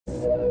Flyover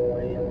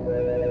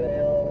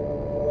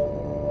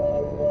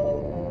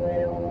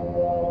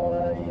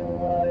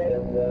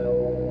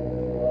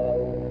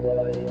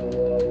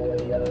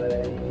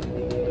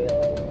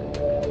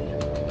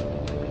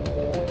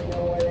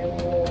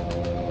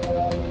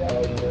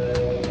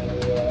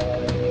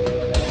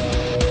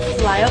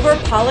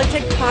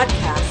Politic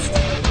Podcast,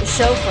 the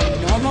show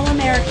for normal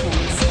Americans.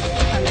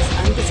 From this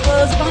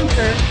undisclosed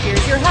bunker,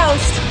 here's your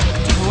host,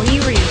 Tony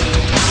Reed.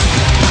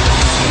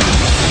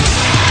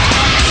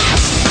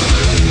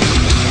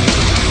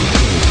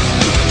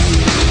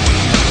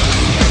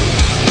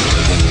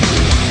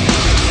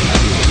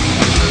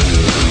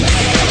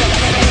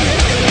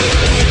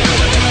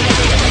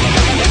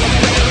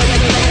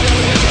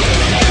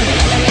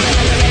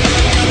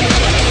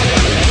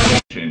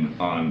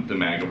 On the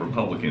MAGA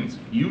Republicans.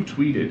 You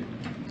tweeted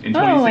in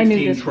 2016 I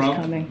knew this Trump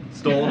was coming.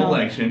 stole an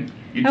election.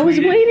 I was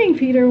waiting,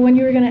 Peter, when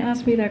you were going to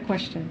ask me that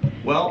question.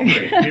 Well,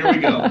 great. Here we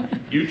go.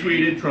 You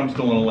tweeted Trump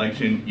stole an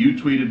election. You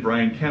tweeted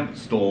Brian Kemp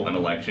stole an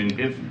election.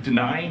 If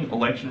denying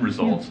election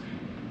results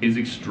is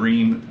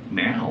extreme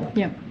now,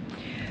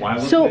 why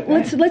wasn't So it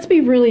then? let's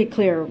be really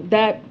clear.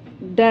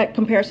 That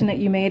comparison that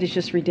you made is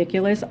just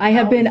ridiculous. I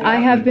have been.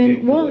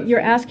 ridiculous? Well,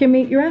 you're asking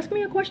me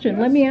a question.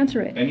 Yes. Let me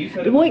answer it. And you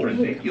said it was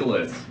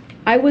ridiculous.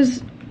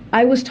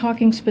 I was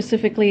talking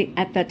specifically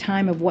at that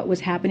time of what was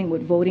happening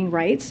with voting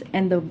rights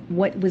and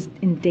what was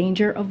in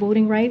danger of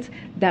voting rights.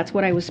 That's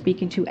what I was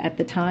speaking to at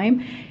the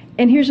time.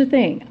 And here's the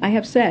thing. I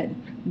have said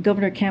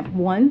Governor Kemp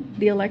won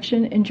the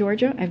election in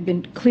Georgia. I've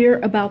been clear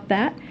about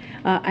that.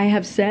 I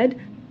have said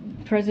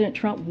President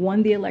Trump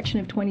won the election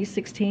of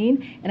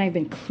 2016, and I've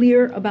been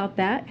clear about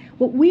that.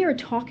 What we are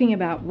talking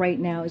about right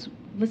now is,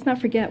 let's not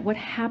forget what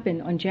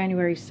happened on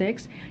January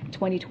 6,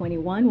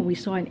 2021, when we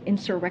saw an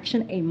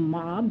insurrection, a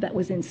mob that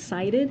was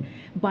incited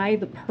by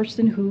the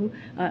person who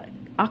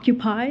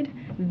occupied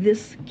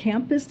this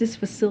campus, this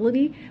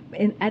facility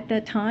at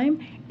that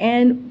time.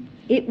 And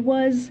it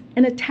was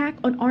an attack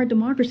on our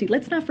democracy.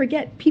 Let's not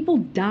forget, people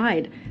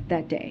died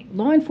that day.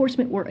 Law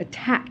enforcement were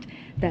attacked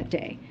that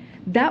day.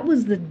 That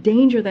was the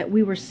danger that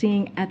we were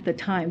seeing at the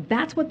time.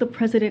 That's what the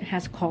president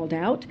has called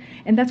out,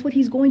 and that's what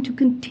he's going to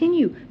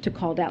continue to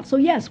call out. So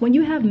yes, when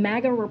you have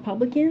MAGA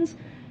Republicans,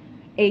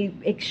 a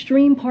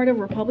extreme part of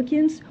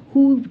Republicans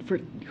who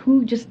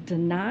just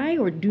deny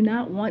or do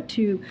not want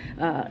to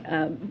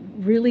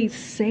really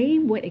say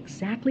what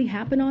exactly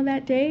happened on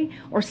that day,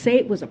 or say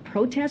it was a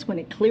protest when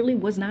it clearly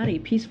was not a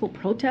peaceful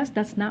protest.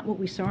 That's not what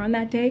we saw on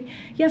that day.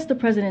 Yes, the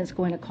president is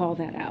going to call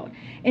that out.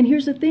 And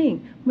here's the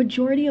thing.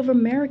 Majority of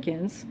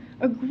Americans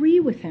agree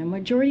with him.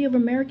 Majority of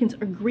Americans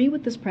agree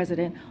with this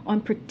president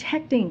on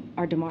protecting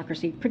our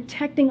democracy,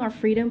 protecting our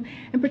freedom,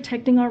 and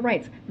protecting our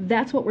rights.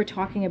 That's what we're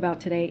talking about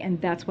today, and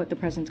that's what the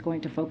president's going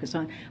to focus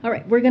on. All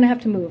right, we're going to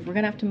have to move.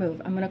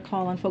 I'm going to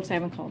call on folks I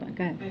haven't called on.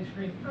 Go ahead. Thanks,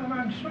 Reed.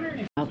 I'm just wondering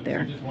if Out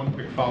there. Just one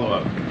quick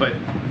follow-up, but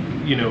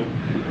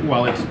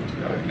while it's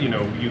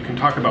you can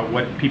talk about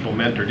what people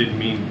meant or didn't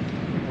mean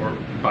or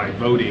by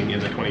voting in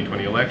the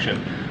 2020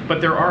 election,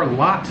 but there are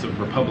lots of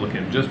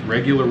Republican, just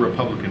regular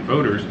Republican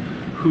voters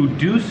who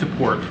do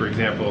support, for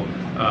example,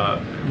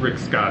 Rick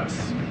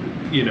Scott's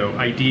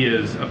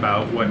ideas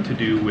about what to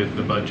do with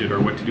the budget or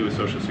what to do with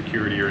Social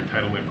Security or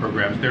entitlement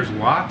programs. There's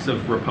lots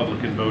of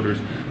Republican voters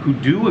who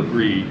do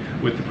agree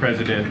with the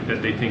president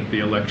that they think the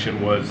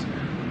election was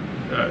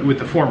with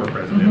the former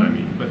president. I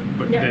mean,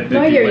 but Yeah. that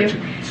No, I the hear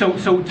election. So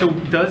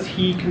does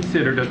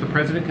the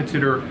president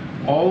consider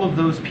all of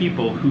those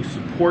people who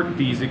support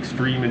these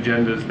extreme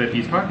agendas that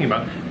he's talking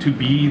about to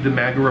be the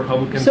MAGA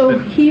Republicans? So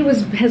he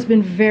has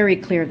been very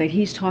clear that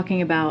he's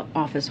talking about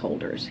office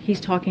holders.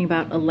 He's talking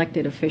about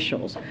elected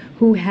officials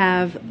who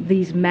have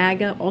these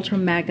MAGA, ultra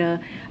MAGA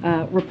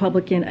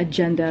Republican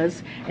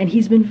agendas, and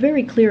he's been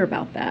very clear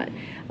about that.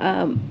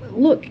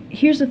 Look,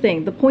 here's the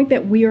thing. The point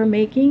that we are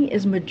making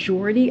is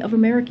majority of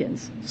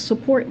Americans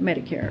support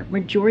Medicare.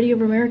 Majority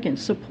of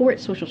Americans support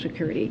Social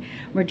Security.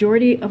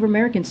 Majority of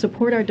Americans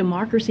support our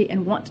democracy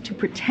and want to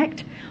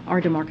protect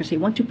our democracy,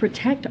 want to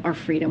protect our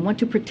freedom, want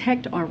to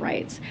protect our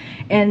rights.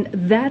 And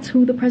that's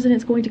who the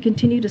president's going to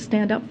continue to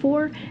stand up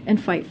for and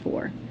fight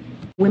for.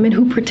 Women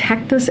who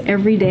protect us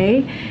every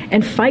day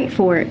and fight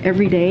for it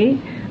every day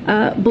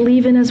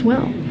believe in as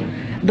well.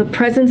 The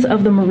presence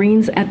of the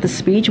Marines at the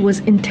speech was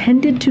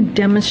intended to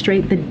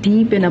demonstrate the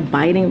deep and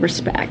abiding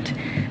respect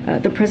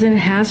the president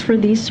has for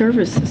these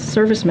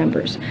service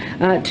members,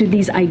 to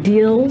these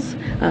ideals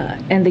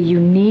and the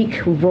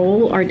unique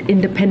role our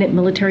independent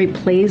military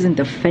plays in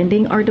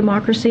defending our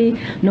democracy,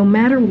 no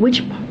matter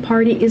which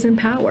party is in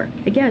power.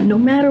 Again, no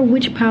matter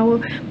which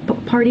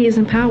party is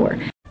in power.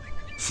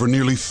 For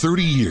nearly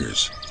 30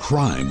 years,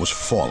 crime was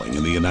falling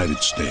in the United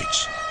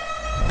States.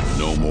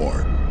 No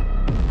more.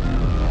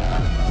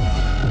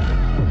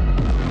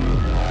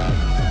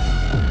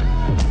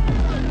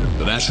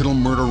 The national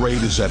murder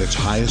rate is at its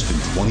highest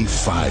in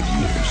 25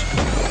 years.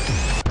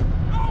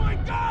 Oh my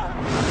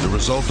God! The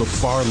result of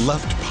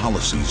far-left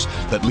policies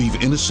that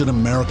leave innocent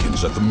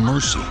Americans at the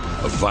mercy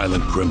of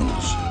violent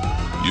criminals.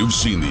 You've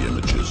seen the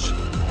images.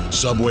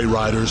 Subway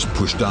riders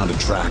pushed onto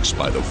tracks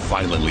by the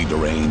violently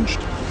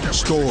deranged.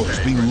 Stores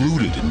being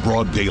looted in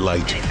broad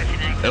daylight.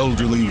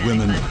 Elderly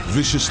women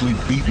viciously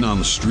beaten on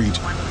the street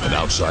and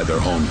outside their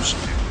homes.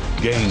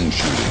 Gang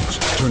shootings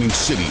turning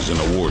cities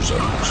into war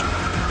zones.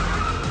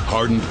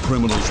 Hardened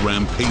criminals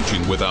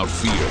rampaging without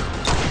fear.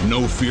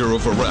 No fear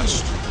of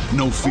arrest.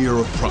 No fear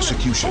of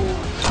prosecution.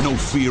 No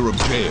fear of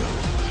jail.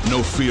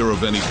 No fear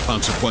of any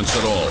consequence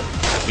at all.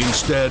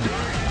 Instead,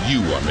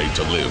 you are made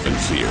to live in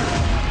fear.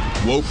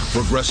 Woke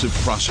progressive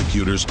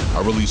prosecutors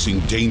are releasing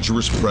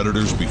dangerous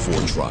predators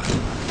before trial.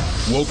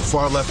 Woke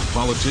far-left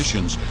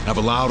politicians have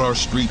allowed our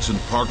streets and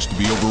parks to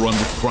be overrun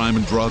with crime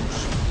and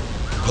drugs.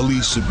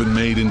 Police have been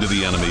made into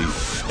the enemy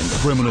and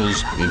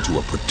criminals into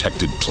a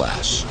protected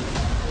class.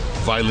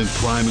 Violent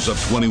crime is up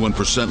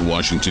 21% in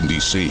Washington,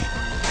 D.C.,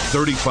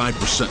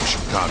 35% in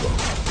Chicago,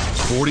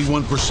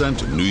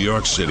 41% in New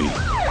York City,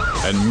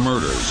 and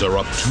murders are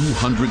up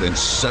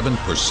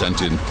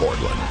 207% in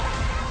Portland.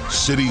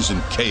 Cities in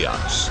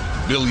chaos,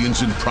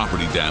 billions in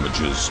property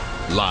damages,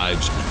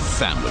 lives and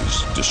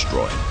families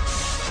destroyed.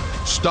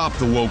 Stop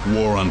the woke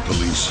war on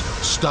police.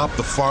 Stop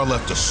the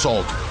far-left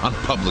assault on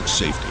public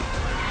safety.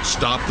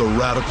 Stop the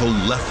radical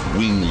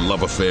left-wing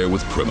love affair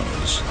with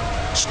criminals.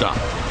 Stop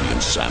the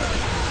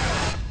insanity.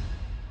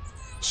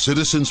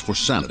 Citizens for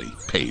Sanity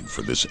paid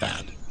for this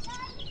ad.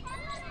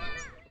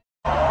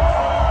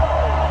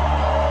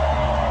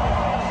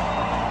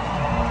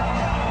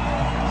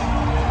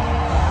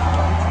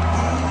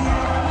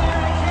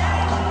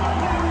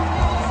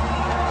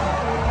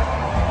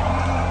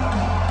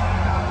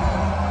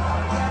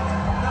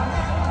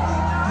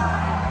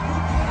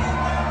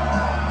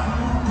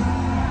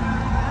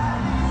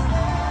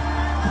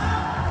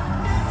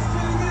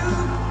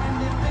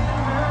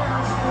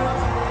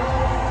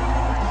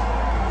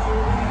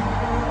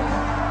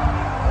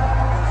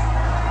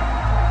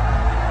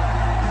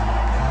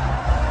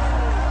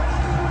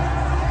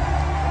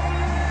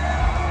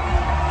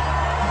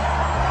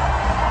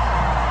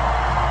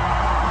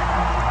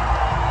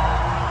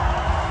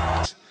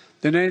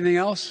 Than anything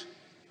else?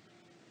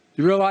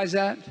 You realize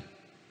that?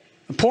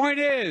 The point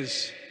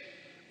is,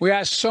 we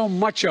ask so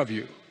much of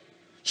you.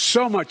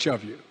 So much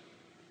of you.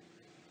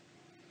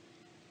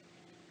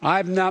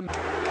 I've not...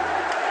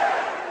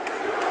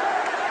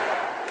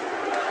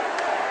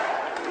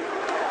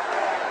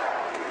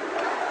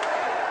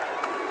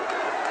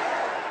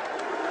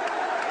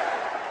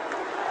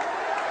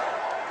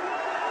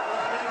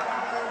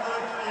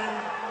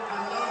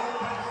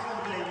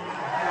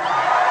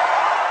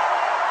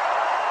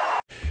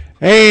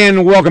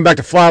 And welcome back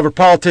to Flyover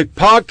Politics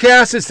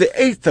Podcast. It's the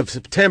 8th of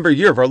September,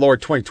 year of our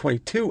Lord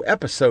 2022,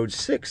 episode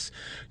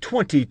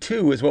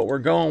 622 is what we're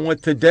going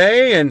with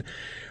today. And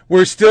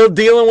we're still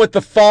dealing with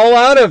the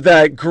fallout of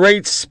that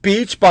great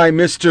speech by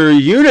Mr.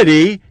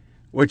 Unity,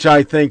 which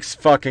I think's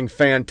fucking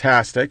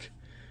fantastic.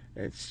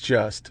 It's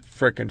just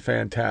freaking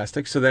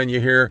fantastic. So then you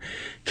hear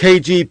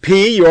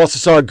KGP. You also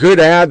saw a good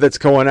ad that's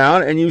going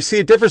out, and you see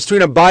a difference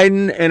between a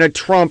Biden and a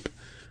Trump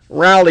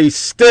rally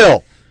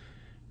still.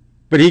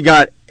 But he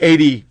got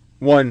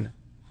 81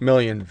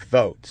 million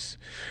votes.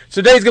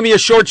 So today's going to be a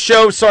short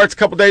show. Starts a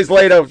couple days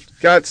later.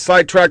 Got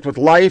sidetracked with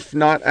life,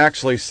 not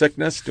actually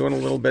sickness. Doing a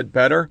little bit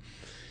better.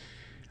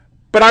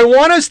 But I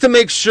want us to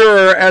make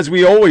sure, as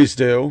we always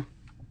do,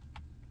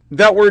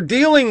 that we're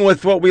dealing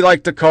with what we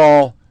like to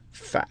call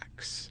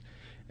facts.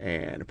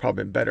 And it'd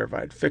probably been better if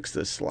I'd fixed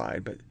this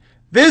slide. But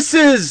this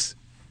is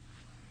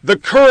the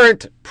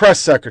current press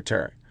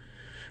secretary.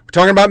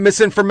 We're talking about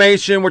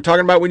misinformation. We're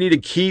talking about we need to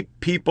keep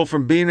people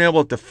from being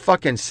able to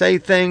fucking say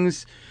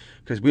things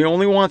because we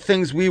only want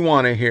things we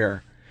want to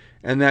hear.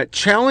 And that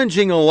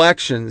challenging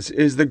elections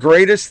is the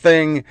greatest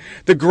thing,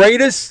 the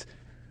greatest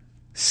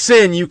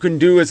sin you can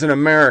do as an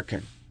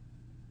American.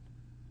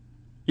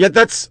 Yet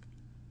that's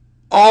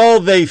all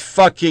they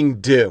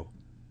fucking do.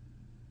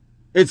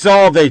 It's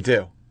all they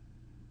do.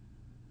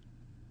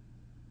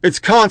 It's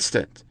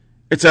constant.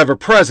 It's ever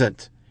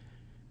present.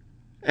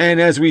 And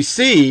as we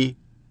see,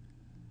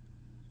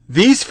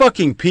 these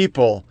fucking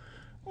people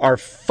are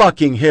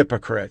fucking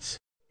hypocrites.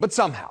 But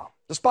somehow,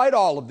 despite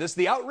all of this,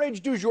 the outrage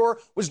du jour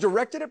was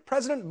directed at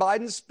President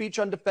Biden's speech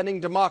on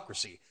defending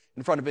democracy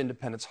in front of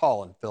Independence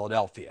Hall in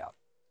Philadelphia.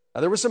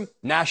 Now, there was some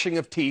gnashing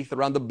of teeth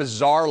around the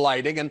bizarre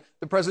lighting and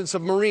the presence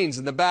of Marines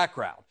in the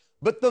background.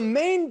 But the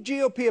main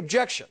GOP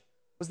objection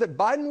was that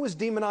Biden was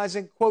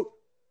demonizing, quote,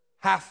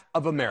 half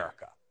of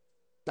America.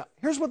 Now,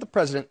 here's what the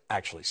president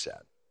actually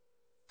said.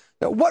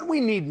 Now, what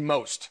we need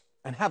most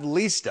and have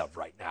least of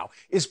right now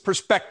is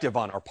perspective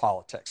on our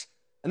politics.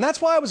 And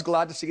that's why I was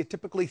glad to see a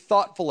typically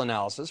thoughtful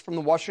analysis from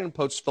the Washington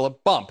Post's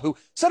Philip Bump, who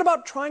set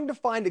about trying to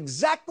find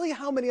exactly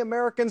how many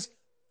Americans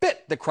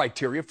fit the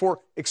criteria for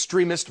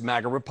extremist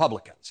MAGA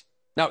Republicans.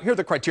 Now, here are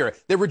the criteria.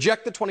 They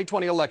reject the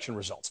 2020 election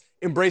results,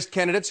 embrace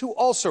candidates who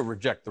also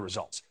reject the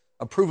results,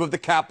 approve of the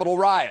Capitol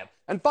riot,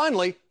 and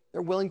finally,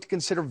 they're willing to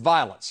consider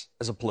violence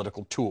as a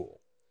political tool.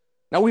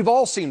 Now, we've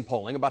all seen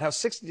polling about how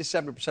 60 to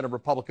 70% of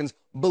Republicans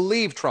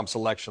believe Trump's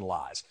election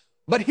lies.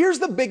 But here's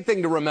the big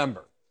thing to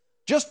remember.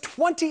 Just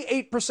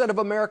 28% of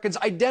Americans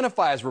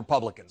identify as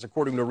Republicans,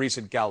 according to a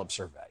recent Gallup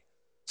survey.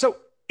 So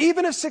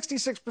even if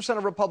 66%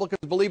 of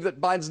Republicans believe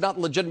that Biden's not a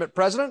legitimate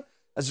president,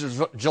 as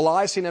a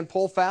July CNN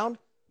poll found,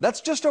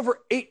 that's just over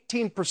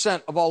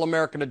 18% of all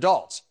American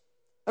adults.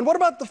 And what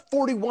about the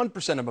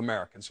 41% of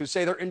Americans who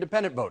say they're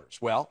independent voters?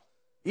 Well,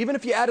 even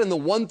if you add in the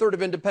 1/3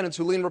 of independents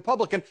who lean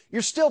Republican,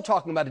 you're still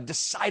talking about a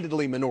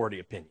decidedly minority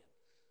opinion.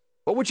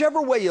 But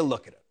whichever way you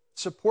look at it,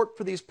 support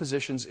for these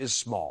positions is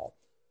small,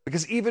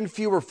 because even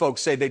fewer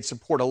folks say they'd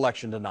support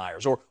election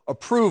deniers or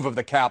approve of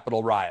the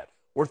Capitol riot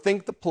or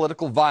think that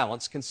political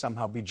violence can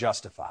somehow be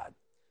justified.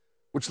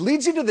 Which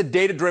leads you to the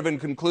data-driven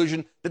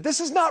conclusion that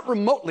this is not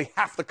remotely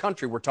half the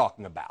country we're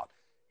talking about.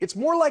 It's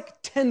more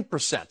like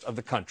 10% of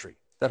the country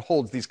that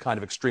holds these kind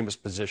of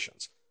extremist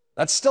positions.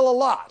 That's still a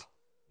lot,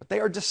 but they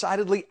are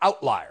decidedly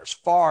outliers,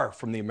 far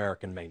from the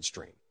American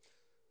mainstream.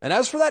 And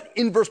as for that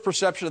inverse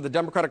perception of the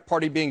Democratic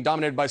Party being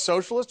dominated by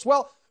socialists,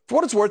 well, for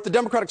what it's worth, the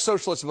Democratic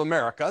Socialists of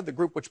America, the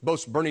group which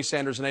boasts Bernie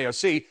Sanders and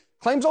AOC,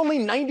 claims only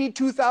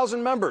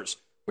 92,000 members.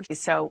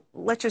 So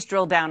let's just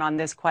drill down on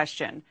this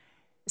question.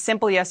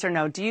 Simple yes or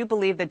no. Do you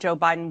believe that Joe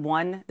Biden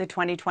won the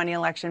 2020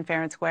 election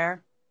fair and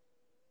square?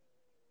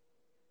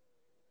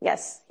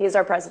 Yes, he is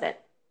our president.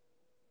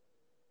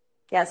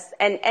 Yes,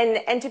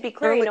 and to be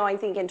clear, you know, I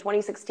think in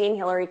 2016,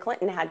 Hillary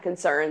Clinton had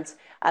concerns.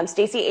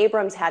 Stacey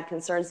Abrams had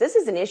concerns. This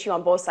is an issue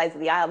on both sides of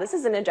the aisle. This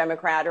isn't a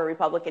Democrat or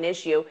Republican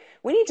issue.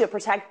 We need to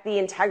protect the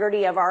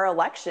integrity of our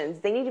elections.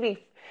 They need to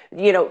be,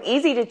 you know,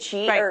 easy to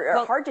cheat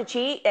or hard to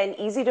cheat and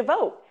easy to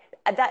vote.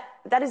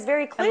 That is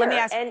very clear. And let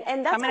me ask,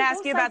 and that's I'm going to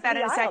ask you about that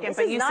in a second. This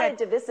but is you not said a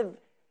divisive.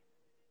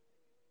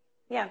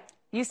 Yeah.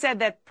 You said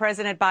that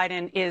President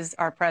Biden is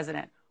our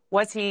president.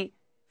 Was he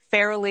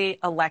fairly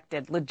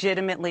elected,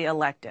 legitimately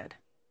elected?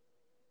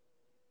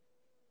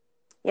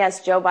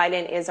 Yes, Joe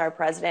Biden is our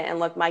president. And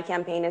look, my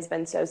campaign has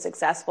been so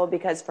successful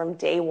because from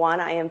day one,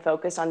 I am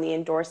focused on the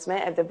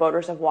endorsement of the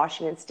voters of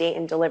Washington State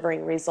and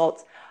delivering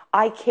results.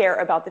 I care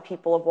about the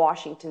people of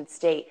Washington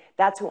State.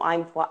 That's who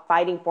I'm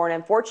fighting for. And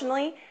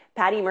unfortunately,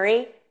 Patty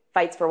Murray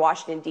fights for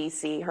Washington,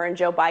 D.C. Her and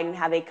Joe Biden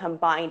have a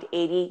combined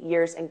 80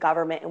 years in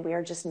government, and we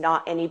are just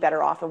not any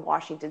better off in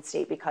Washington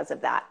State because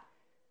of that.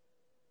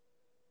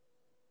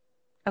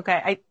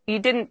 Okay, you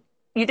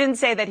didn't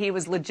say that he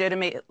was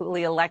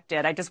legitimately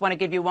elected. I just want to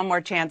give you one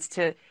more chance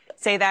to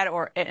say that,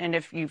 and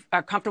if you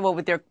are comfortable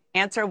with your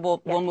answer,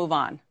 we'll move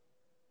on.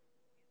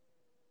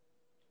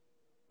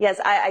 Yes,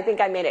 I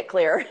think I made it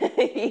clear.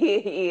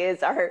 He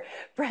is our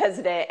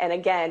president. And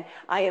again,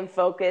 I am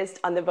focused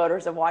on the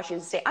voters of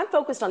Washington State. I'm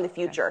focused on the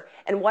future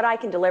and what I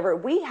can deliver.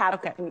 We have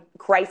a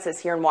crisis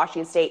here in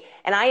Washington State,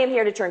 and I am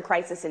here to turn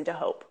crisis into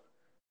hope.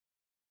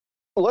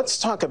 Let's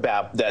talk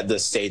about the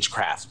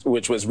stagecraft,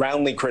 which was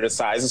roundly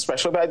criticized,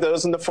 especially by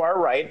those in the far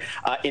right.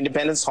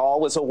 Independence Hall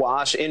was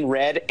awash in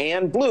red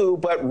and blue,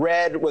 but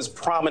red was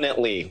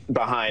prominently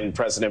behind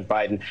President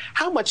Biden.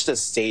 How much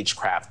does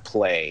stagecraft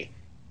play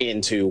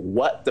into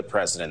what the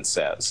president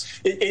says?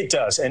 It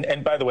does.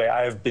 And by the way,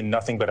 I have been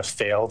nothing but a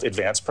failed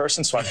advanced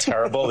person, so I'm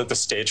terrible at the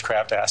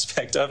stagecraft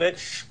aspect of it.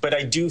 But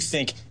I do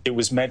think it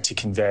was meant to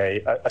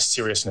convey a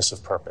seriousness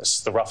of purpose.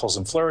 The ruffles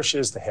and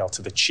flourishes, the hail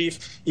to the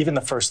chief, even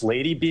the first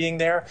lady being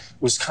there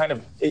was kind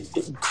of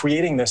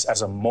creating this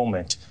as a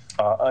moment.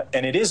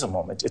 And it is a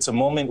moment. It's a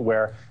moment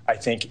where I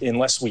think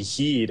unless we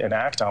heed and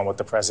act on what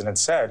the president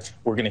said,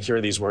 we're going to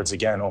hear these words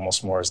again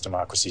almost more as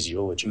democracy's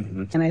eulogy.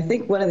 Mm-hmm. And I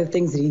think one of the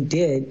things that he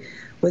did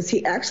was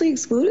he actually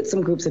excluded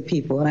some groups of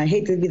people. And I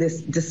hate to be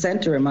this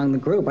dissenter among the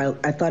group.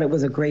 I thought it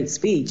was a great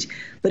speech.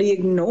 But he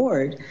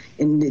ignored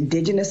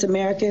Indigenous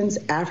Americans,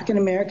 African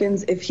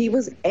Americans. If he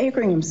was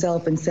anchoring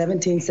himself in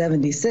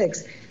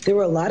 1776, there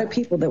were a lot of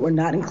people that were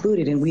not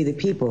included in We the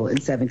People in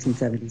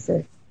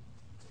 1776.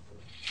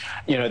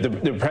 You know,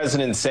 the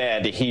president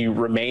said he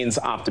remains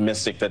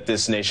optimistic that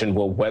this nation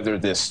will weather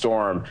this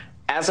storm.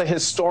 As a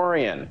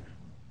historian,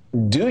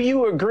 do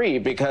you agree?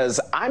 Because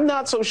I'm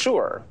not so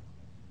sure.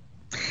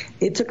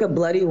 It took a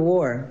bloody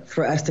war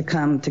for us to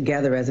come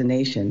together as a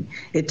nation.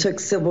 It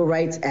took civil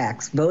rights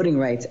acts, voting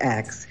rights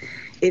acts.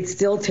 It's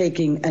still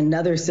taking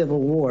another civil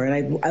war,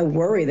 and I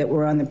worry that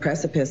we're on the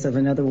precipice of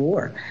another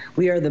war.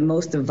 We are the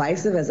most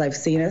divisive, as I've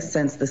seen us,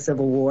 since the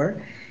Civil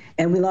War.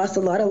 And we lost a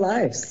lot of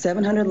lives.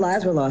 700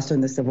 lives were lost during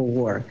the Civil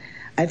War.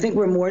 I think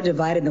we're more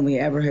divided than we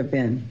ever have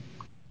been.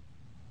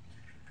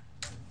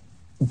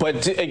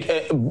 But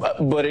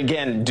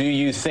again, do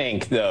you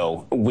think,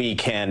 though, we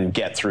can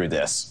get through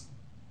this?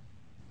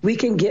 We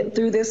can get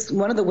through this.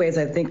 One of the ways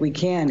I think we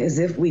can is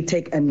if we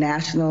take a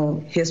national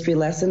history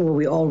lesson where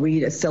we all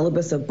read a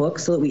syllabus of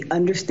books so that we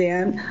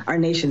understand our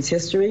nation's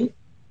history,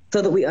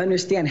 so that we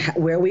understand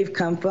where we've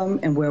come from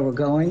and where we're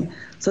going,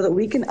 so that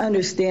we can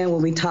understand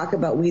when we talk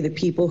about We the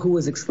People who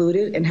was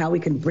excluded and how we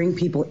can bring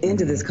people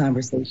into this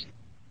conversation.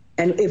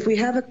 And if we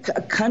have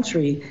a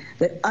country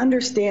that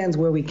understands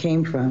where we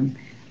came from,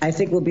 I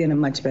think we'll be in a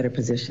much better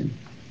position.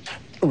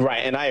 Right,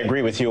 and I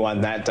agree with you on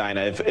that,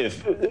 Dinah.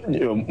 If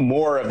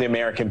more of the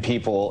American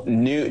people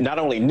not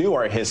only knew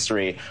our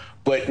history,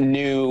 but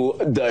knew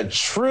the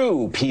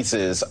true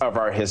pieces of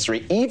our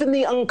history, even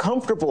the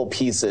uncomfortable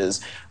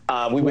pieces,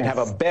 we would have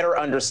a better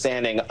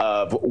understanding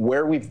of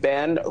where we've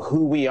been,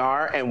 who we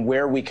are, and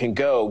where we can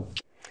go.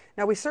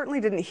 Now, we certainly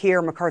didn't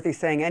hear McCarthy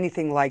saying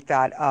anything like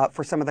that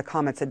for some of the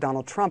comments that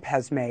Donald Trump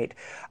has made.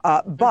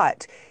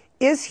 But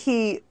is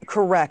he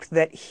correct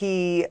that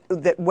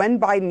when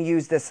Biden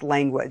used this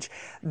language,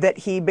 that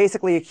he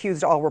basically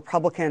accused all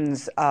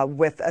Republicans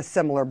with a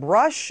similar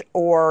brush,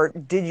 or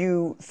did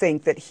you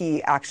think that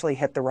he actually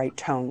hit the right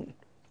tone?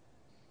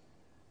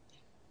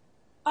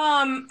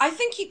 I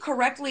think he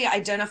correctly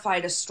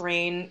identified a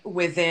strain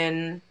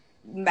within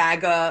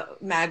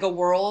MAGA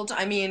world.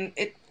 I mean,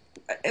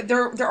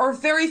 there are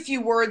very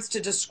few words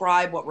to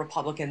describe what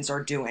Republicans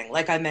are doing.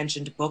 Like I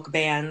mentioned, book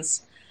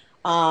bans,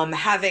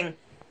 having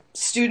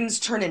students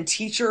turn in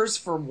teachers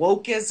for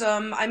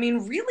wokeism. I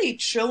mean, really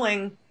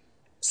chilling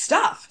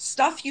stuff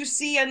you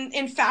see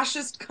in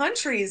fascist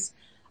countries,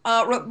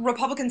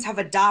 Republicans have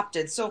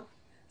adopted. So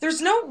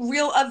there's no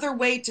real other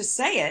way to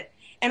say it.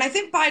 And I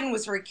think Biden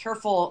was very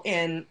careful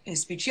in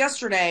his speech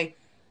yesterday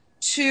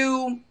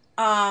to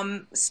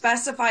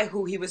specify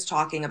who he was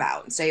talking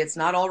about and say it's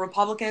not all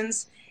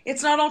Republicans,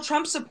 it's not all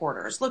Trump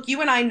supporters. Look, you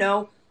and I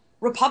know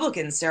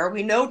Republicans, Sarah.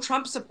 We know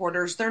Trump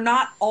supporters. They're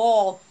not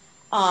all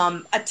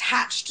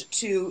attached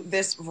to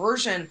this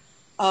version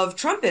of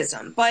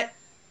Trumpism. But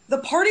the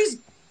party's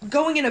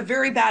going in a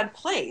very bad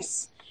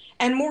place.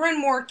 And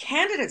more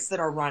candidates that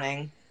are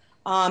running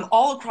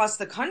all across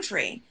the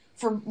country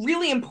for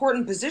really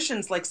important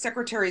positions like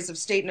secretaries of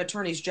state and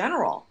attorneys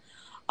general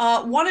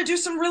want to do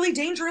some really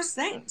dangerous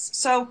things.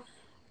 So,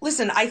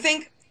 listen, I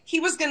think he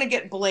was going to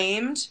get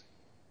blamed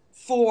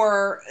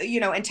for,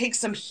 and take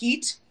some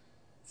heat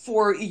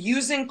for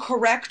using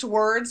correct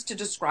words to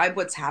describe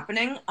what's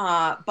happening.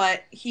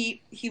 But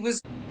he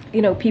was...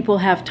 People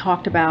have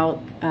talked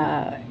about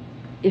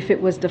if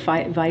it was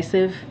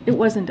divisive. It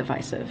wasn't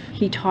divisive.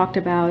 He talked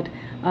about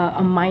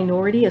a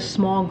minority, a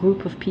small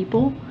group of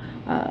people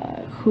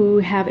who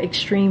have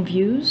extreme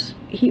views.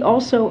 He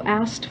also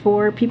asked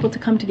for people to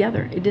come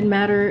together. It didn't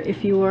matter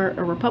if you were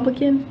a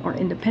Republican or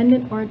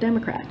independent or a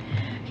Democrat.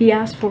 He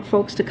asked for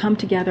folks to come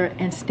together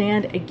and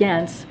stand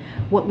against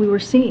what we were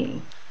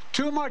seeing.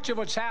 Too much of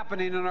what's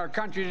happening in our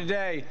country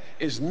today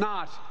is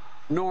not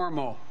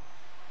normal.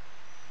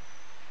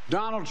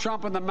 Donald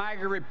Trump and the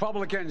MAGA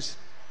Republicans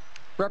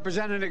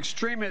represent an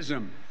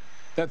extremism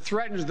that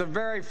threatens the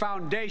very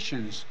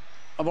foundations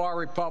of our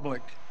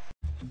republic.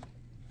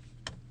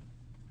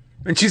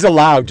 And she's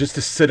allowed just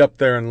to sit up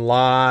there and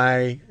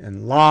lie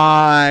and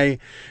lie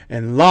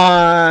and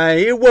lie.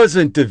 It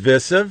wasn't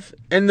divisive.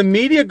 And the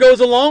media goes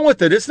along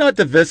with it. It's not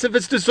divisive.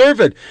 It's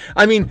deserved.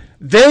 I mean,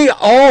 they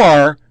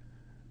are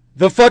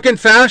the fucking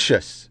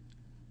fascists.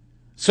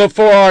 So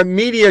for our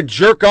media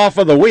jerk off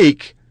of the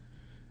week,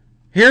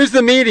 here's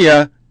the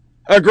media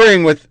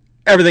agreeing with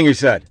everything he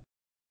said.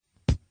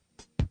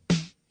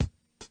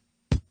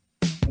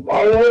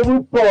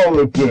 Flyover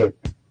Politics,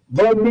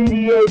 the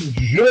media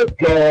jerk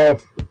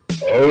off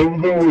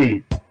of the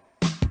week.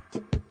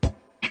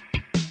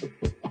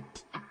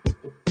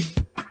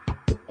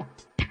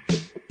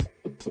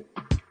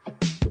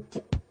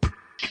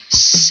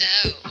 So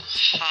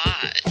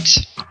hot.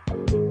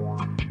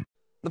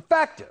 The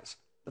fact is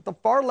that the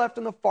far left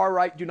and the far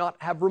right do not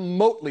have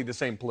remotely the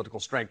same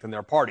political strength in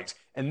their parties.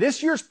 And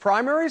this year's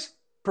primaries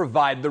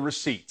provide the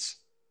receipts.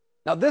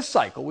 Now, this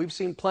cycle, we've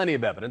seen plenty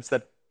of evidence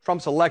that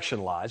Trump's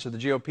election lies are the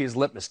GOP's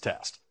litmus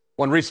test.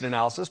 One recent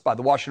analysis by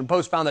the Washington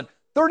Post found that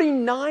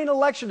 39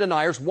 election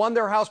deniers won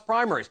their House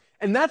primaries,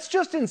 and that's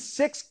just in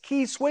 6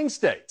 key swing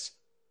states.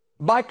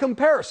 By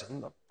comparison,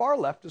 the far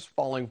left is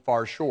falling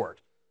far short.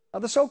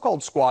 Now, the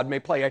so-called squad may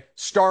play a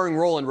starring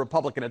role in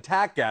Republican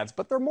attack ads,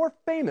 but they're more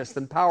famous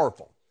than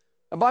powerful.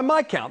 Now, by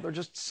my count, there are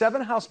just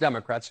 7 House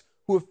Democrats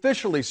who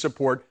officially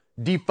support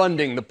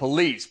defunding the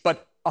police,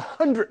 but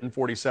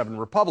 147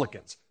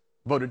 Republicans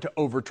voted to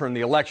overturn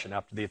the election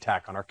after the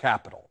attack on our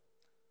Capitol.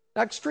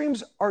 Now,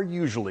 extremes are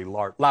usually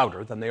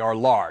louder than they are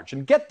large.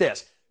 And get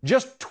this,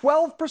 just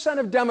 12%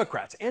 of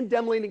Democrats and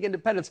Dem-leaning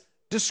independents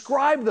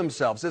describe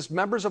themselves as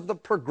members of the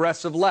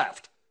progressive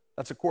left.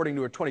 That's according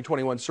to a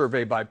 2021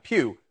 survey by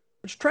Pew,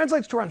 which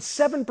translates to around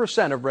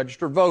 7% of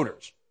registered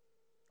voters.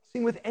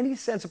 Seen with any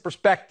sense of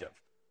perspective,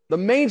 the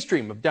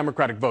mainstream of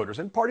Democratic voters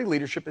and party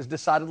leadership is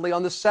decidedly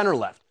on the center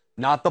left,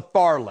 not the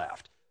far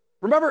left.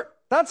 Remember,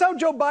 that's how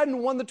Joe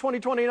Biden won the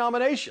 2020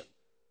 nomination,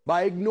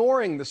 by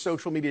ignoring the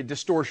social media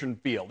distortion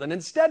field and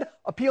instead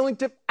appealing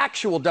to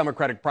actual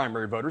Democratic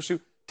primary voters who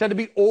tend to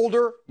be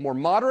older, more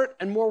moderate,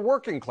 and more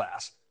working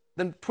class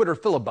than Twitter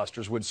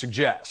filibusters would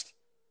suggest.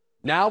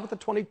 Now, with the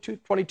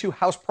 2022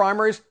 House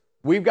primaries,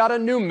 we've got a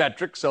new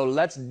metric, so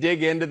let's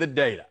dig into the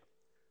data.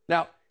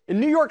 Now, in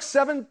New York's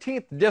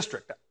 17th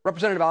District,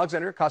 Representative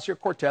Alexandria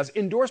Ocasio-Cortez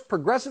endorsed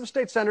progressive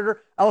state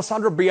Senator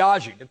Alessandra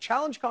Biaggi to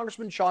challenge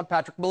Congressman Sean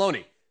Patrick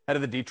Maloney, head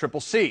of the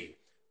DCCC.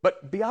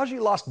 But Biaggi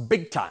lost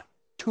big time,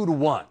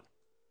 2-1.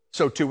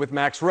 So too with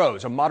Max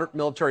Rose, a moderate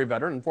military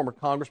veteran and former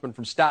congressman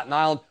from Staten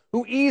Island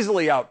who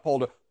easily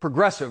outpolled a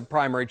progressive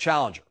primary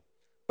challenger.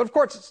 But of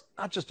course, it's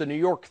not just a New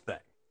York thing.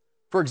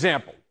 For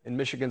example, in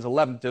Michigan's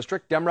 11th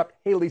district, Dem Rep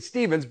Haley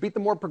Stevens beat the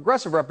more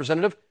progressive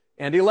representative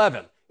Andy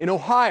Levin. In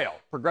Ohio,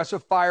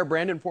 progressive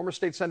firebrand and former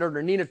state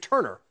senator Nina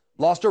Turner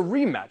lost a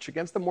rematch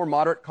against the more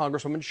moderate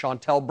Congresswoman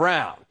Shontel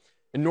Brown.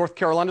 In North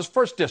Carolina's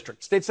 1st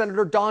district, State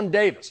Senator Don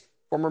Davis,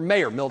 former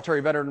mayor,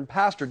 military veteran, and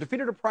pastor,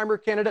 defeated a primary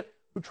candidate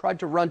who tried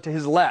to run to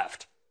his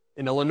left.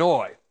 In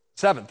Illinois,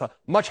 7th, a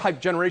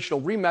much-hyped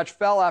generational rematch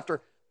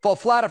fell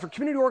flat after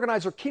community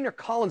organizer Keena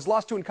Collins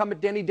lost to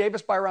incumbent Danny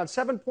Davis by around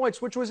 7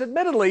 points, which was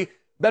admittedly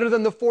better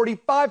than the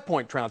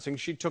 45-point trouncing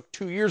she took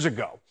 2 years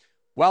ago.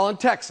 While in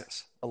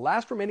Texas, the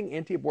last remaining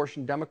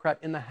anti-abortion Democrat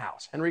in the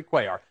House, Henry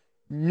Cuellar,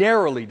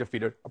 narrowly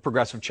defeated a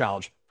progressive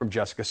challenge from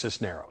Jessica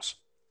Cisneros.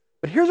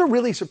 But here's a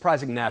really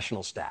surprising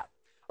national stat.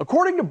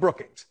 According to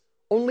Brookings,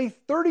 only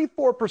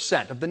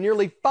 34% of the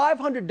nearly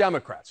 500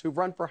 Democrats who've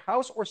run for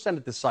House or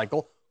Senate this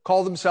cycle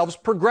call themselves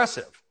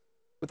progressive,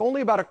 with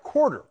only about a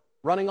quarter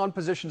running on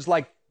positions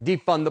like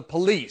defund the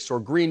police or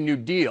Green New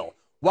Deal,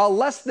 while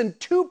less than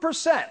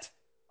 2%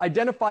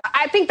 identify.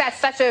 I think that's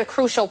such a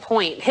crucial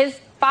point. His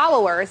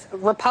followers,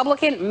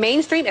 Republican,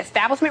 mainstream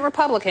establishment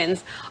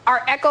Republicans,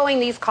 are echoing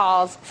these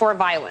calls for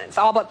violence,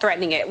 all but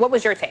threatening it. What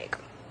was your take?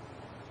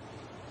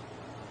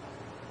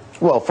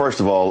 Well, first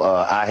of all,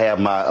 I have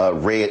my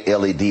red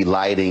LED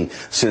lighting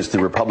since the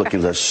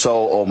Republicans are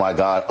so, oh my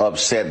God,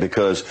 upset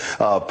because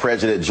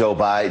President Joe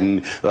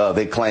Biden,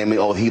 they claim,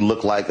 oh, he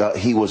looked like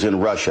he was in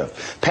Russia.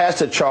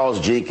 Pastor Charles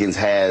Jenkins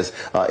has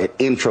an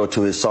intro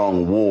to his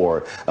song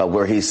War,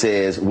 where he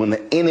says, when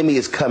the enemy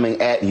is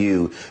coming at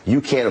you,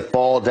 you can't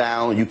fall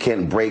down, you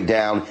can't break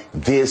down.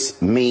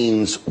 This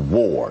means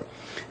war.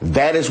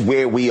 That is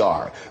where we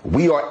are.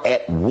 We are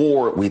at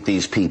war with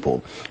these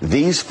people.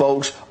 These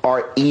folks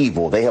are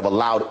evil. They have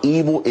allowed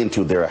evil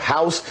into their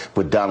house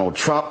with Donald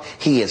Trump.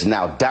 He has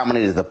now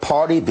dominated the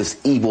party.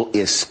 This evil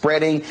is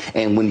spreading.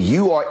 And when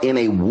you are in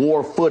a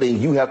war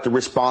footing, you have to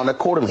respond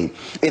accordingly.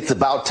 It's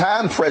about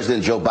time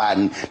President Joe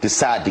Biden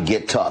decided to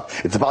get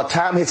tough. It's about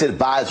time his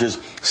advisors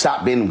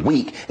stop being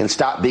weak and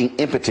stop being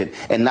impotent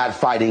and not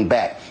fighting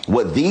back.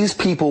 What these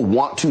people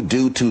want to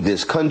do to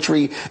this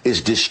country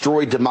is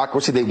destroy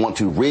democracy. They want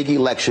to rig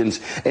elections.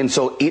 And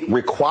so it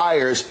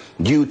requires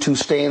you to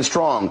stand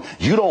strong.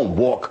 You don't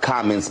walk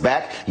comments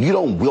back. You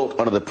don't wilt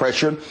under the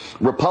pressure.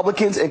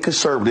 Republicans and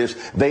conservatives,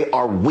 they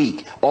are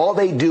weak. All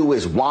they do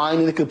is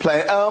whine and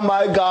complain. Oh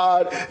my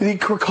God, he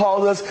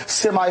called us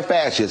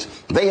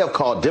semi-fascists. They have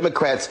called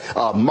Democrats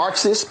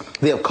Marxists.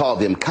 They have called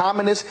them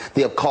communists.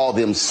 They have called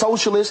them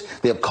socialists.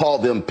 They have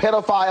called them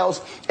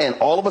pedophiles. And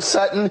all of a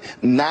sudden,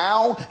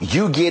 now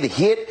you get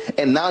hit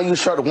and now you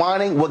start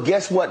whining. Well,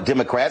 guess what,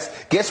 Democrats?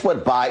 Guess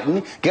what,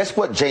 Biden? Guess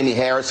what, Jamie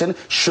Harrison,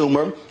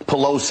 Schumer,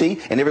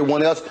 Pelosi, and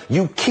everyone else?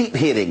 You keep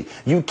hitting.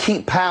 You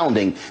keep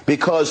pounding,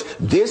 because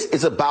this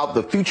is about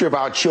the future of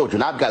our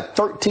children. I've got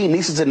 13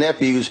 nieces and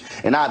nephews,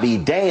 and I'd be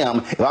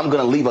damned if I'm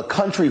going to leave a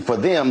country for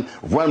them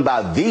run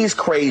by these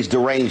crazed,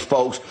 deranged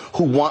folks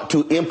who want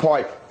to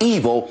impart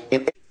evil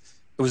in.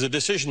 It was a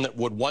decision that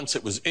would, once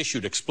it was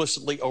issued,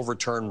 explicitly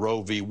overturn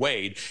Roe v.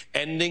 Wade,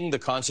 ending the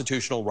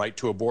constitutional right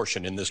to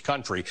abortion in this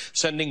country,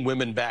 sending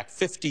women back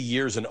 50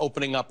 years and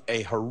opening up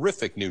a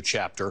horrific new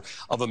chapter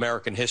of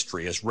American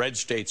history as red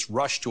states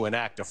rush to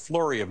enact a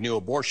flurry of new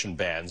abortion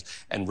bans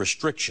and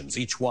restrictions,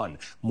 each one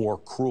more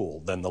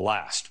cruel than the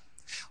last.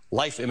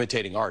 Life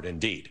imitating art,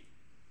 indeed.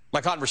 My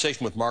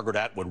conversation with Margaret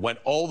Atwood went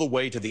all the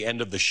way to the end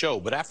of the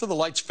show, but after the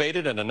lights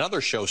faded and another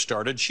show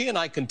started, she and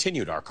I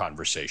continued our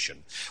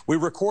conversation. We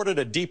recorded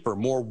a deeper,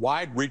 more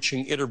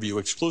wide-reaching interview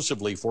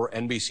exclusively for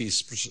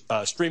NBC's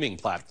streaming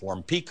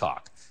platform,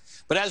 Peacock.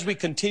 But as we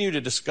continue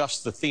to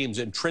discuss the themes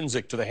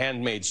intrinsic to The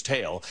Handmaid's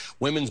Tale,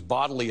 women's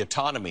bodily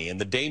autonomy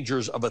and the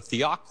dangers of a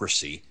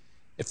theocracy,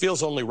 it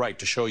feels only right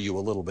to show you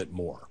a little bit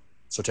more.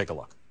 So take a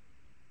look.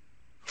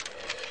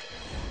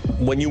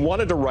 When you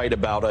wanted to write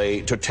about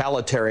a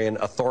totalitarian,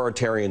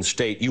 authoritarian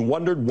state, you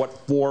wondered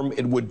what form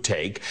it would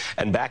take.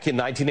 And back in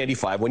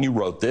 1985, when you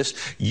wrote this,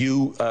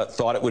 you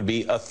thought it would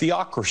be a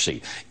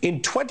theocracy.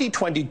 In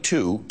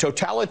 2022,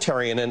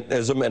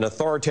 totalitarianism and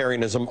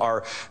authoritarianism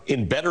are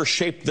in better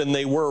shape than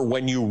they were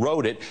when you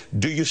wrote it.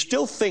 Do you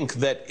still think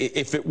that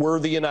if it were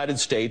the United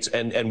States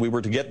and we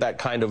were to get that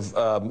kind of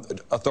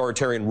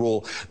authoritarian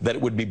rule, that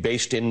it would be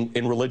based in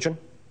religion?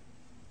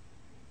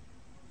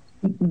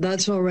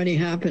 That's already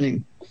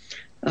happening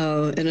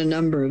in a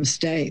number of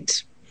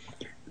states.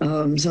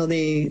 So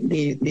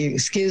the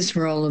excuse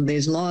for all of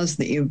these laws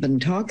that you've been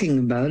talking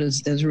about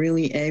is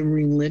really a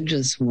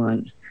religious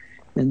one.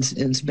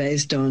 It's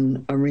based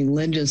on a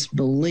religious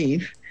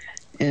belief.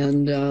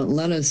 And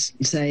let us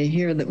say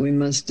here that we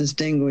must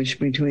distinguish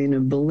between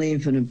a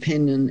belief, an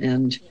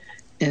opinion,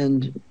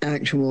 and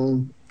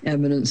actual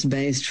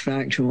evidence-based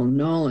factual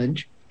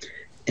knowledge.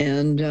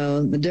 And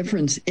the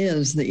difference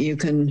is that you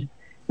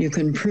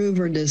can prove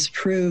or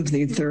disprove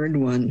the third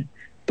one,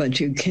 but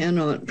you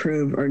cannot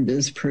prove or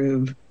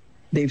disprove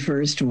the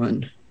first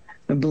one.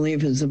 A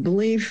belief is a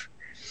belief,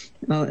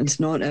 It's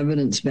not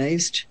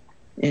evidence-based,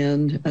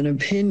 and an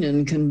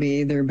opinion can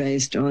be either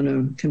based on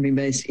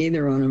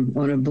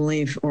a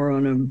belief or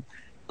on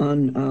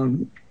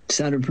a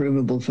set of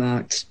provable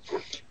facts.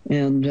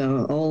 And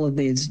all of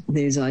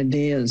these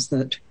ideas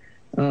that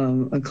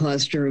a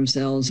cluster of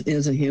cells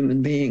is a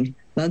human being,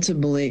 that's a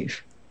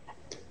belief.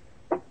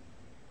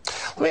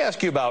 Let me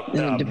ask you about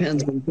it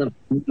depends on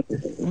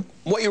something.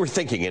 What you were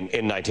thinking in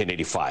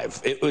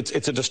 1985.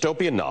 It's a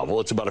dystopian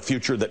novel. It's about a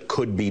future that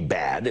could be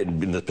bad,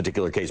 and in this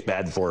particular case,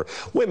 bad for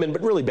women,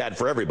 but really bad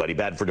for everybody,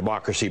 bad for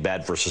democracy,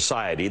 bad for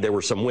society. There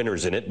were some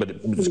winners in it, but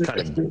it was kind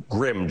of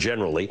grim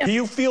generally. Do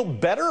you feel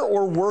better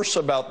or worse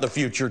about the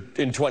future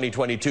in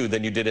 2022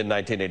 than you did in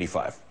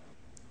 1985?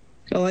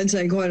 Oh, I'd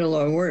say quite a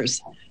lot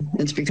worse.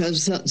 It's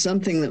because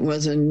something that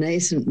was a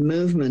nascent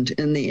movement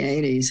in the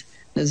 80s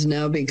has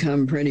now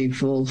become pretty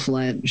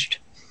full-fledged.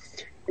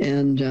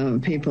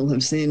 And people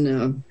have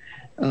seen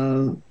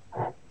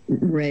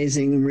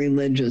raising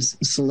religious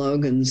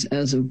slogans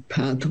as a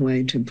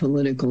pathway to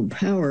political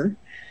power.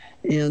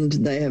 And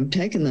they have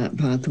taken that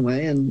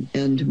pathway,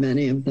 and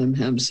many of them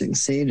have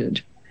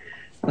succeeded.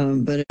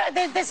 But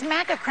this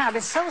MAGA crowd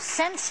is so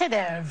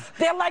sensitive.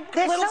 They're like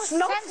little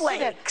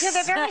snowflakes. Yeah,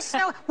 they're very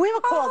we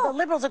were called, the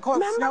liberals are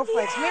called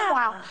snowflakes.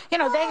 Yeah.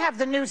 Meanwhile, they have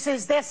the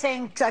nooses. They're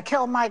saying to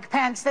kill Mike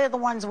Pence. They're the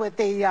ones with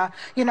the,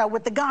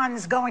 with the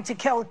guns going to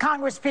kill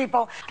Congress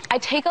people. I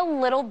take a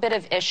little bit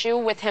of issue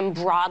with him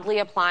broadly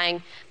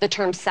applying the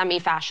term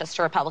semi-fascist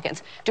to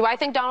Republicans. Do I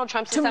think Donald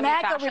Trump's a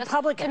semi-fascist? To MAGA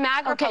Republicans. To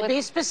MAGA Okay, Republicans.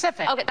 be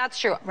specific. Okay, that's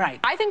true. Right.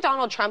 I think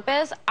Donald Trump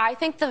is. I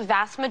think the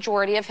vast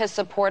majority of his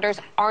supporters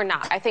are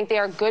not. I think they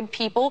are good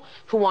people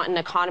who want an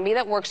economy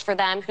that works for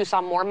them, who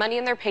saw more money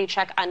in their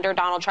paycheck under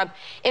Donald Trump.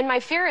 And my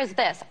fear is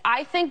this.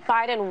 I think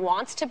Biden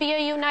wants to be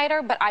a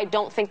uniter, but I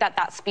don't think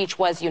that speech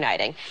was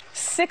uniting.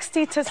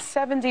 60 to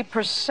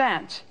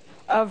 70%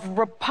 of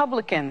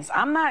Republicans,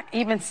 I'm not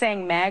even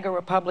saying MAGA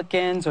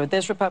Republicans or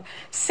this Republican,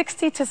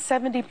 60 to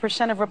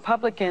 70% of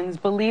Republicans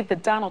believe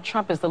that Donald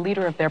Trump is the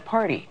leader of their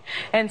party.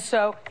 And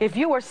so if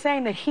you are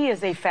saying that he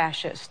is a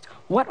fascist,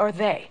 what are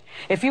they?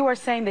 If you are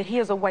saying that he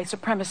is a white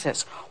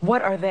supremacist,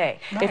 what are they?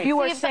 Right. If you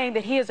are saying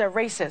that he is a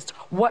racist,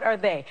 what are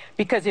they?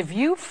 Because if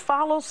you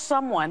follow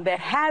someone that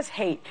has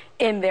hate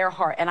in their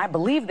heart, and I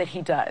believe that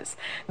he does,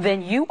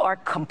 then you are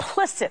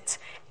complicit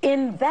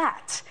in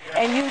that.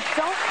 And you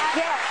don't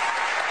get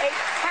a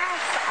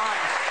pass on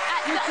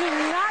it. You do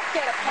not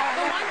get a pass.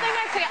 The one thing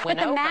I say, but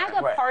the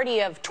MAGA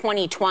party of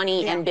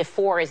 2020 and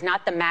before is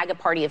not the MAGA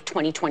party of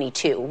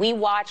 2022. We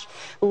watched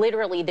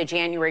literally the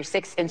January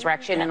 6th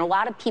insurrection, and a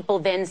lot of people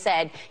then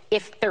said,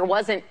 if there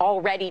wasn't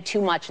already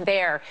too much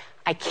there,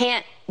 I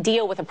can't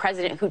deal with a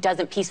president who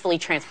doesn't peacefully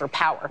transfer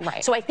power.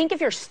 Right. So I think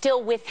if you're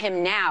still with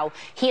him now,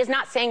 he is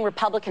not saying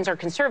Republicans are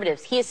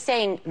conservatives. He is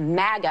saying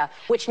MAGA,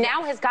 which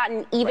now has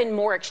gotten even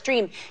more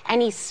extreme.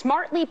 And he's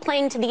smartly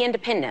playing to the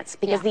independents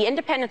because the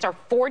independents are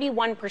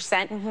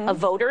 41% of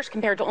voters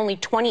compared to only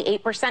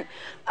 28%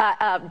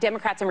 of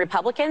Democrats and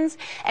Republicans.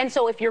 And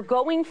so if you're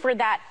going for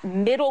that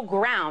middle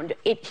ground,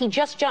 he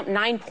just jumped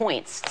 9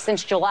 points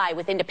since July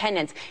with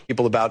independents.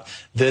 People about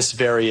this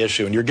very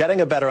issue, and you're getting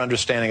a better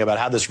understanding about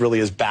how this really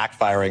is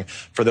backfiring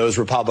for those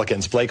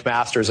Republicans. Blake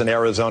Masters in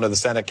Arizona, the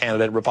Senate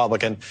candidate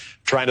Republican,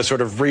 trying to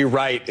sort of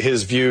rewrite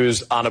his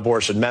views on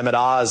abortion. Mehmet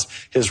Oz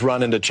has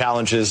run into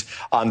challenges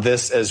on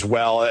this as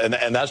well, and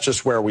that's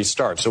just where we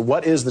start. So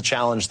what is the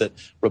challenge that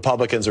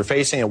Republicans are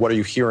facing, and what are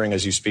you hearing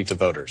as you speak to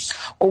voters?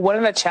 Well, one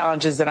of the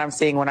challenges that I'm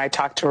seeing when I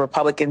talk to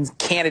Republican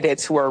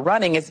candidates who are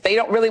running is they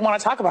don't really want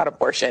to talk about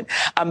abortion.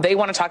 They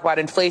want to talk about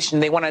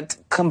inflation. They want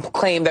to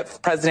claim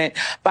that President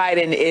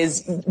Biden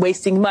is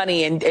wasting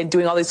money and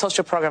doing all these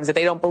social programs that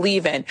they don't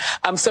believe in.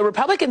 So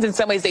Republicans, in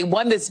some ways, they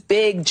won this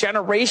big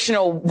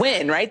generational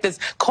win, right? This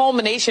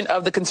culmination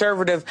of the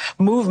conservative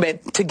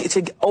movement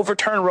to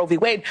overturn Roe v.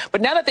 Wade. But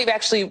now that they've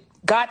actually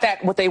got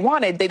that what they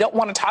wanted, they don't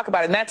want to talk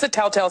about it. And that's a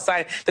telltale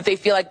sign that they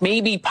feel like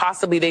maybe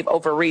possibly they've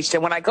overreached.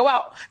 And when I go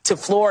out to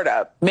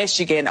Florida,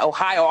 Michigan,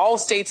 Ohio, all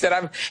states that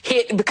I've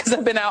hit because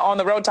I've been out on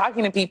the road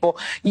talking to people,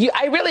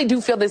 I really do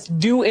feel this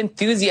new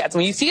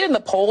enthusiasm. You see it in the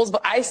polls,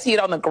 but I see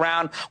it on the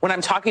ground when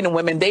I'm talking to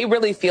women. They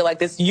really feel like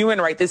this human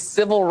right, this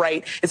civil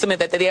right is something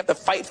that they have to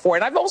fight for.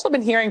 And I've also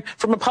been hearing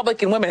from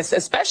Republican women,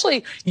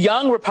 especially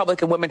young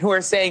Republican women, who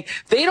are saying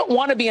they don't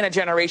want to be in a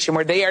generation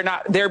where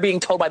they're being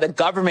told by the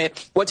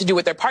government what to do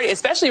with their party.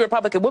 Especially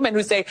Republican women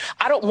who say,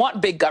 I don't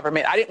want big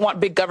government. I didn't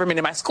want big government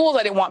in my schools.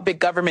 I didn't want big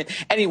government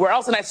anywhere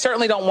else. And I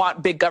certainly don't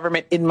want big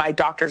government in my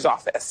doctor's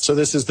office. So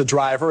this is the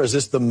driver. Is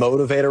this the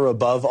motivator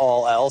above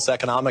all else?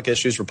 Economic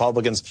issues.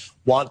 Republicans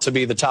want to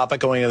be the topic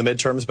going into the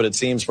midterms, but it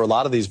seems for a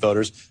lot of these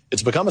voters,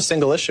 it's become a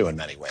single issue in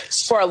many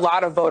ways. For a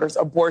lot of voters,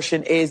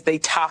 abortion is the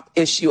top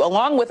issue,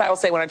 along with, I will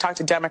say, when I talk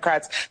to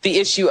Democrats, the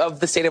issue of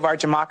the state of our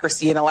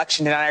democracy and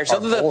election deniers. Our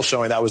poll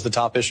showing that was the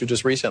top issue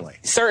just recently.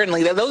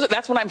 Certainly.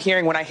 That's what I'm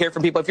hearing when I hear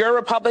from people. If you're a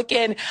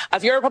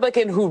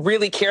Republican who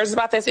really cares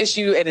about this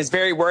issue and is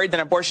very worried that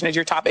abortion is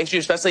your top issue,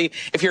 especially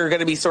if you're going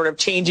to be sort of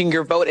changing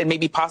your vote and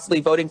maybe possibly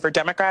voting for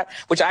Democrat,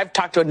 which I've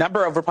talked to a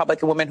number of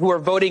Republican women who are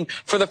voting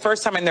for the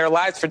first time in their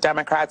lives for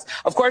Democrats.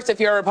 Of course, if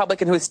you're a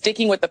Republican who is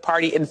sticking with the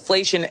party,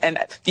 inflation and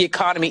the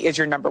economy is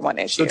your number one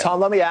issue. So,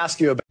 Tom, let me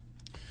ask you about.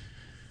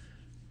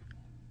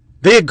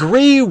 They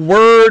agree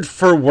word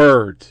for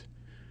word.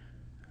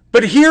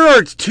 But here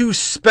are two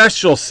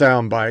special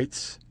sound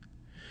bites,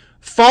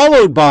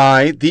 followed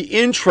by the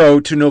intro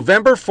to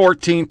November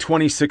 14,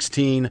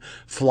 2016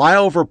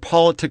 Flyover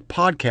Politic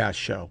podcast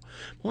show.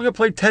 I'm only going to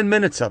play 10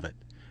 minutes of it.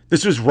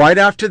 This was right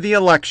after the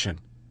election.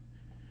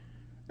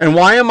 And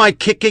why am I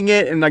kicking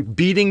it and like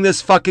beating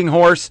this fucking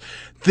horse?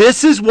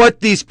 This is what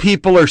these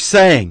people are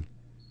saying.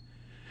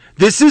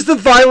 This is the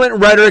violent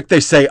rhetoric they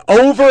say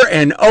over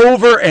and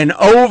over and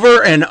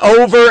over and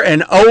over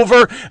and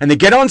over. And they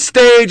get on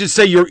stage and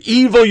say, you're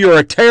evil, you're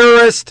a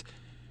terrorist.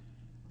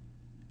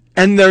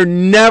 And they're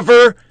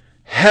never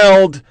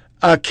held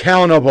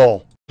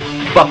accountable.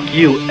 Fuck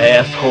you,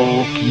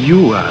 asshole.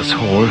 You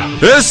asshole.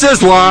 This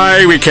is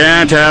why we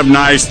can't have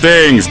nice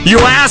things. You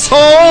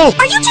asshole!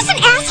 Are you just an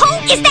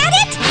asshole? Is that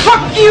it?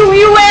 Fuck you,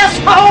 you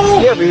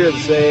asshole! You ever hear the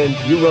saying,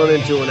 you run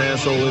into an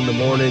asshole in the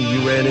morning,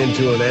 you ran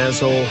into an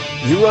asshole?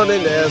 You run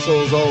into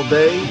assholes all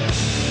day,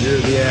 you're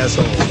the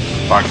asshole.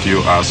 Fuck you,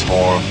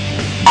 asshole.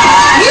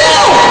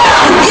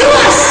 You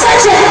are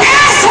such an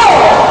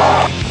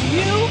asshole!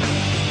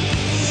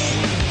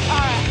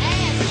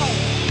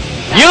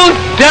 You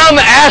dumb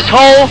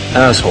asshole!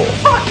 Asshole.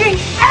 Fucking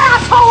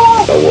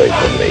asshole! Away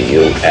from me,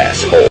 you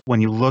asshole.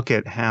 When you look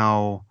at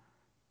how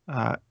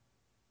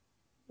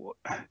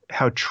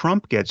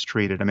Trump gets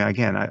treated, I mean,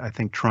 again, I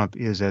think Trump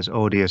is as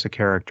odious a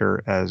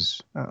character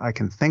as I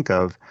can think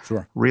of.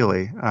 Sure.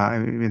 Really. I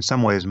mean, in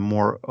some ways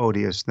more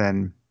odious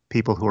than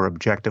people who are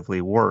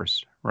objectively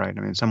worse, right? I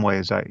mean, in some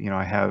ways, I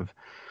have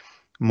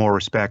more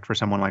respect for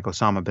someone like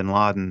Osama bin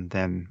Laden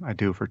than I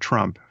do for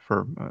Trump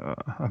for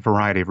a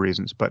variety of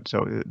reasons. But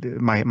so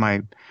my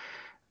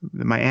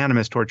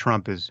animus toward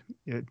Trump verges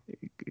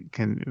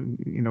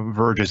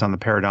on the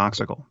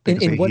paradoxical.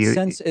 In what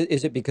sense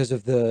is it because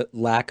of the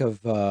lack of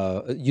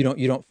you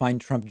don't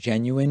find Trump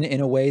genuine in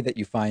a way that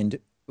you find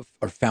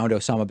or found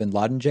Osama bin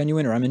Laden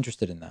genuine? Or I'm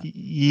interested in that.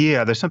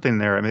 Yeah, there's something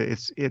there. I mean,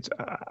 it's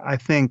I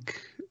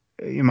think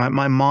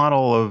my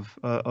model of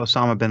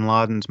Osama bin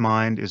Laden's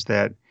mind is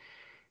that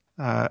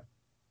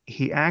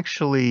he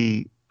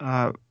actually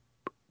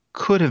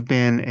could have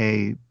been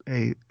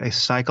a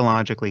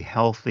psychologically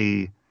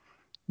healthy,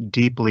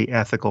 deeply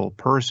ethical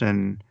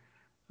person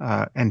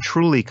and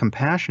truly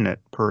compassionate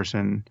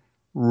person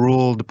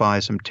ruled by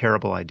some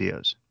terrible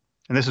ideas.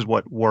 And this is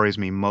what worries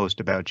me most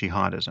about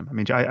jihadism. I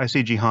mean, I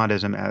see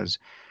jihadism as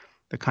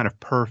the kind of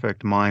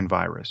perfect mind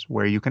virus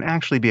where you can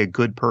actually be a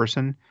good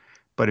person,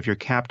 but if you're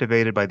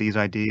captivated by these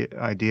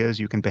ideas,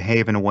 you can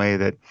behave in a way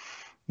that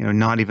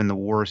not even the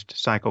worst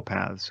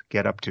psychopaths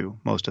get up to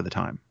most of the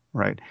time,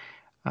 right?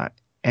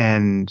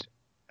 And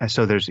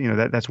so there's,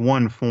 that's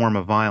one form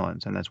of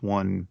violence, and that's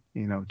one,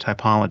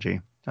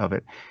 typology of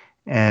it.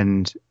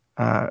 And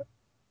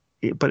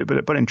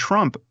but in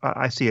Trump,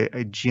 I see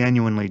a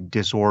genuinely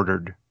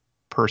disordered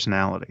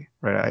personality,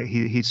 right?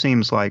 He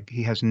seems like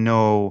he has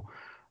no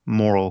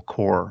moral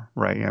core,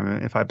 right? I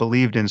mean, if I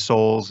believed in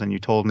souls and you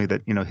told me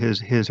that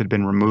his had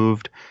been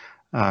removed,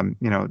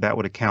 that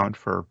would account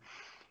for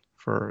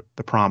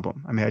the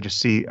problem. I mean,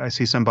 I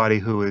see somebody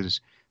who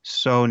is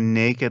so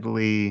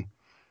nakedly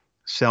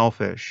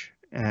selfish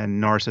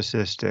and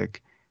narcissistic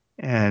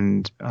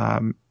and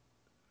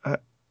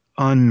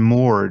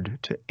unmoored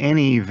to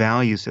any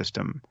value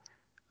system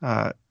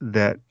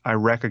that I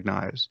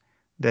recognize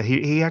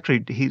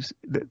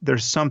that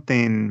there's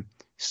something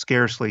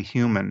scarcely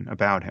human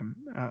about him.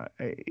 I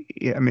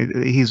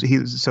mean,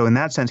 he's so in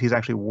that sense he's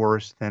actually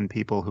worse than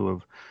people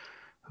who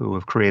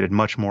have created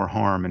much more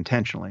harm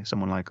intentionally.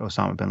 Someone like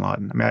Osama bin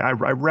Laden. I mean, I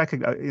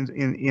recognize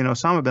in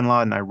Osama bin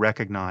Laden, I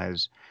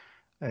recognize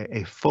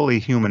a fully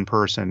human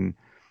person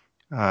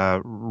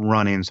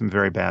running some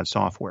very bad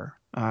software.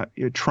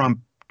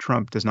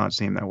 Trump does not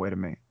seem that way to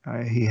me.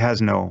 He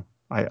has no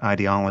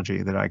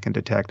ideology that I can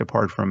detect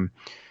apart from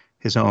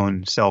his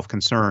own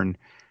self-concern,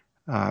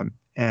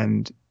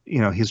 and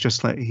he's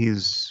just he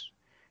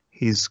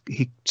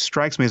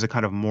strikes me as a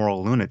kind of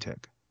moral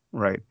lunatic.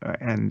 Right.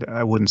 And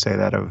I wouldn't say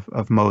that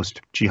of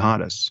most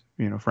jihadists,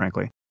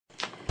 frankly.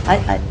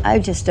 I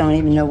just don't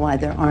even know why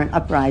there aren't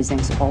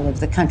uprisings all over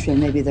the country.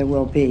 Maybe there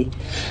will be.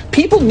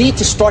 People need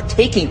to start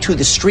taking to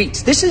the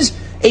streets. This is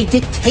a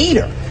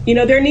dictator.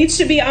 There needs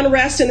to be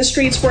unrest in the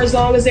streets for as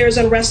long as there's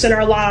unrest in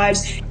our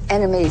lives.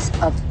 Enemies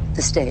of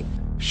the state.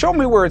 Show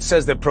me where it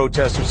says that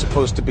protests are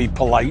supposed to be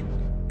polite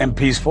and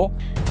peaceful.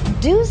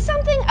 Do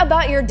something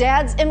about your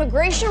dad's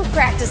immigration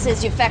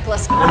practices, you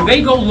feckless. When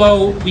they go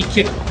low, we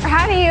kick.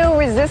 How do you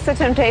resist the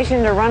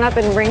temptation to run up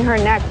and wring her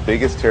neck? The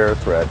biggest terror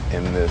threat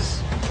in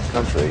this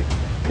country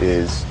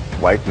is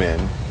white men,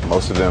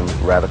 most of them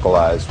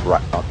radicalized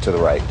to the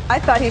right. I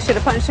thought he should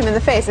have punched him in the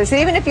face. I said,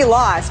 even if you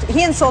lost,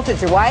 he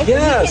insulted your wife.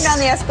 Yes. He came down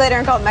the escalator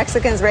and called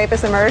Mexicans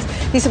rapists and murderers.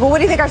 He said, well, what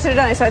do you think I should have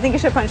done? I said, I think you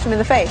should have punched him in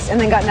the face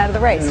and then gotten out of the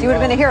race. You would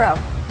have been a hero.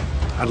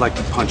 I'd like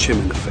to punch him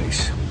in the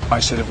face. I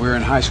said, if we were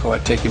in high school,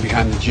 I'd take him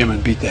behind the gym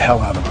and beat the hell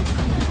out of him.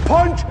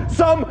 Punch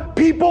some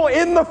people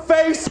in the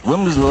face!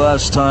 When was the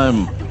last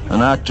time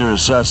an actor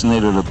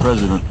assassinated a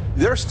president?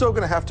 They're still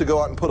going to have to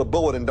go out and put a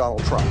bullet in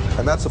Donald Trump,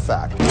 and that's a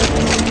fact.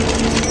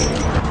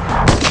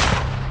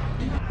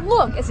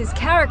 Look as his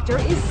character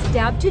is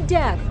stabbed to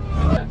death.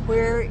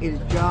 Where is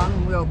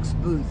John Wilkes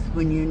Booth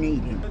when you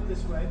need him?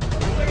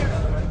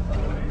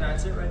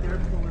 That's it right there.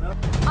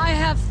 I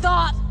have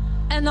thought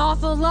an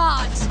awful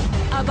lot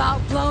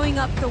about blowing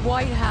up the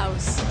White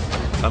House.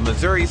 A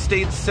Missouri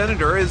state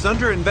senator is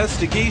under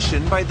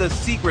investigation by the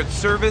Secret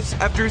Service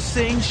after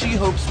saying she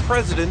hopes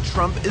President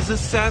Trump is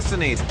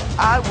assassinated.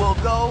 I will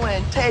go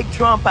and take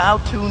Trump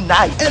out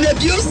tonight. And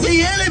if you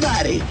see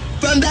anybody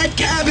from that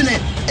cabinet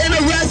in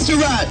a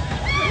restaurant,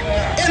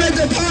 in a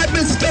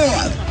department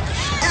store,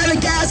 at a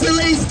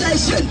gasoline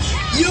station,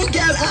 you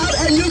get out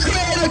and you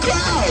create a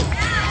crowd.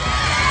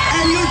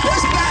 And you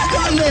push back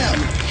on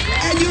them.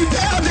 And you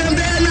tell them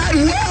they're not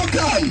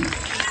welcome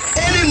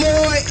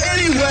anymore,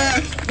 anywhere.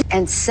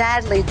 And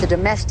sadly, the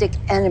domestic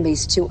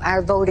enemies to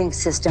our voting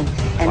system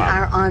and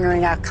our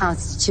honoring our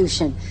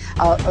Constitution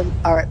are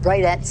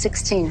right at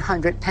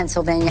 1600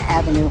 Pennsylvania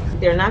Avenue.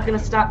 They're not going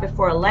to stop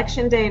before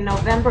Election Day in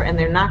November, and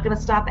they're not going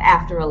to stop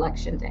after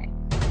Election Day.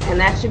 And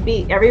that should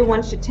be,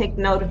 everyone should take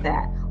note of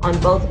that on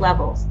both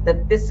levels,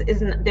 that this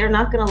isn't, they're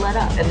not going to let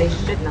up, and they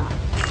should not.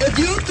 If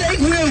you think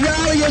we're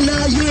rallying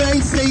now, you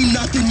ain't seen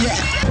nothing yet.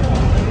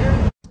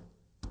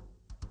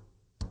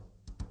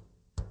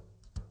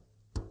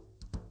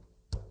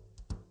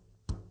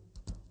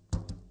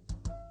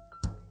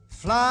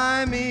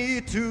 Fly me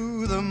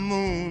to the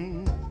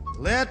moon,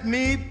 let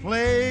me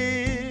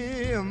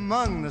play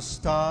among the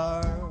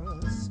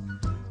stars,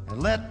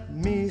 and let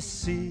me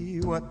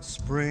see what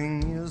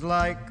spring is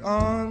like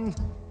on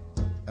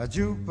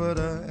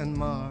Jupiter and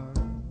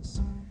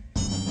Mars.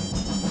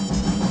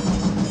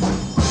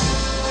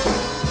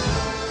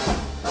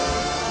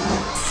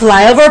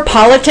 Flyover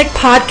Politic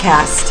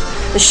Podcast,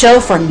 the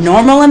show for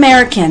normal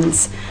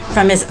Americans.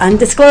 From his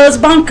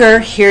undisclosed bunker,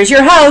 here's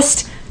your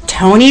host,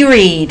 Tony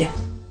Reed.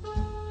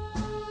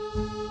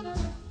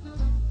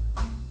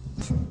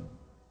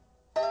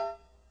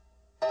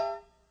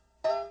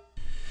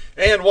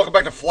 And welcome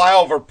back to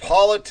Flyover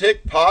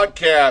Politic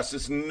Podcast.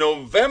 It's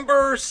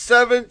November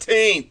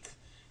 17th,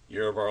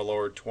 year of our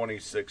Lord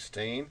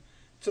 2016.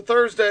 It's a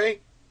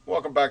Thursday.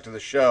 Welcome back to the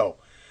show.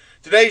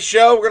 Today's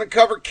show, we're going to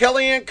cover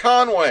Kellyanne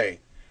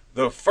Conway,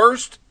 the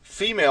first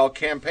female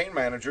campaign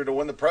manager to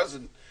win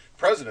the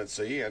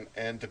presidency.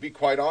 And to be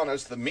quite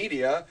honest, the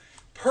media,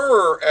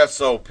 per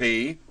SOP,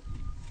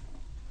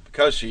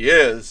 because she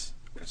is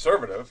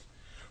conservative,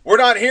 we're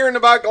not hearing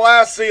about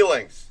glass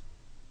ceilings.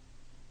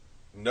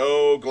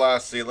 No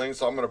glass ceiling,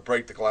 so I'm going to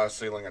break the glass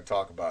ceiling and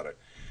talk about it.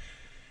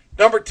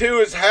 Number 2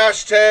 is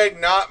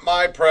hashtag not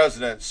my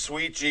president.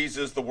 Sweet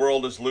Jesus, the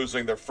world is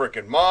losing their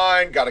frickin'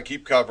 mind. Got to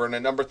keep covering.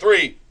 And number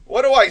 3,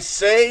 what do I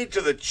say to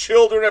the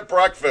children at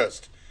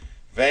breakfast?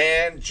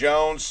 Van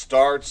Jones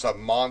starts a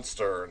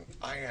monster. And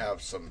I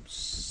have some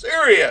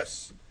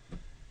serious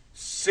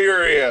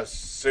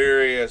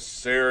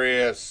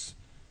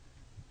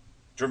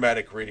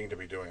dramatic reading to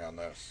be doing on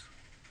this.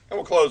 And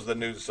we'll close the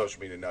news and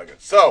social media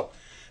nuggets. So,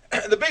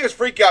 the biggest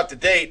freak out to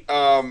date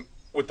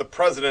with the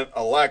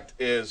president-elect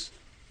is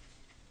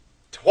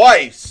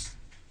twice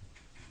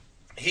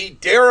he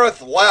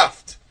dareth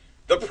left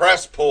the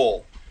press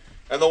pool.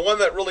 And the one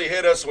that really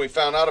hit us and we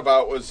found out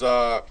about was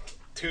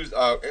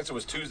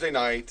Tuesday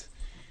night.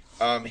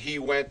 He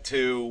went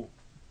to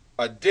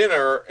a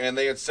dinner and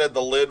they had said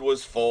the lid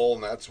was full,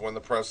 and that's when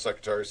the press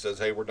secretary says,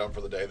 hey, we're done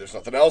for the day. There's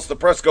nothing else. The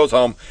press goes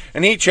home,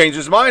 and he changed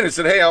his mind and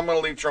said, hey, I'm going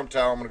to leave Trump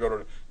Tower. I'm going to go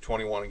to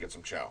 21 and get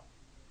some chow.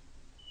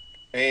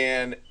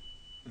 And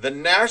the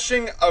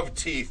gnashing of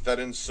teeth that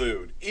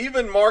ensued,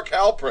 even Mark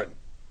Halperin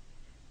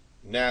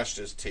gnashed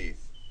his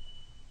teeth.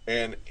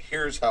 And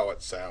here's how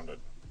it sounded.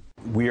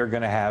 We are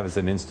going to have, as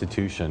an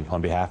institution,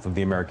 on behalf of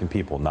the American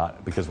people,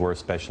 not because we're a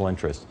special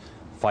interest,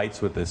 fights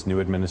with this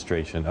new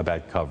administration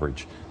about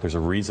coverage. There's a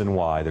reason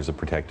why there's a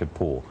protected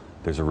pool.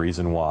 There's a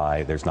reason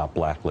why there's not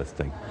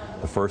blacklisting.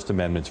 The First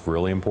Amendment's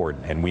really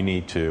important, and we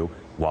need to,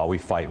 while we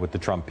fight with the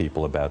Trump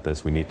people about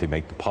this, we need to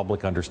make the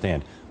public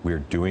understand we're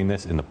doing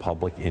this in the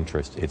public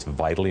interest. It's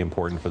vitally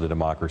important for the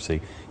democracy.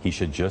 He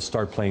should just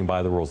start playing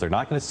by the rules. They're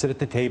not going to sit at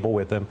the table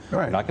with him.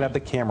 Right. They're not going to have the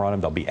camera on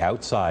him. They'll be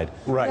outside.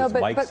 Right. No, As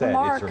Mike said,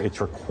 Mark,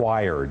 it's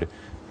required,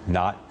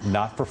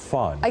 not for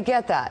fun. I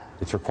get that.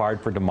 It's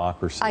required for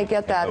democracy. I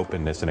get that. And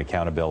openness and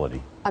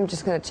accountability. I'm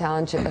just going to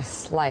challenge it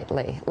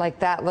slightly. Like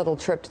that little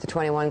trip to the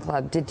 21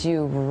 Club, did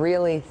you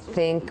really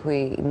think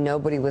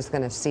nobody was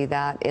going to see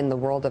that in the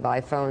world of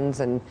iPhones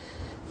and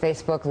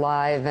Facebook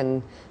Live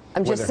and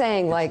I'm just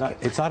saying,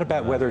 it's not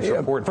about whether it's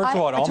reported. First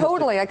of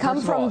all, I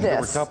come from this. There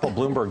were a couple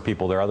Bloomberg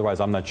people there. Otherwise,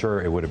 I'm not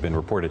sure it would have been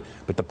reported.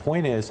 But the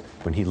point is,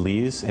 when he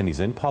leaves and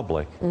he's in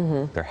public,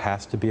 there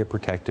has to be a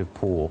protective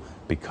pool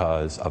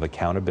because of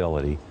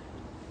accountability.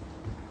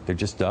 There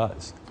just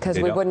does. Because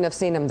we wouldn't have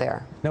seen him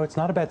there. No, it's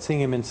not about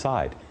seeing him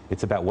inside.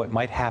 It's about what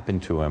might happen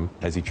to him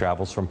as he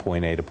travels from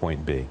point A to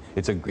point B.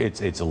 It's a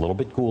little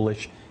bit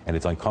ghoulish and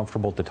it's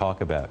uncomfortable to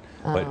talk about.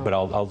 But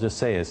I'll just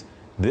say is,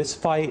 this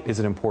fight is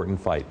an important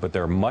fight, but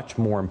there are much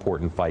more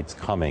important fights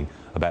coming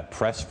about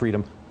press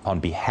freedom on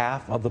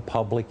behalf of the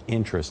public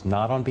interest,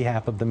 not on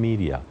behalf of the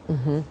media,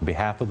 on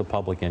behalf of the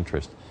public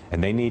interest.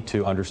 And they need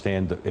to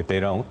understand, if they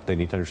don't, they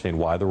need to understand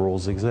why the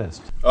rules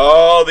exist.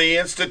 Oh, the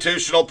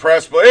institutional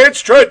press,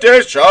 it's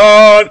tradition,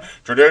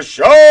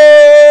 tradition,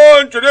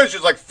 tradition.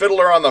 It's like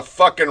Fiddler on the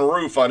fucking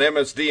Roof on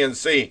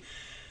MSDNC.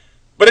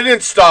 But it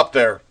didn't stop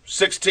there.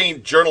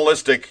 16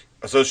 journalistic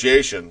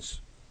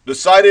associations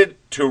decided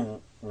to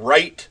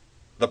write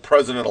the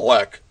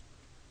president-elect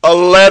a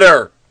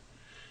letter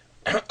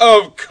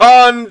of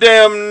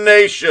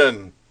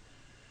condemnation,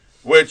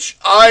 which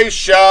I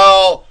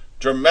shall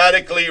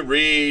dramatically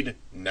read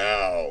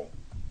now.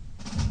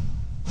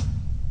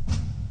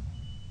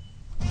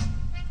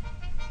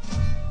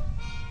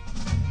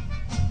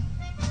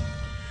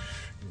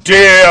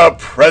 Dear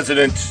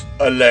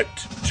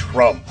President-elect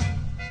Trump,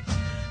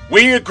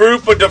 we, a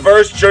group of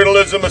diverse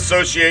journalism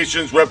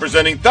associations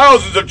representing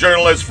thousands of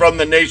journalists from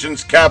the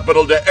nation's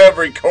capital to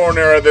every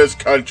corner of this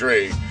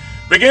country,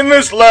 begin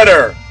this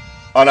letter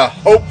on a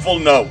hopeful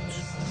note.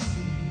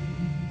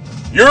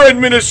 Your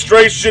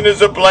administration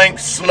is a blank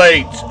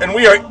slate, and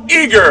we are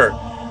eager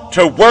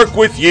to work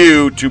with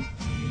you to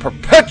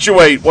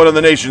perpetuate one of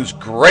the nation's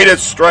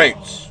greatest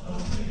strengths,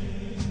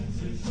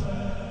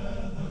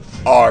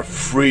 our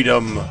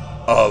freedom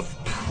of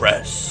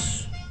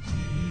press.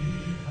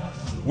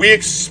 We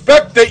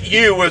expect that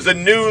you, as the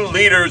new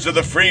leaders of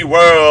the free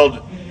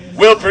world,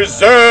 will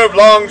preserve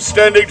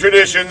long-standing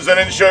traditions and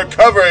ensure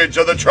coverage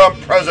of the Trump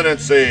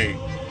presidency.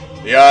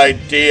 The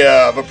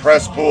idea of a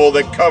press pool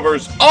that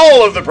covers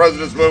all of the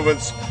president's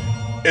movements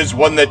is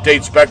one that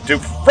dates back to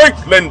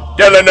Franklin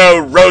Delano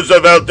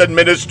Roosevelt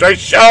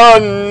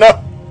administration.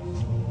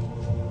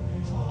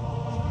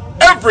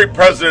 Every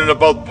president of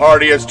both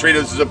parties has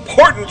treated this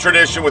important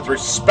tradition with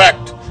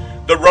respect.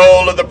 The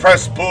role of the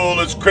press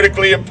pool is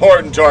critically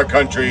important to our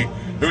country,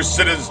 whose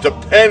citizens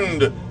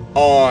depend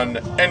on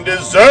and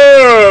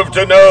deserve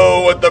to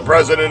know what the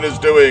president is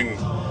doing.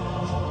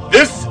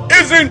 This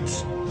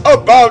isn't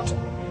about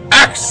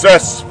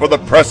access for the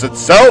press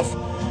itself.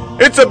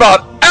 It's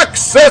about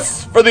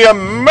access for the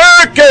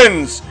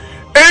Americans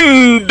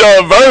in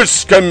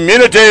diverse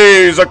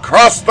communities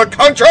across the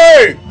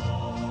country.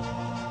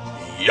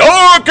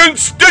 Your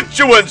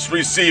constituents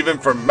receive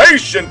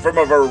information from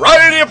a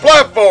variety of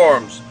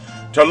platforms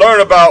to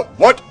learn about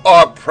what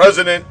our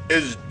president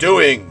is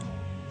doing.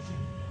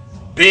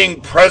 Being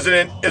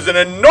president is an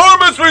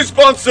enormous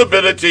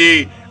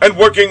responsibility, and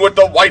working with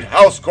the White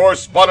House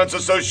Correspondents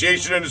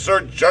Association and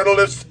ensure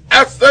journalists'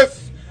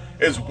 access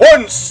is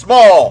one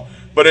small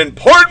but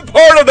important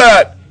part of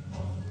that.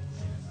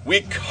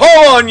 We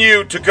call on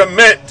you to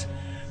commit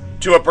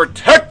to a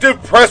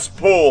protective press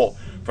pool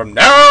from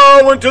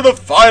now until the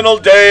final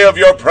day of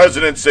your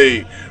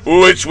presidency,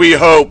 which we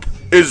hope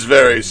is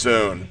very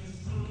soon.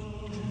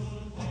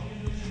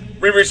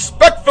 We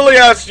respectfully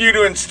ask you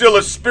to instill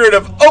a spirit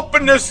of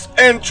openness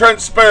and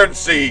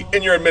transparency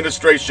in your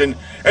administration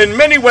in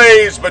many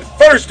ways, but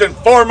first and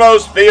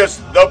foremost via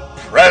the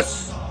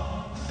press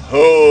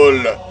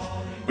pool.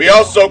 We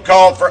also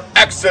call for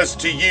access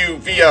to you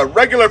via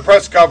regular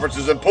press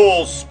conferences and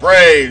pool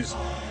sprays,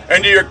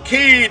 and to your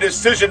key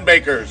decision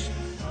makers.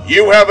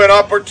 You have an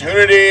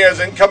opportunity as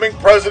incoming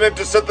president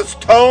to set the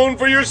tone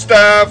for your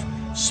staff,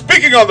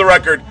 speaking on the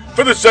record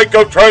for the sake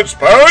of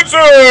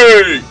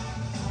transparency.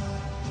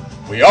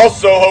 We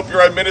also hope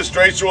your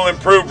administration will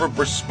improve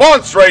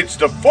response rates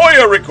to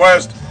FOIA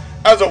requests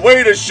as a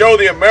way to show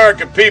the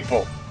American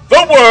people,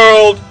 the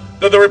world,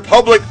 that the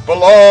Republic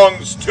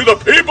belongs to the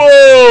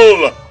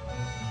people.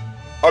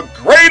 A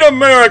great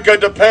America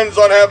depends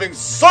on having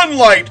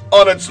sunlight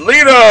on its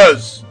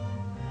leaders.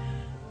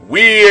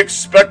 We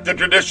expect the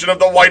tradition of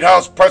the White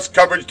House press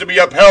coverage to be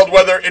upheld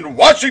whether in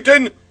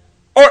Washington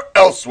or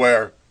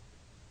elsewhere.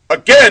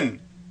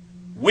 Again,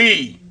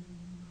 we,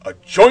 a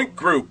joint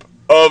group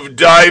of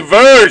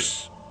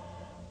diverse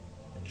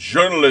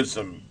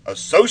journalism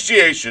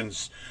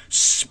associations,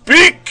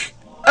 speak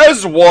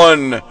as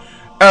one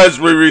as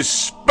we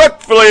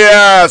respectfully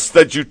ask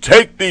that you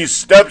take these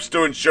steps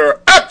to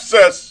ensure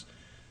access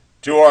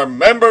to our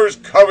members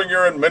covering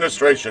your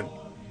administration.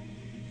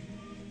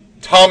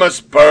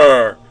 Thomas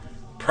Burr,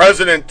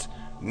 President,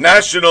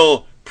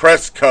 National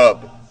Press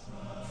Club,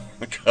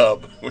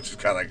 which is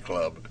kind of like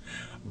club.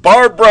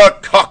 Barbara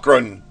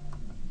Cochran,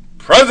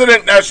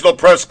 President, National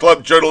Press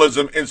Club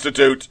Journalism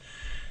Institute,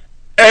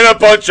 and a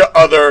bunch of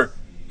other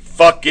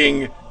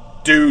fucking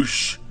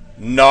douche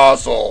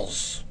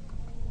nozzles.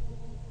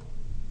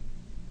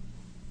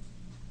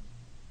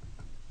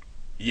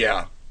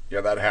 Yeah,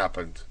 Yeah, that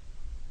happened.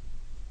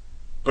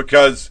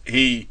 Because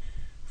he,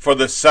 for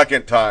the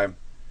second time,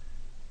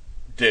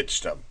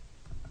 ditched him.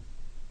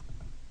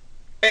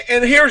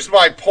 And here's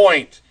my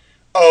point,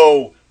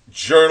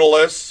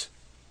 journalists.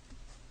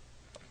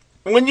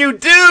 When you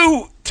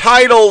do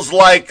titles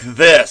like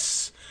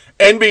this,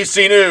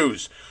 NBC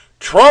News,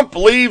 Trump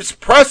leaves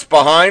press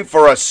behind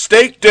for a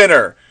steak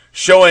dinner,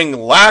 showing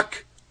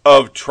lack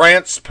of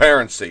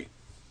transparency.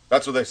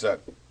 That's what they said.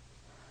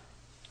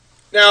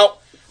 Now,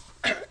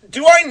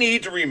 do I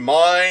need to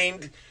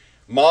remind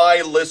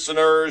my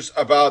listeners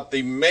about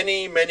the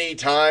many, many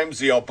times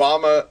the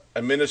Obama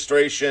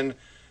administration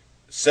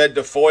said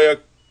to FOIA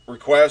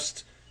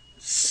request,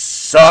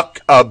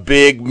 suck a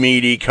big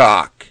meaty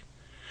cock?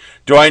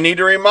 Do I need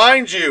to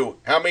remind you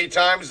how many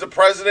times the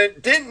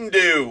president didn't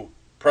do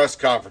press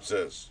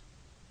conferences?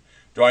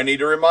 Do I need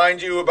to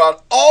remind you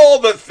about all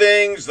the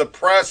things the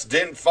press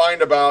didn't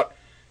find about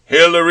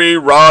Hillary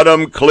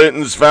Rodham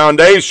Clinton's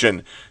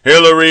foundation,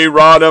 Hillary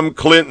Rodham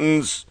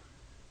Clinton's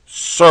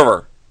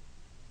server?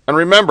 And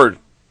remember,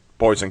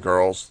 boys and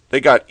girls,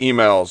 they got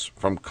emails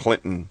from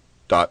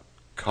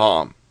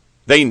Clinton.com.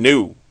 They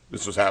knew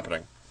this was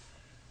happening.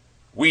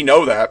 We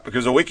know that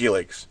because of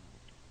WikiLeaks.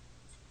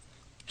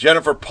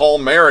 Jennifer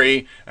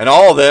Palmieri and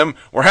all of them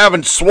were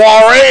having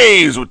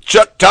soirees with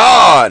Chuck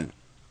Todd,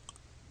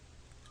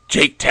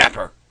 Jake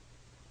Tapper,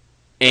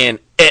 and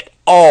et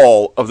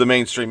al. Of the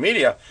mainstream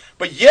media.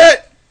 But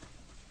yet,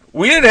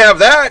 we didn't have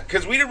that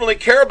because we didn't really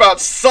care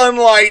about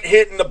sunlight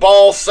hitting the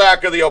ball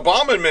sack of the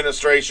Obama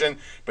administration.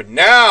 But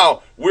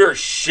now, we're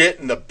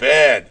shitting the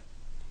bed.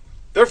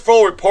 Their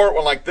full report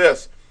went like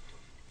this.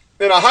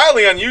 In a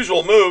highly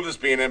unusual move, this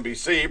being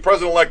NBC,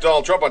 President-elect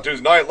Donald Trump on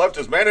Tuesday night left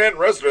his Manhattan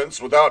residence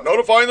without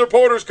notifying the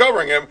reporters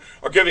covering him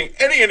or giving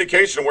any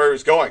indication of where he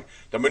was going.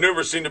 The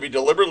maneuver seemed to be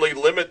deliberately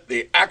limit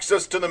the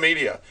access to the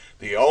media.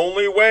 The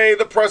only way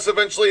the press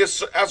eventually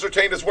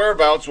ascertained his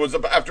whereabouts was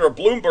after a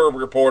Bloomberg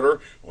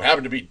reporter, who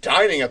happened to be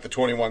dining at the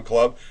 21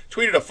 Club,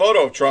 tweeted a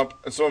photo of Trump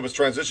and some of his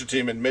transition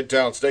team in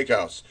Midtown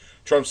Steakhouse.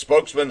 Trump's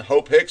spokesman,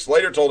 Hope Hicks,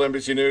 later told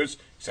NBC News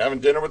he's having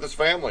dinner with his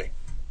family.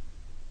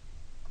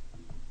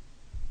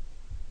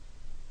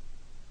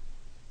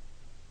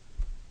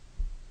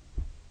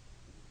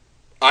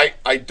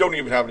 I don't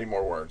even have any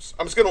more words.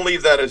 I'm just going to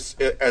leave that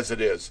as it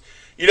is.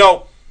 You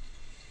know,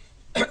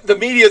 the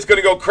media is going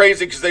to go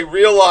crazy because they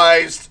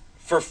realized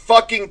for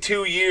fucking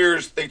 2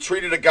 years they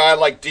treated a guy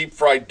like deep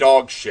fried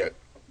dog shit.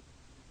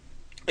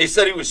 They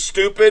said he was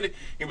stupid.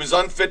 He was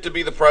unfit to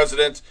be the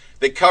president.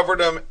 They covered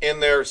him in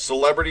their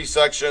celebrity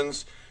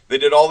sections. They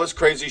did all this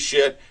crazy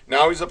shit.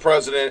 Now he's the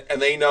president,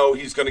 and they know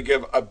he's going to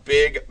give a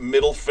big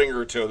middle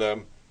finger to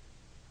them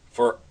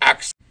for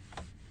access.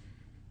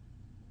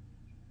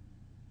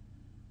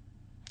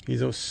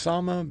 He's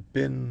Osama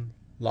bin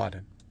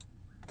Laden.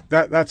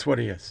 That's what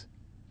he is.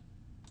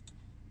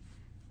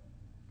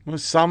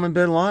 Osama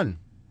bin Laden.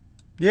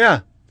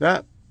 Yeah,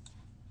 that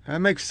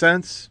makes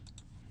sense.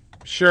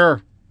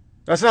 Sure.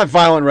 That's not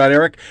violent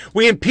rhetoric.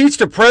 We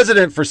impeached a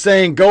president for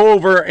saying go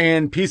over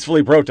and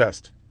peacefully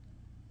protest.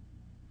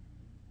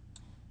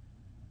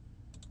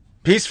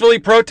 Peacefully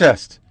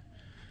protest.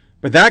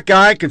 But that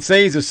guy can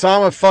say he's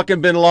Osama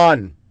fucking bin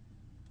Laden.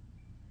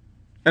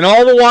 And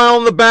all the while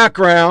in the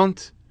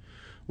background,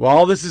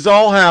 while this is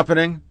all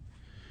happening,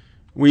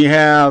 we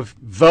have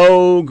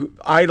Vogue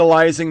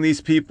idolizing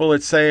these people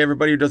that say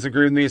everybody who doesn't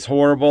agree with me is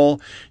horrible.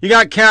 You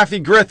got Kathy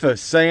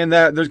Griffiths saying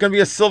that there's going to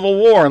be a civil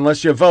war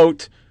unless you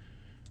vote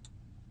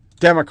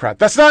Democrat.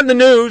 That's not in the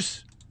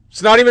news.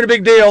 It's not even a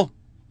big deal.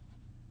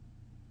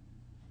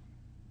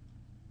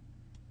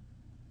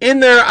 In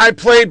there,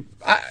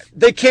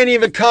 they can't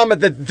even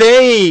comment that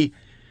the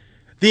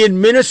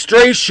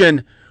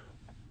administration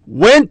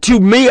went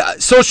to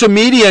social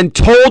media and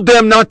told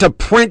them not to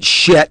print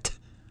shit.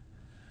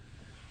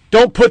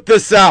 Don't put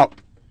this out.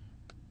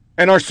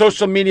 And our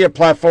social media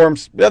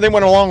platforms, they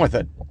went along with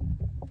it.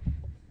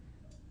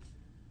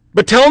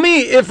 But tell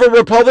me if a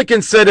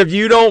Republican said, if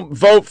you don't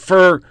vote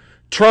for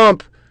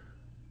Trump,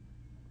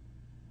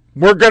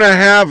 we're going to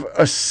have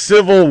a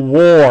civil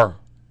war.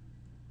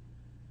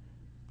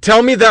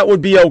 Tell me that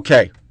would be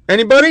okay.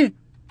 Anybody?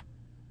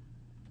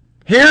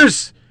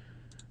 Here's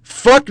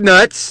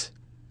fucknuts.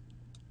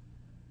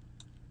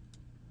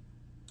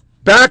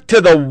 Back to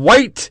the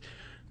white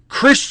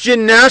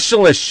Christian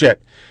nationalist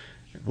shit.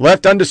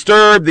 Left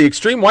undisturbed, the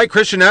extreme white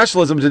Christian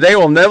nationalism today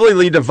will inevitably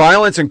lead to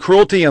violence and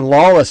cruelty and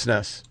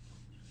lawlessness.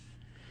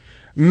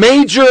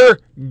 Major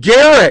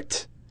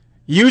Garrett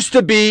used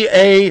to be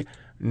a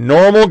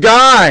normal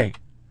guy.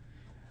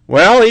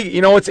 Well,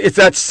 it's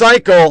that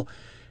cycle.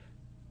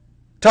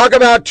 Talk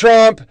about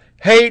Trump,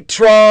 hate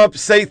Trump,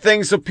 say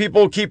things so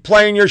people keep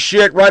playing your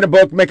shit, write a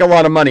book, make a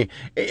lot of money.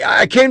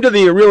 I came to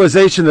the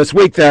realization this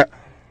week that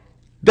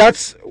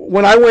that's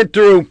when I went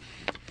through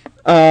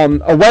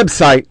a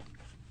website.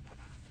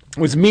 It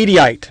was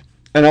Mediaite,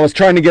 and I was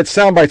trying to get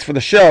sound bites for the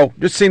show,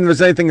 just seeing if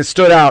there's anything that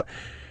stood out.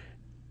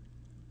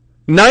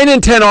 9 in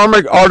 10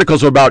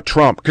 articles are about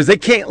Trump because they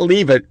can't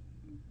leave it.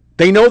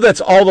 They know that's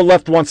all the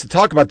left wants to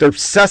talk about. They're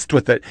obsessed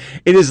with it.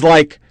 It is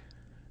like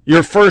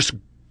your first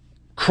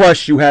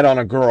crush you had on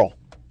a girl.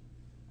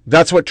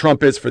 That's what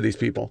Trump is for these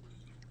people.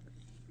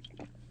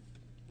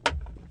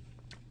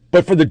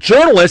 But for the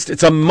journalist,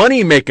 it's a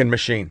money-making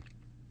machine.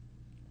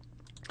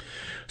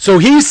 So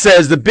he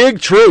says the big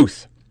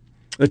truth.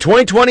 The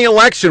 2020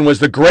 election was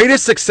the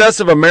greatest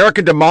success of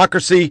American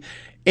democracy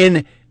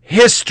in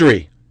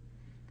history.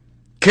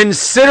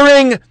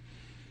 Considering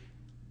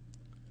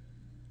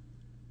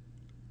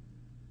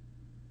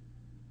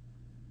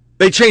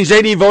they changed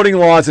 80 voting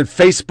laws and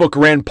Facebook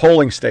ran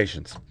polling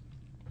stations.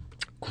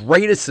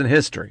 Greatest in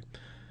history.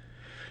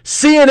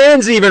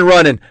 CNN's even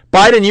running.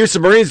 Biden use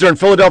of Marines during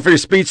Philadelphia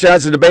speech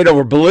as a debate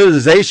over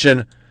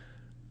politicization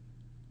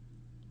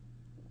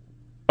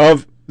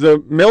of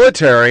the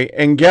military.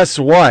 And guess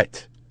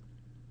what?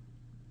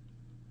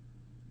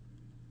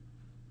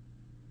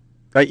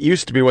 That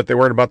used to be what they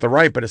were about the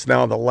right, but it's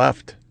now the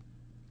left.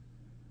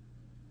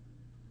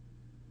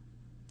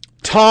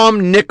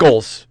 Tom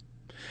Nichols.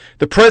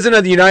 The President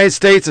of the United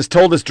States has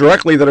told us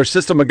directly that our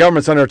system of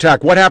government's under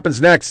attack. What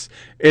happens next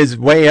is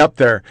way up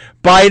there.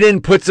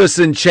 Biden puts us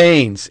in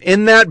chains.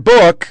 In that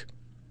book,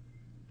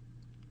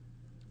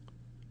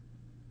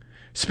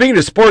 speaking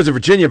to supporters of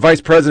Virginia,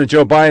 Vice President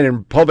Joe Biden and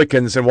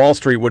Republicans in Wall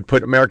Street would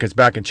put Americans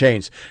back in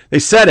chains. They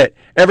said it.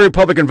 Every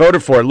Republican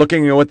voted for it,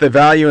 looking at what they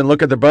value and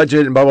look at their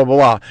budget and blah, blah, blah,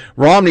 blah.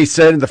 Romney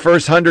said in the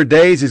first 100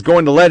 days he's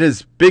going to let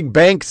his big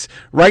banks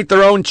write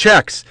their own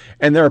checks.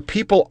 And there are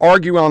people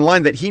arguing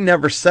online that he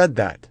never said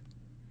that.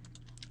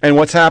 And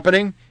what's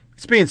happening?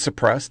 It's being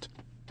suppressed.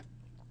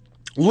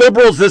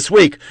 Liberals this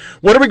week.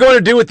 What are we going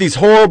to do with these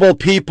horrible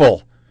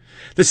people?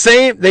 The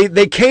same,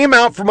 they came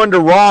out from under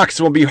rocks.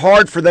 It will be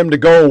hard for them to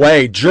go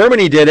away.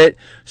 Germany did it.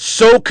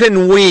 So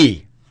can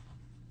we.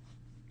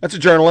 That's a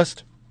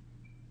journalist.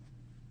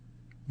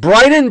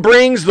 Biden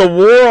brings the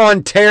war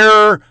on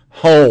terror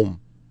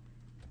home.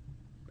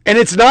 And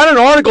it's not an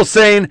article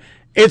saying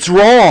it's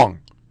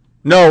wrong.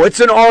 No, it's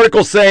an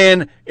article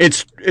saying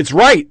it's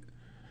right.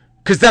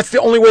 Because that's the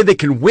only way they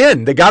can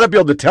win. They got to be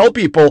able to tell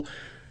people,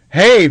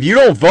 hey, if you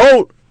don't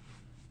vote,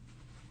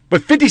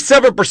 but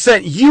 57%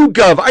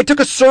 YouGov, I took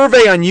a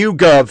survey on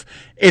YouGov.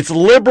 It's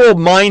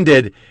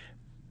liberal-minded.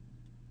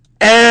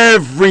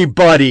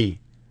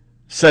 Everybody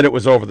said it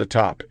was over the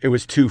top. It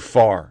was too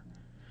far.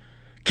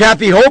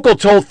 Kathy Hochul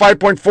told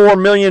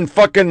 5.4 million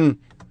fucking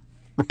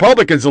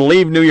Republicans to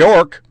leave New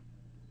York.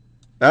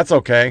 That's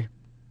okay.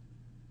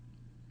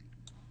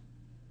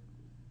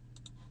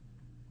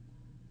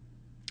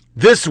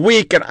 This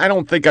week, and I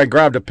don't think I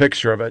grabbed a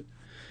picture of it.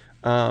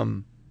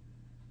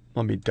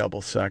 Let me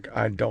double check.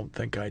 I don't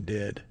think I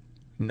did.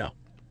 No.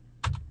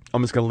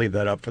 I'm just going to leave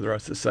that up for the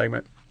rest of the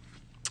segment.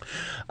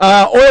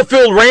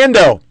 Oilfield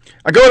rando.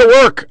 I go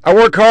to work. I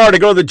work hard. I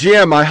go to the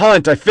gym. I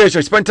hunt. I fish.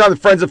 I spend time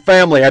with friends and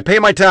family. I pay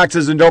my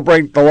taxes and don't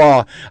break the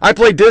law. I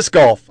play disc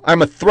golf.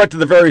 I'm a threat to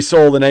the very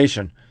soul of the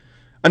nation.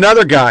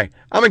 Another guy.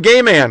 I'm a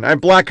gay man. I'm a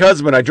black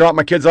husband. I drop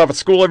my kids off at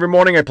school every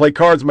morning. I play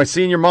cards with my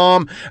senior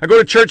mom. I go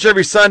to church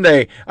every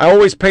Sunday. I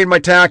always pay my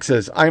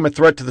taxes. I am a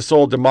threat to the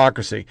soul of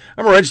democracy.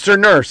 I'm a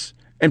registered nurse.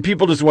 And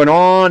people just went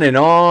on and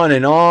on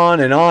and on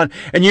and on.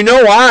 And you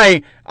know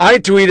why? I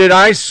tweeted,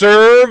 I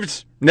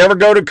served, never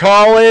go to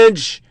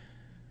college,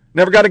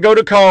 never got to go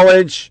to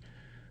college,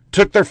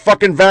 took their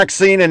fucking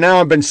vaccine, and now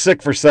I've been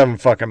sick for 7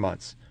 fucking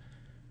months.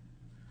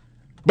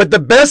 But the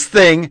best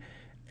thing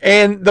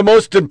and the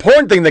most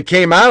important thing that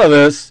came out of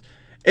this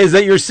is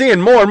that you're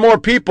seeing more and more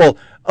people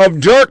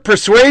of dark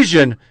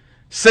persuasion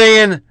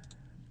saying,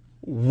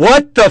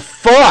 what the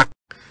fuck?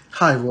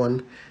 Hi,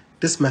 everyone.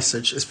 This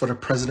message is for the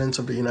President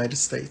of the United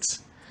States.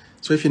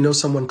 So if you know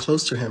someone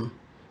close to him,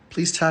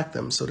 please tag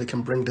them so they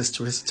can bring this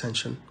to his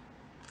attention.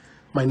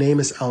 My name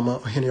is Alma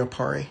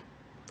Ohene-Opare.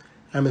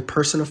 I'm a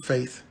person of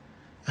faith,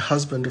 a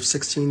husband of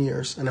 16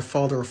 years, and a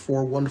father of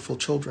 4 wonderful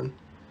children.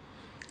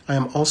 I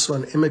am also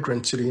an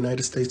immigrant to the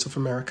United States of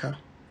America.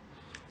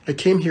 I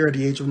came here at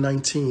the age of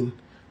 19,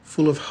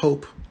 full of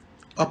hope,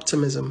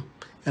 optimism,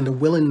 and a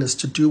willingness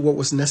to do what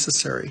was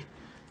necessary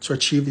to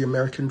achieve the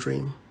American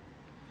dream.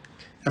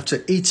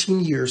 After 18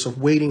 years of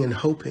waiting and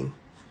hoping,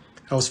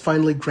 I was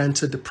finally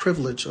granted the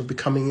privilege of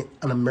becoming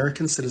an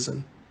American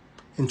citizen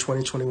in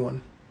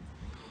 2021.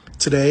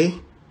 Today,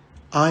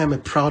 I am a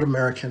proud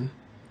American,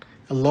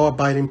 a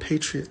law-abiding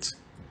patriot,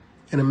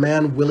 and a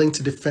man willing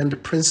to defend the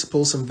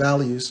principles and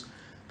values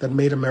that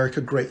made America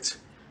great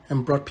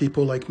and brought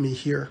people like me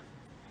here.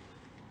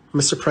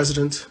 Mr.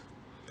 President,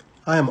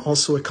 I am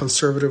also a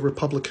conservative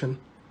Republican,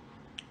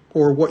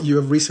 or what you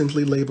have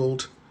recently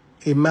labeled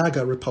a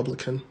MAGA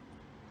Republican.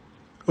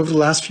 Over the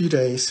last few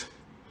days,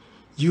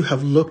 you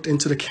have looked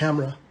into the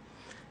camera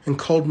and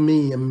called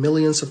me and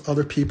millions of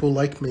other people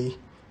like me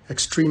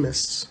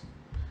extremists.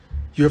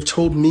 You have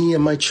told me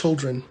and my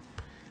children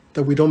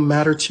that we don't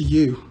matter to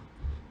you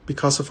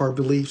because of our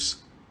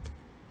beliefs.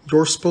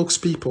 Your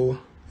spokespeople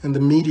and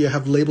the media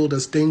have labeled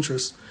us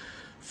dangerous,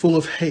 full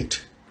of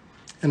hate,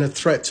 and a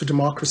threat to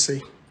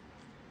democracy.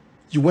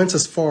 You went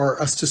as far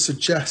as to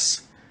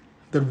suggest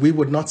that we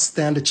would not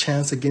stand a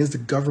chance against the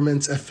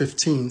government's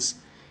F-15s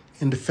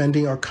in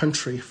defending our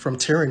country from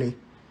tyranny.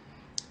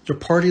 Your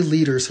party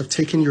leaders have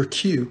taken your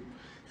cue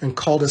and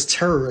called us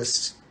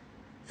terrorists,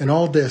 and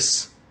all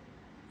this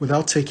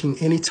without taking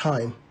any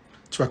time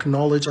to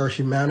acknowledge our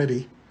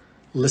humanity,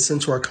 listen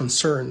to our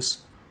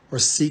concerns, or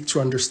seek to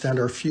understand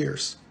our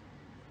fears.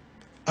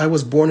 I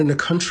was born in a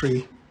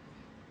country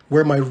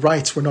where my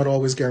rights were not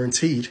always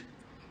guaranteed,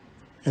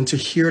 and to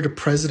hear the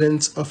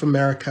President of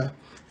America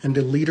and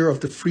the leader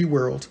of the free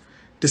world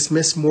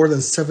dismiss more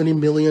than 70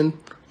 million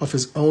of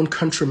his own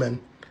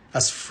countrymen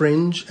as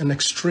fringe and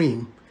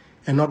extreme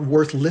and not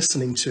worth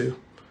listening to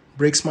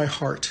breaks my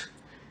heart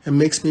and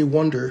makes me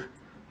wonder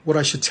what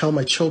I should tell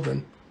my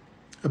children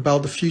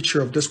about the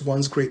future of this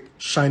once great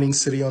shining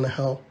city on a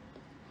hill.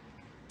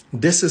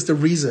 This is the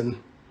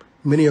reason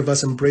many of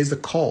us embrace the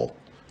call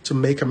to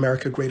make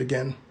America great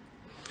again.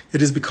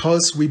 It is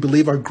because we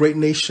believe our great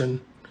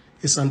nation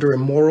is under a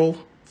moral,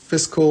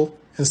 fiscal,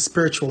 and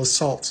spiritual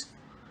assault.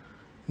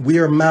 We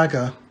are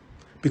MAGA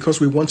because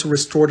we want to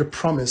restore the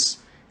promise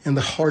in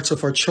the hearts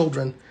of our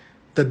children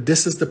that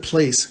this is the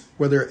place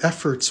where their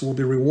efforts will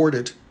be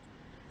rewarded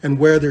and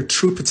where their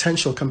true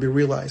potential can be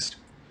realized.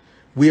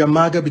 We are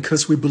MAGA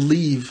because we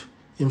believe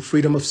in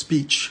freedom of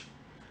speech,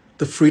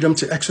 the freedom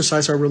to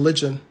exercise our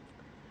religion.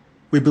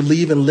 We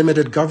believe in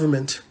limited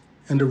government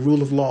and the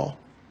rule of law.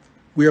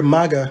 We are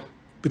MAGA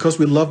because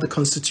we love the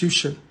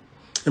Constitution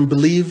and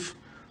believe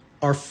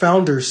our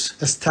founders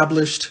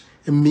established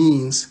a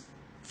means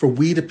for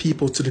we the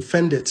people to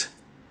defend it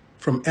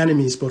from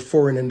enemies both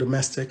foreign and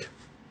domestic.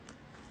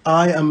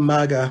 I am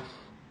MAGA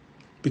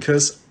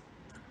because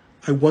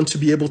I want to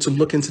be able to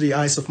look into the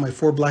eyes of my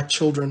 4 Black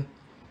children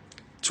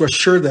to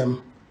assure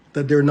them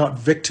that they're not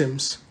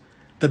victims,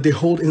 that they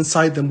hold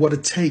inside them what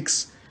it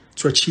takes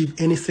to achieve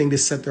anything they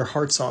set their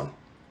hearts on.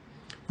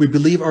 We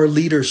believe our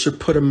leaders should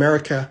put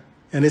America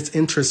and its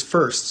interests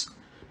first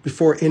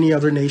before any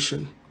other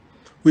nation.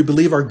 We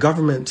believe our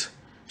government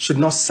should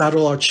not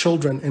saddle our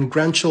children and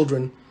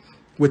grandchildren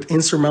with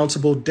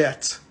insurmountable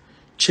debt,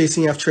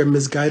 chasing after a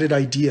misguided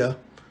idea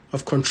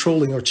of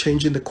controlling or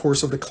changing the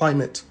course of the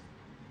climate.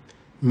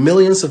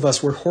 Millions of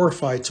us were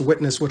horrified to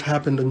witness what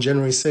happened on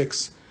January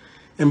 6th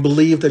and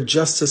believe that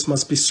justice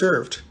must be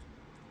served.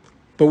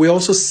 But we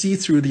also see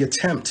through the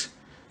attempt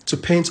to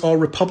paint all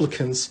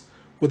Republicans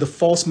with a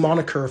false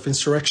moniker of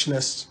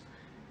insurrectionists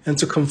and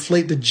to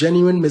conflate the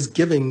genuine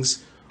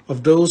misgivings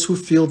of those who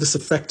feel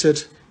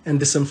disaffected and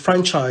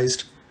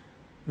disenfranchised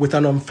with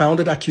an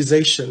unfounded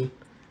accusation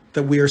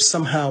that we are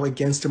somehow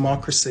against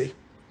democracy.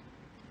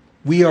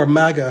 We are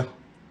MAGA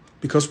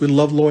because we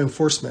love law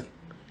enforcement,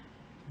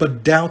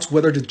 but doubt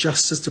whether the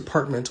Justice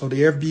Department or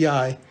the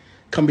FBI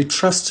can be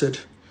trusted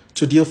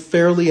to deal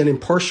fairly and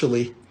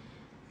impartially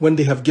when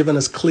they have given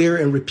us clear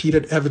and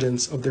repeated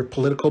evidence of their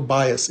political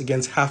bias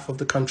against half of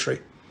the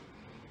country.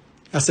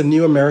 As a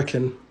new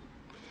American,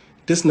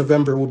 this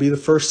November will be the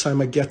first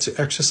time I get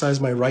to exercise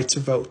my right to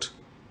vote,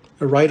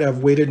 a right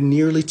I've waited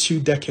nearly 2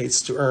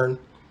 decades to earn.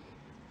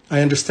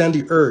 I understand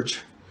the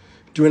urge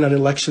during an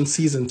election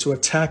season to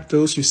attack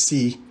those you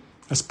see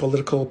as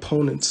political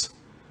opponents.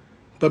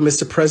 But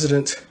Mr.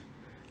 President,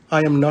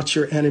 I am not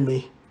your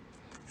enemy,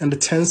 and the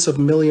tens of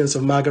millions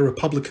of MAGA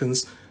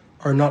Republicans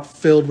are not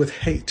filled with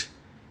hate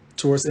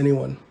towards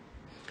anyone.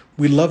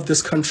 We love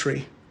this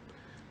country.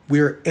 We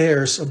are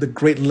heirs of the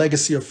great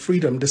legacy of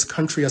freedom this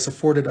country has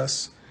afforded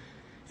us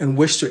and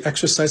wish to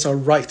exercise our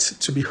right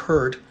to be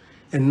heard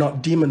and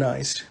not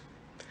demonized.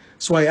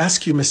 So I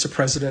ask you, Mr.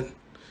 President,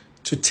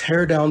 to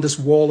tear down this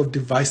wall of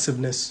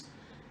divisiveness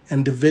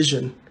and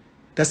division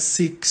that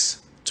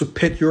seeks to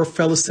pit your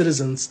fellow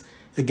citizens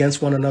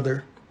against one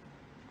another.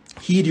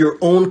 Heed your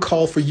own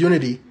call for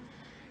unity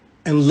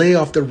and lay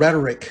off the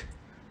rhetoric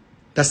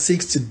that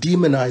seeks to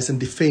demonize and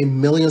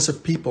defame millions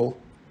of people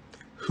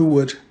who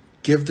would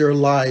give their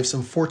lives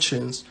and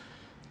fortunes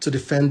to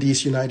defend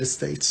these United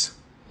States.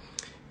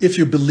 If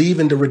you believe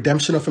in the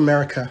redemption of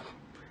America,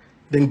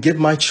 then give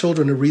my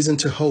children a reason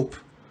to hope,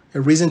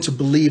 a reason to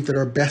believe that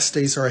our best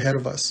days are ahead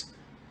of us,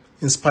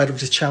 in spite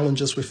of the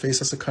challenges we face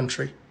as a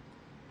country.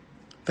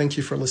 Thank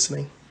you for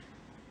listening.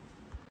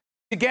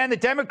 Again, the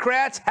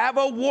Democrats have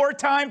a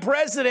wartime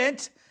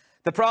president.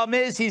 The problem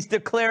is he's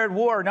declared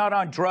war not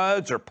on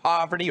drugs or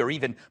poverty or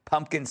even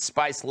pumpkin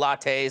spice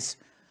lattes,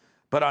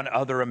 but on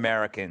other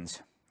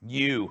Americans.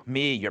 You,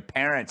 me, your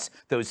parents,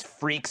 those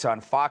freaks on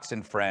Fox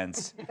and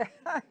Friends.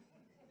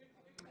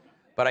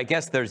 But I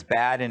guess there's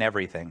bad in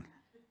everything.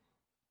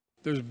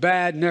 There's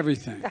bad in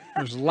everything.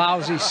 There's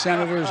lousy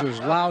senators, there's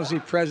lousy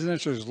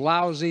presidents, there's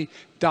lousy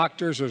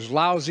doctors, there's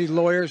lousy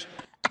lawyers.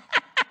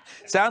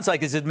 Sounds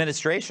like his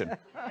administration.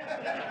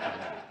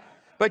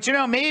 But, you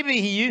know,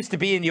 maybe he used to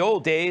be in the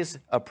old days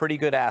a pretty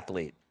good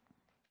athlete.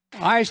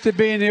 I used to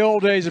be in the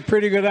old days a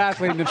pretty good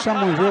athlete, and if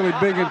someone's really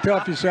big and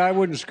tough, you say, I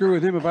wouldn't screw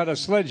with him if I had a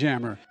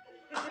sledgehammer.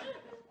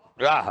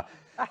 Ah.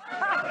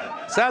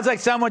 Sounds like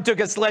someone took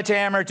a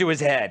sledgehammer to his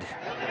head.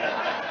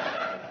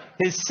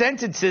 His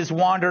sentences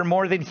wander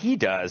more than he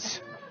does.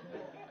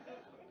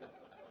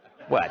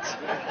 What?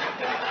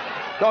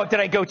 Oh, did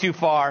I go too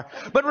far?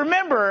 But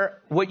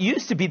remember what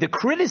used to be the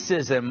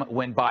criticism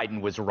when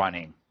Biden was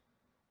running.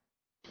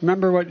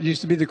 Remember what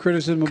used to be the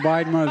criticism of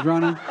Biden when I was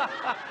running?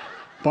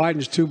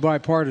 Biden's too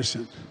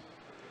bipartisan.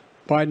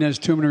 Biden has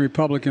too many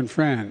Republican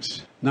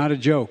friends. Not a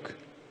joke.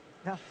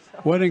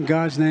 What in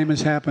God's name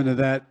has happened to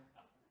that?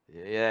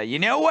 Yeah, you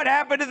know what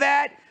happened to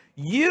that?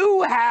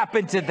 You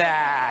happened to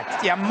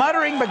that. Yeah,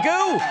 muttering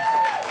Magoo.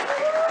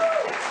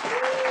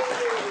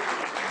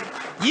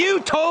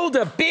 You told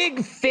a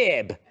big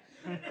fib.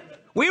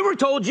 We were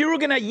told you were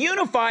going to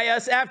unify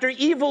us after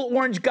evil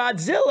orange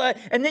Godzilla,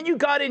 and then you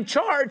got in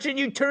charge and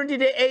you turned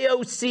into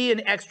AOC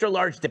and extra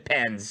large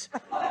Depends.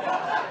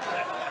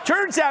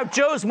 Turns out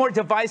Joe's more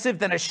divisive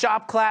than a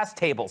shop class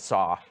table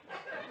saw.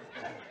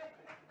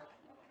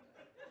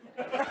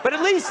 But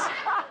at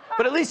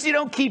least you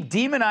don't keep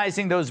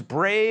demonizing those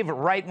brave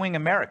right-wing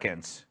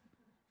Americans.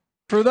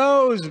 For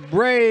those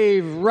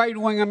brave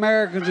right-wing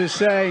Americans who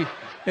say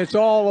it's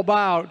all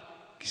about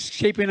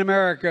keeping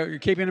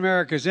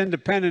America's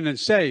independent and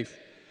safe,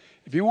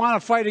 if you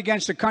want to fight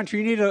against the country,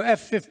 you need an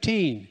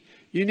F-15.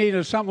 You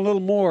need something a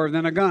little more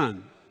than a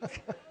gun.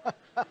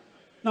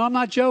 No, I'm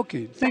not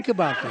joking. Think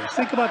about this.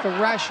 Think about the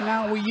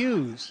rationale we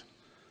use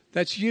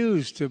that's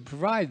used to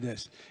provide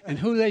this. And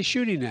who are they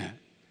shooting at?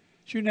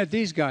 Shooting at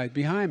these guys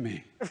behind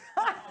me.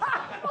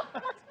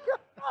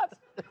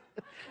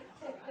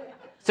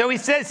 So he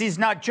says he's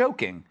not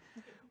joking,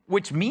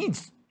 which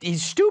means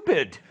he's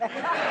stupid.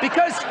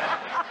 Because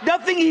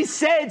nothing he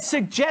said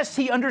suggests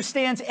he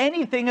understands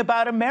anything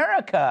about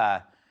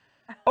America.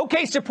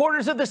 Okay,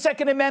 supporters of the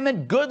Second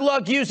Amendment, good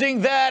luck using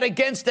that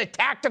against a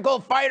tactical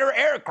fighter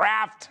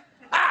aircraft.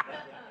 Ah!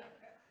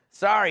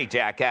 Sorry,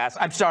 jackass.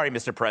 I'm sorry,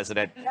 Mr.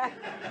 President.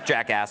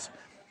 Jackass.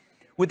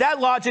 With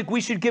that logic,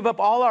 we should give up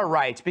all our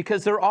rights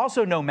because they're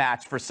also no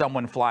match for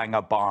someone flying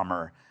a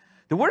bomber.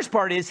 The worst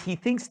part is he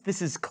thinks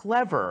this is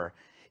clever.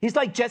 He's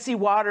like Jesse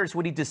Waters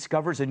when he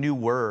discovers a new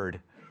word.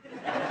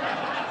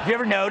 Have you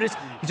ever noticed?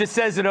 He just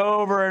says it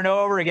over and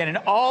over again, and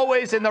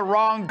always in the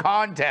wrong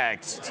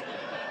context.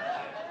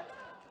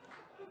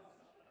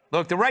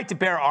 Look, the right to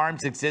bear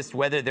arms exists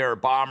whether there are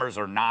bombers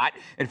or not.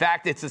 In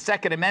fact, it's the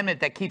Second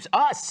Amendment that keeps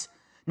us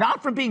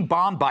not from being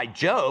bombed by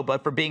Joe,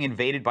 but from being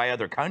invaded by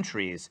other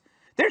countries.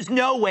 There's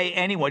no way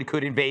anyone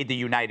could invade the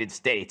United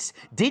States.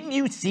 Didn't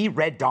you see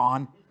Red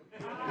Dawn?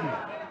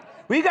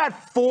 We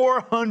got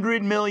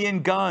 400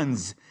 million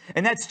guns,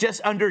 and that's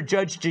just under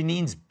Judge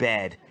Janine's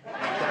bed.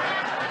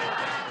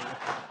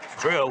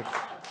 It's true.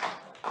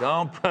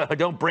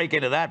 Don't break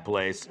into that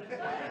place.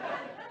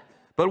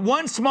 But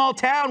one small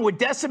town would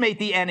decimate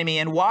the enemy,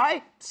 and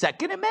why?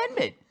 Second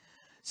Amendment.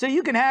 So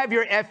you can have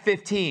your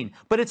F-15,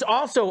 but it's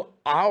also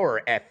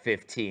our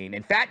F-15.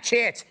 And fat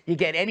chance you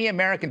get any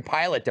American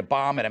pilot to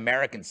bomb an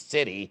American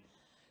city.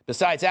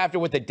 Besides, after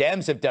what the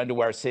Dems have done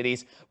to our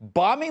cities,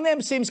 bombing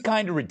them seems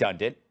kind of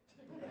redundant.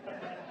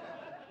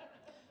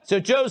 So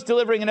Joe's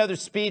delivering another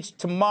speech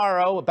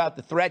tomorrow about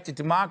the threat to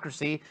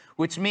democracy,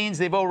 which means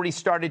they've already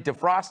started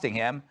defrosting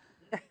him.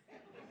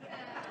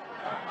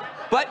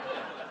 But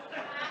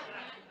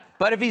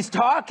if he's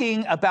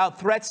talking about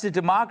threats to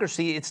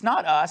democracy, it's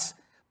not us,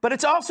 but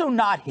it's also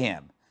not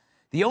him.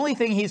 The only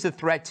thing he's a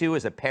threat to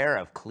is a pair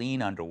of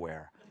clean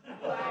underwear.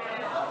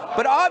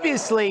 But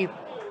obviously,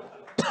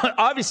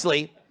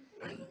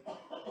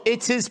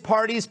 it's his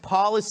party's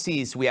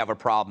policies we have a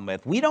problem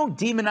with. We don't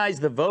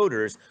demonize the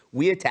voters.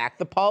 We attack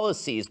the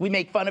policies. We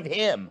make fun of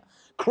him.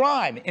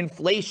 Crime,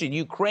 inflation,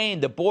 Ukraine,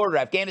 the border,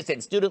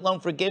 Afghanistan, student loan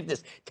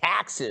forgiveness,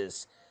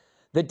 taxes.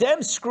 The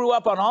Dems screw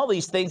up on all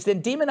these things,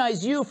 then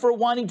demonize you for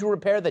wanting to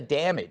repair the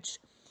damage.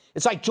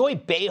 It's like Joy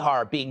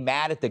Behar being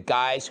mad at the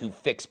guys who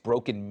fix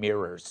broken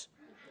mirrors.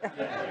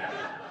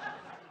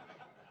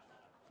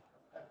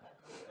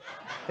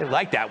 They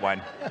like that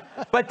one.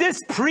 But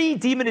this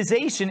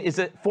pre-demonization is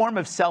a form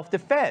of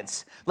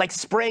self-defense, like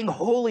spraying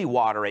holy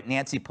water at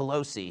Nancy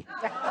Pelosi.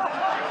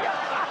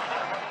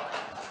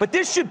 But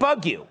this should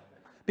bug you,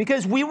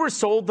 because we were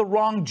sold the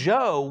wrong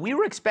Joe. We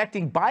were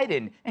expecting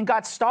Biden and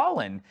got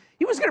Stalin.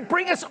 He was going to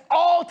bring us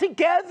all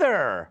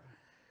together.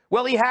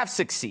 Well, he half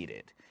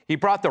succeeded. He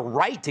brought the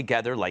right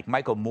together like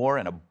Michael Moore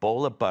and a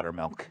bowl of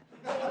buttermilk.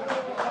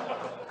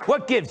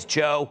 What gives,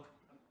 Joe?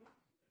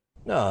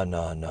 No. I'm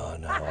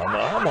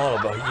all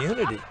about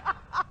unity.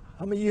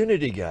 I'm a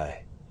unity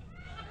guy.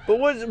 But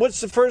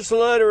what's the first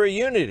letter of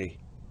unity?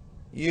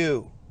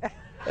 U.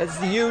 That's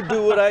the you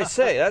do what I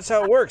say. That's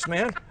how it works,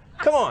 man.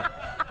 Come on.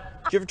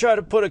 Did you ever try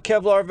to put a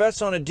Kevlar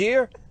vest on a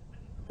deer?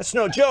 That's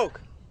no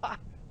joke.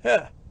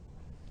 Yeah.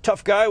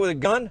 Tough guy with a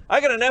gun. I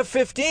got an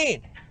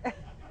F-15.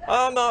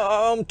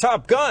 I'm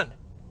Top Gun.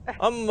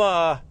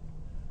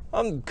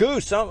 I'm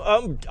Goose.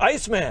 I'm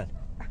Iceman.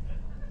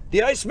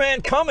 The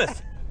Iceman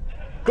cometh.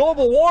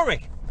 Global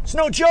warming. It's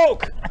no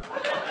joke.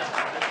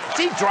 Is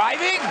he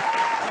driving?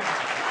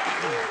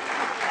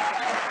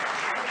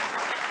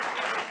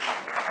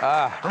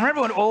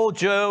 Remember when old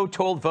Joe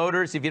told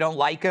voters if you don't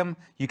like him,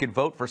 you can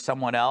vote for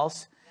someone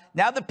else?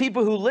 Now the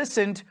people who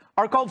listened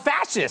are called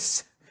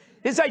fascists.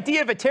 His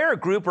idea of a terror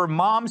group are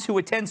moms who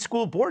attend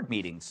school board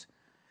meetings.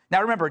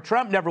 Now remember,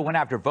 Trump never went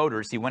after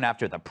voters. He went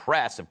after the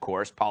press, of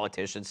course,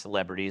 politicians,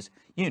 celebrities,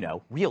 you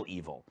know, real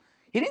evil.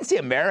 He didn't see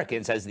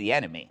Americans as the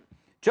enemy.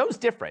 Joe's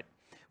different.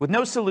 With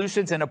no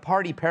solutions and a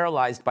party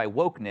paralyzed by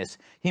wokeness,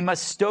 he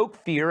must stoke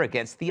fear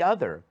against the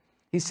other.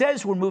 He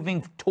says we're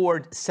moving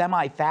toward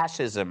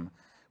semi-fascism,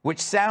 which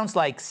sounds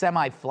like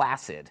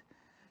semi-flaccid,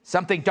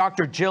 something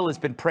Dr. Jill has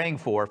been praying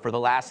for the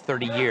last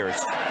 30 years.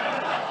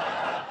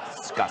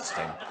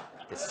 Disgusting.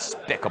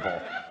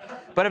 Despicable.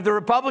 But if the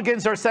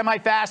Republicans are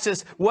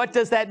semi-fascist, what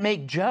does that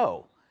make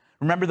Joe?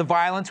 Remember the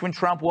violence when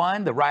Trump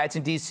won? The riots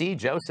in D.C.?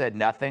 Joe said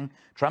nothing.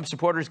 Trump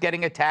supporters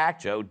getting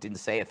attacked? Joe didn't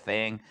say a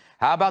thing.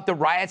 How about the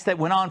riots that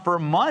went on for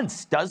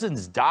months?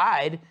 Dozens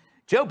died.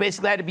 Joe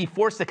basically had to be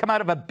forced to come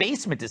out of a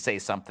basement to say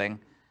something.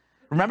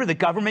 Remember the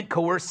government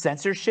coerced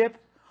censorship?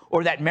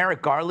 Or that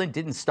Merrick Garland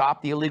didn't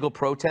stop the illegal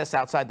protests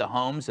outside the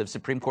homes of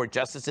Supreme Court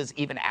justices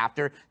even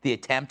after the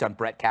attempt on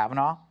Brett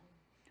Kavanaugh?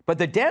 But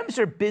the Dems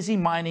are busy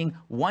mining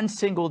one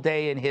single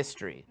day in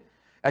history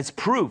as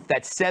proof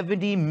that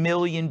 70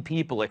 million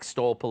people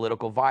extol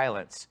political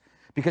violence.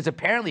 Because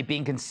apparently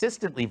being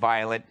consistently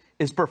violent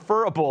is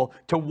preferable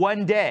to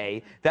one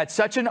day that's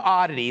such an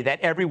oddity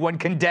that everyone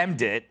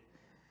condemned it.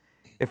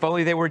 If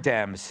only they were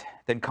Dems,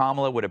 then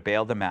Kamala would have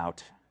bailed them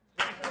out.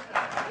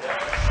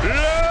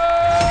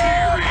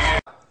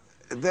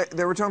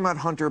 They were talking about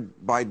Hunter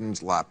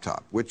Biden's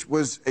laptop, which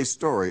was a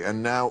story,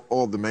 and now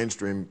all the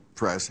mainstream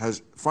press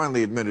has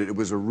finally admitted it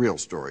was a real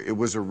story. It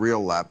was a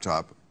real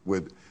laptop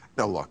with...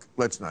 Now, look,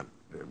 let's not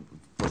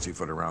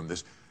pussyfoot around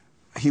this.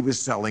 He was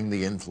selling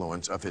the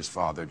influence of his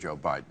father, Joe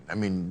Biden. I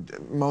mean,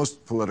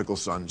 most political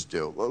sons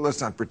do.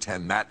 Let's not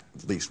pretend that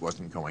at least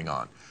wasn't going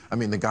on. I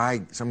mean,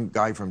 some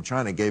guy from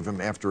China gave him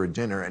after a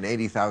dinner an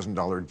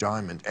 $80,000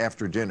 diamond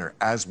after dinner,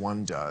 as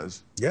one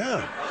does.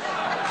 Yeah.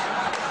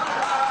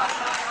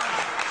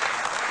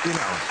 You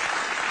know,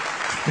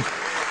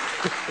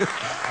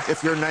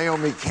 if you're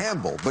Naomi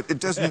Campbell, but it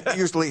doesn't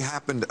usually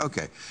happen.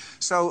 Okay,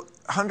 so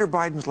Hunter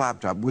Biden's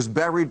laptop was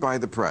buried by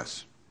the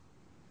press.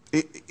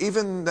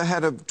 Even the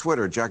head of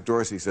Twitter, Jack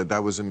Dorsey, said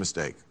that was a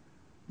mistake.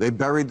 They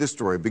buried the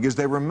story because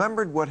they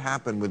remembered what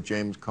happened with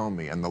James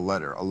Comey and the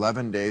letter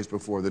 11 days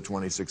before the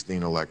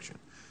 2016 election.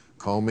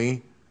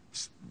 Comey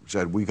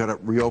said, we got to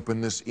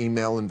reopen this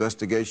email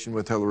investigation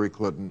with Hillary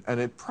Clinton. And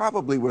it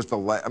probably was the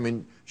last. I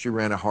mean, she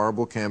ran a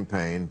horrible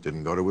campaign,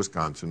 didn't go to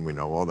Wisconsin. We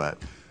know all that.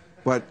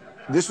 But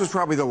this was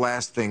probably the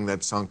last thing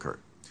that sunk her.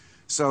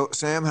 So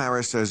Sam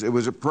Harris says it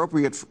was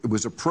appropriate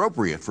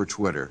for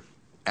Twitter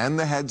and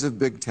the heads of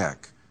big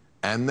tech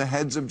and the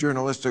heads of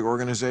journalistic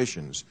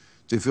organizations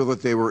to feel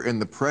that they were in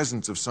the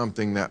presence of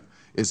something that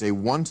is a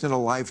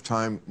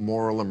once-in-a-lifetime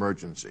moral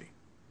emergency,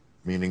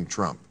 meaning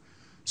Trump.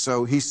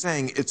 So he's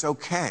saying it's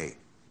okay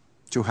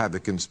to have a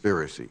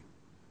conspiracy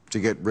to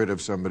get rid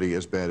of somebody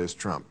as bad as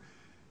Trump.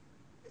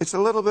 It's a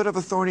little bit of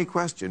a thorny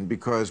question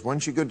because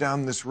once you go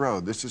down this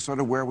road, this is sort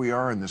of where we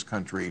are in this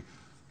country.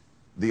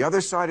 The other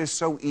side is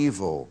so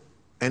evil,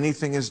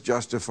 anything is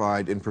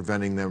justified in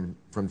preventing them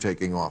from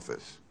taking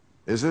office.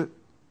 Is it?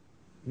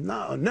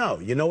 No.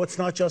 You know what's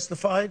not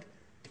justified?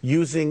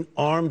 Using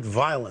armed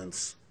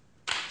violence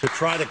to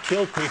try to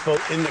kill people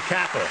in the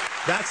Capitol.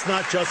 That's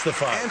not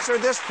justified. Answer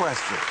this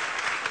question.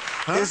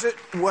 Huh?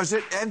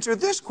 Answer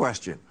this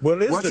question.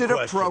 What is was the it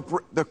question?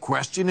 Appropriate? The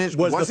question is,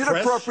 was it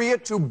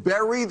appropriate to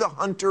bury the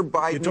Hunter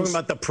Biden? You're talking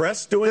about the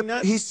press doing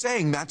that? He's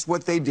saying that's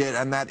what they did,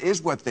 and that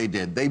is what they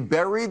did. They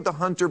buried the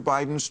Hunter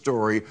Biden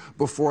story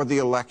before the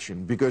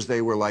election because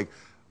they were like,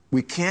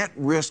 we can't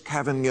risk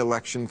having the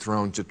election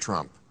thrown to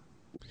Trump.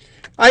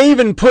 I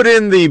even put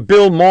in the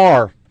Bill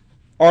Maher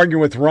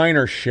arguing with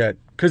Reiner shit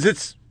because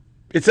it's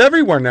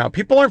everywhere now.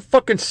 People aren't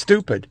fucking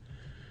stupid.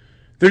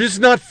 They're just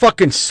not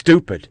fucking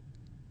stupid.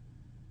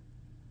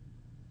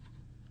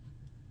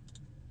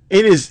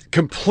 It is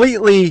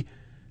completely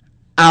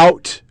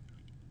out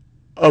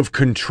of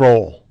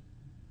control.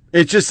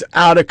 It's just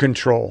out of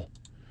control.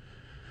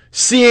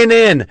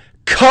 CNN,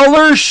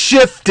 color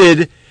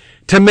shifted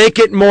to make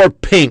it more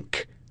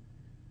pink.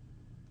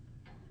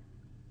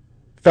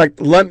 In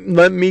fact, let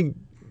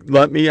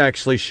me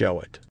actually show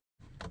it.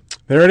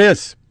 There it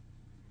is.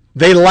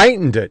 They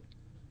lightened it.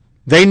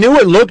 They knew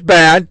it looked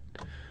bad,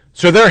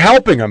 so they're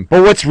helping them.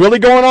 But what's really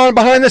going on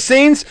behind the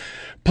scenes?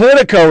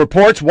 Politico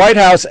reports White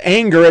House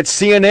anger at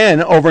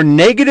CNN over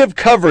negative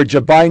coverage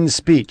of Biden's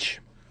speech.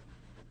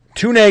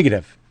 Too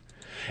negative.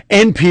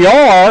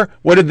 NPR,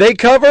 what did they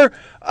cover?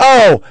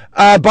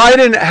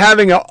 Biden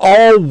having an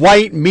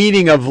all-white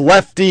meeting of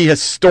lefty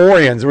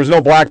historians. There was no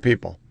black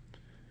people.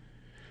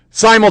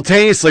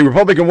 Simultaneously,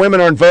 Republican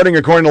women aren't voting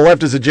according to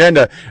leftist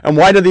agenda. And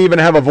why do they even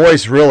have a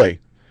voice, really?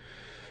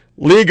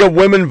 League of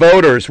Women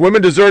Voters.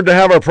 Women deserve to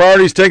have our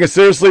priorities taken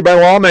seriously by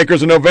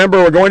lawmakers in November.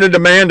 We're going to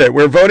demand it.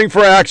 We're voting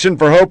for action,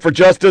 for hope, for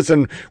justice,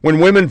 and when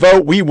women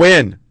vote, we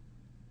win.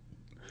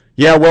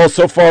 Yeah, well,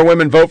 so far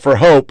women vote for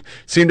hope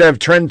seem to have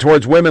trend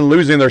towards women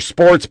losing their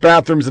sports,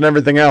 bathrooms, and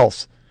everything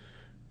else.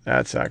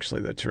 That's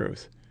actually the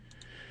truth.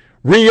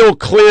 Real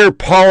Clear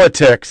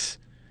Politics.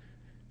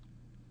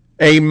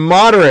 A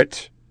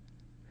moderate.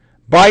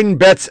 Biden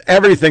bets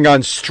everything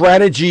on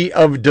strategy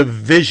of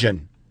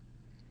division.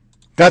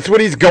 That's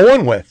what he's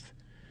going with.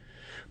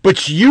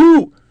 But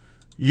you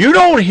You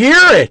don't hear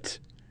it.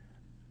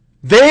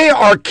 They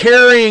are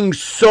carrying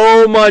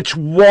so much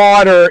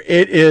water,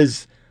 it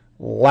is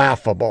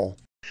laughable.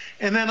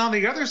 And then on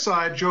the other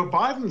side, Joe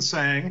Biden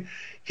saying,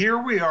 here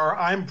we are,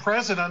 I'm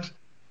president,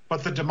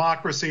 but the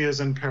democracy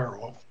is in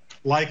peril.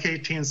 Like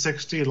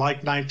 1860, like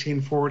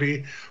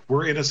 1940,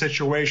 we're in a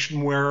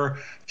situation where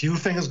few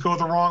things go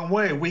the wrong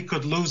way. We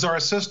could lose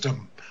our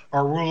system,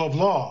 our rule of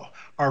law,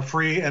 our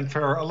free and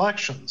fair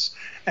elections.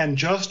 And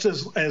just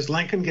as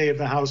Lincoln gave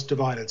the House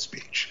divided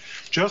speech,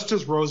 just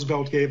as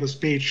Roosevelt gave a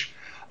speech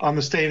on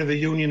the State of the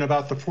Union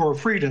about the four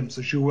freedoms,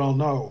 as you well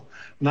know,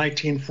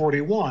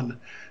 1941.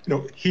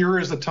 Here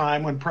is the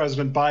time when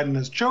President Biden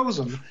has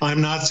chosen.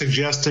 I'm not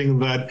suggesting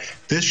that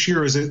this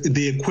year is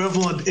the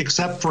equivalent,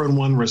 except for in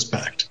one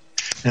respect.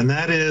 And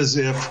that is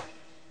if,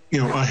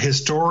 a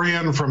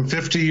historian from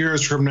 50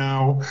 years from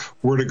now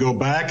were to go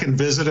back and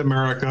visit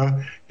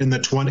America in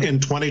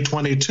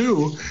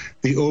 2022,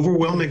 the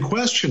overwhelming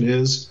question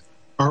is,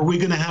 are we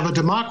going to have a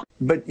democracy?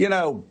 But,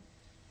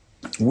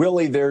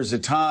 Willie, there's a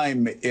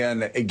time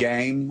in a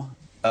game,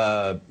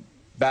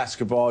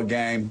 basketball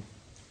game,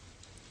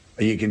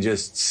 you can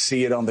just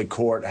see it on the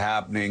court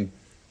happening,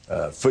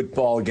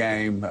 football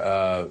game,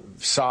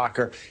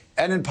 soccer,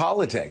 and in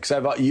politics.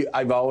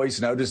 I've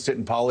always noticed it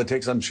in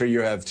politics, I'm sure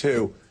you have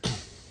too,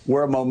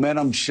 where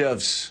momentum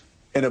shifts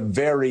in a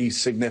very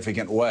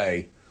significant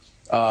way.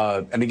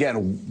 And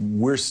again,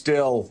 we're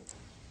still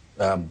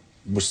a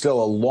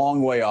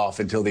long way off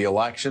until the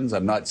elections.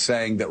 I'm not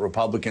saying that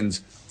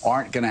Republicans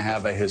aren't going to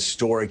have a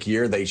historic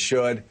year. They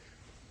should.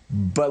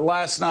 But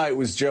last night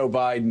was Joe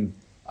Biden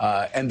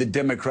and the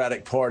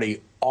Democratic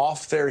Party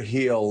off their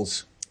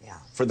heels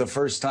for the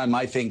first time,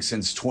 I think,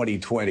 since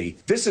 2020.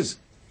 This is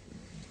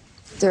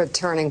a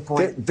turning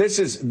point. This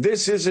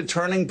is a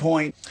turning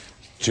point.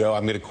 Joe,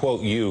 I'm going to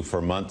quote you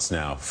for months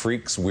now.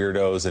 Freaks,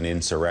 weirdos, and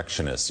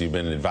insurrectionists. You've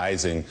been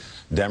advising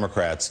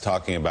Democrats,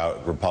 talking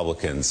about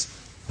Republicans.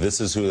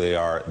 This is who they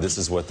are. This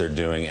is what they're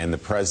doing. And the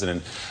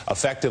president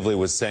effectively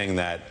was saying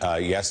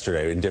that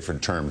yesterday, in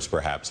different terms,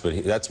 perhaps.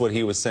 But that's what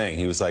he was saying.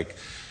 He was like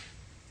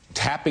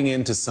tapping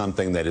into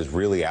something that is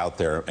really out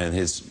there. And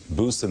his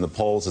boost in the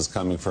polls is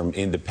coming from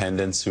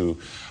independents who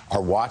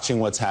are watching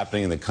what's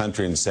happening in the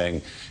country and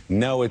saying,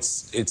 no,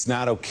 it's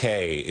not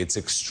okay. It's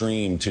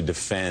extreme to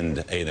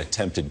defend an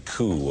attempted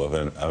coup of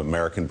an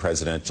American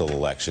presidential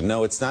election.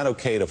 No, it's not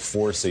okay to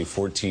force a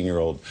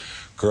 14-year-old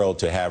girl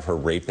to have her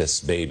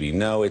rapist baby.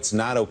 No, it's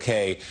not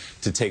okay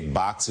to take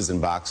boxes and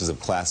boxes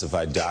of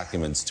classified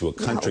documents to a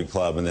country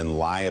club and then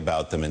lie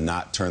about them and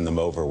not turn them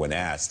over when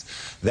asked.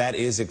 That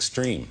is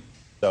extreme.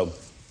 So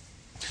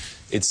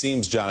it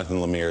seems, Jonathan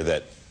Lemire,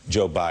 that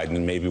Joe Biden,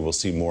 and maybe we'll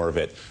see more of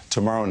it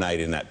tomorrow night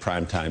in that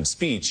primetime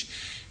speech,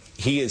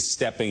 he is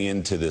stepping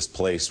into this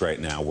place right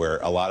now where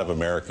a lot of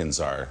Americans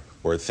are,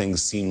 where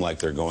things seem like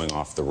they're going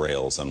off the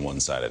rails on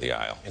one side of the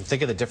aisle. And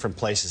think of the different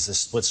places, this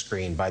split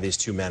screen by these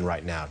two men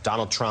right now.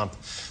 Donald Trump,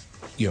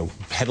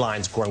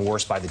 headlines growing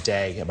worse by the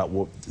day about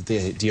what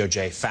the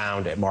DOJ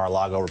found at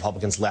Mar-a-Lago.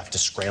 Republicans left to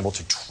scramble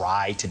to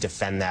try to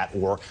defend that,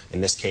 or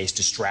in this case,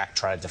 distract,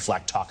 try to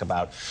deflect, talk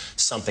about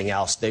something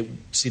else. They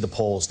see the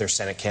polls, their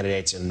Senate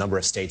candidates in a number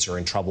of states are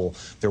in trouble.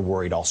 They're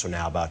worried also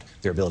now about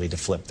their ability to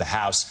flip the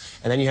House.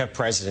 And then you have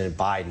President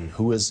Biden,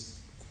 who is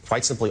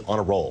quite simply on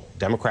a roll.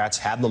 Democrats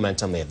have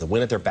momentum. They have the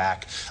win at their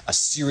back, a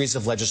series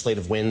of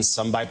legislative wins,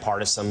 some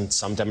bipartisan,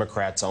 some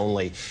Democrats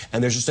only.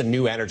 And there's just a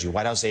new energy.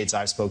 White House aides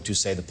I've spoke to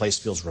say the place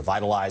feels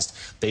revitalized.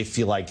 They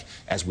feel like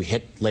as we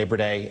hit Labor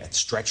Day, at the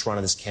stretch run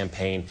of this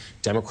campaign,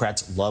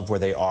 Democrats love where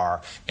they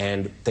are,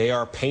 and they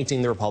are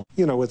painting the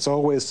Republicans. It's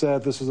always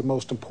said this is the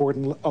most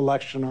important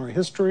election in our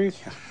history.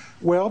 Yeah.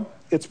 Well,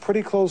 it's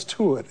pretty close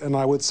to it. And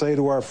I would say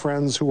to our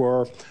friends who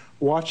are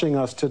watching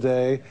us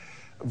today,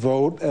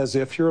 vote as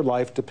if your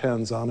life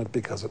depends on it,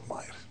 because it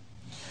might.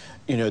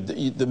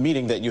 The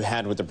meeting that you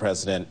had with the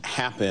president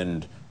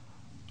happened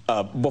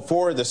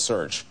before the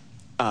search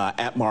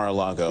at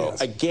Mar-a-Lago.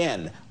 Yes.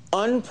 Again,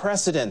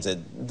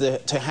 unprecedented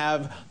to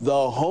have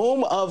the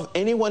home of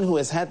anyone who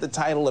has had the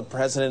title of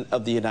President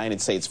of the United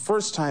States.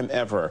 First time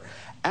ever.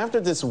 After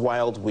this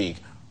wild week,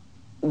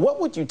 what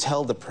would you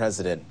tell the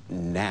president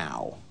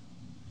now?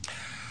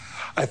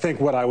 I think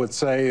what I would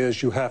say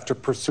is you have to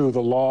pursue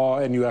the law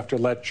and you have to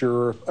let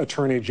your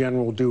attorney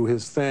general do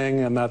his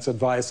thing, and that's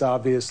advice,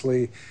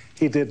 obviously,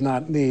 he did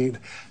not need.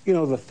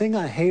 The thing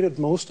I hated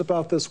most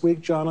about this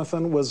week,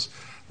 Jonathan, was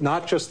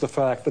not just the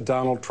fact that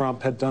Donald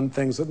Trump had done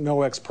things that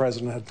no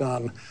ex-president had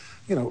done.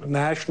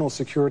 National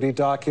security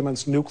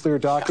documents, nuclear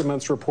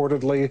documents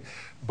reportedly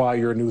by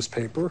your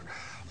newspaper,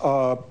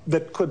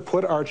 that could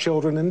put our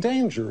children in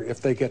danger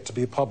if they get to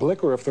be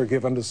public or if they're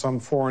given to some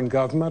foreign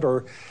government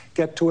or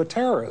get to a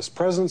terrorist.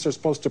 Presidents are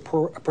supposed to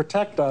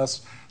protect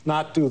us,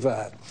 not do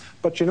that.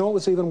 But what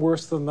was even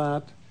worse than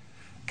that?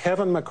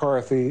 Kevin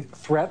McCarthy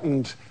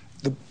threatened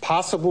the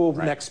possible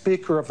next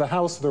Speaker of the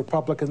House if the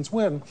Republicans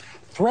win,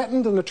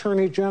 threatened an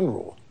attorney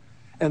general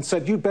and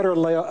said, you'd better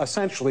lay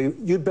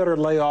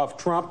off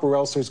Trump or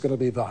else there's going to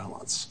be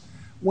violence.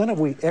 When have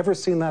we ever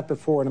seen that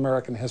before in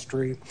American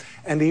history?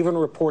 And even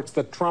reports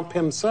that Trump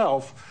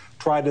himself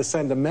tried to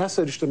send a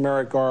message to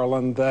Merrick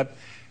Garland that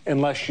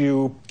unless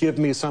you give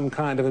me some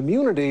kind of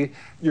immunity,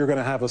 you're going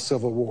to have a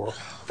civil war.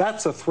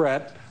 That's a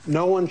threat.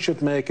 No one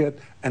should make it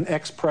an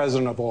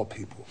ex-president of all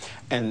people.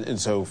 And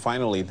so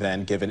finally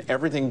then, given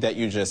everything that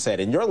you just said,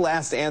 and your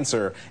last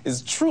answer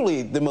is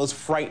truly the most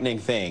frightening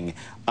thing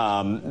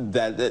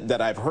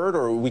that I've heard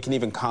or we can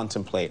even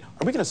contemplate.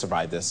 Are we going to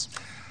survive this?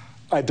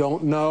 I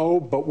don't know,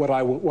 but what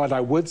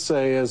I would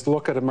say is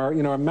look at America.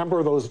 You know,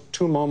 remember those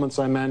two moments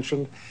I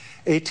mentioned?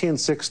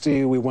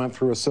 1860, we went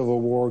through a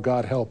civil war.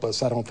 God help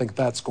us. I don't think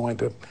that's going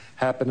to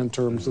happen in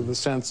terms of the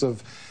sense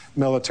of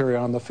military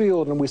on the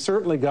field. And we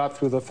certainly got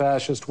through the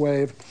fascist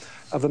wave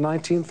of the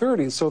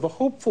 1930s. So the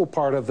hopeful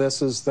part of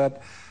this is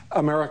that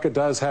America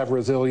does have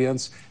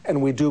resilience,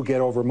 and we do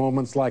get over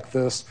moments like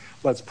this.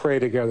 Let's pray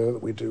together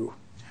that we do.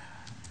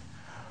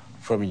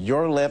 From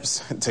your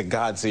lips to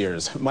God's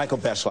ears. Michael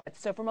Beschloss.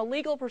 So from a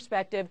legal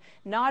perspective,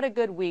 not a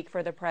good week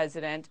for the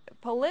president.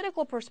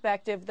 Political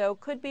perspective, though,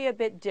 could be a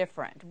bit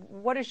different.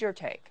 What is your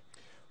take?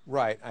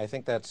 Right. I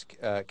think that's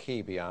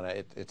key,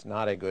 Bianna. It's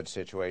not a good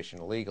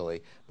situation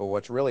legally, but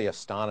what's really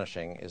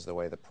astonishing is the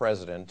way the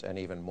president, and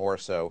even more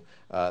so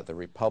the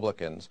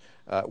Republicans,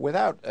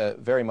 without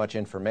very much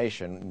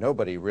information,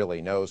 nobody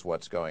really knows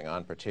what's going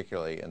on,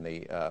 particularly in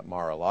the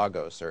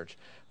Mar-a-Lago search,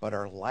 but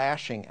are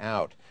lashing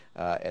out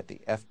at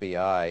the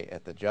FBI,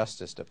 at the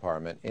Justice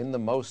Department, in the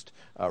most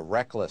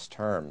reckless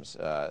terms,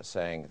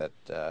 saying that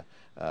the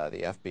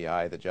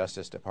FBI, the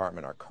Justice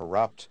Department are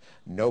corrupt,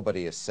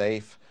 nobody is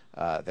safe.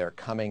 They're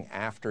coming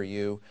after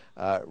you.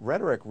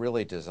 Rhetoric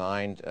really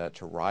designed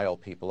to rile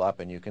people up,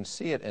 and you can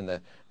see it in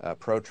the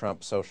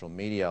pro-Trump social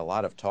media. A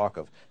lot of talk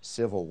of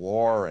civil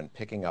war and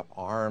picking up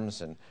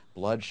arms and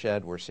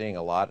bloodshed. We're seeing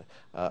a lot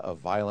of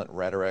violent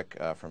rhetoric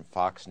from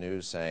Fox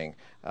News saying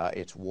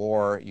it's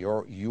war,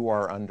 you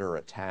are under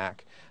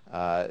attack.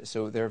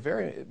 So they're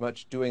very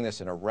much doing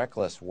this in a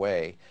reckless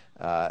way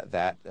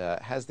that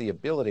has the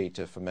ability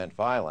to foment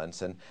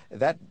violence. And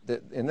that,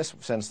 in this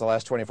sense, the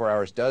last 24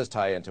 hours does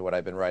tie into what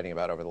I've been writing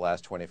about over the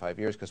last 25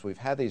 years, because we've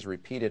had these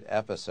repeated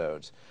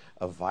episodes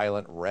of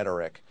violent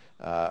rhetoric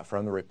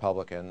from the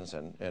Republicans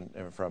and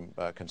from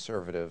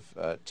conservative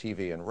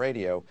TV and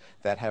radio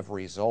that have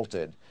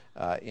resulted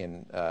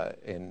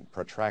in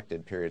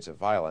protracted periods of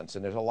violence.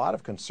 And there's a lot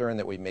of concern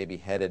that we may be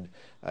headed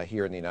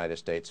here in the United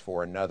States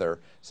for another,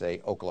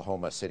 say,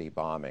 Oklahoma City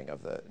bombing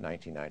of the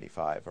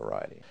 1995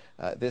 variety.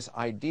 This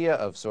idea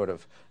of sort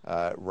of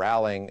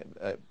rallying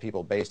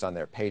people based on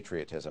their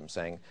patriotism,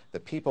 saying the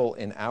people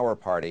in our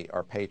party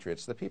are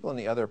patriots, the people in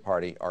the other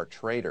party are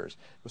traitors,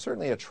 was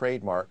certainly a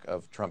trademark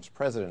of Trump's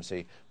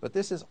presidency, but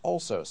this is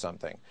also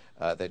something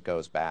that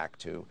goes back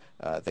to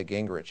the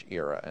Gingrich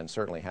era, and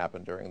certainly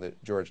happened during the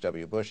George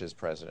W. Bush's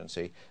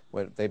presidency,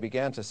 when they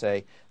began to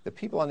say the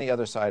people on the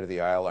other side of the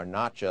aisle are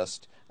not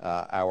just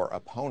our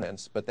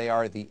opponents, but they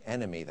are the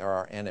enemy. They're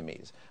our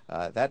enemies.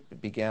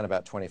 That began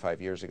about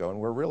 25 years ago, and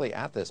we're really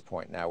at this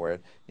point now where,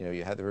 you know,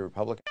 you had the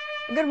Republican.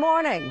 Good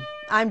morning.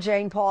 I'm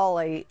Jane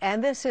Pauley,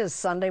 and this is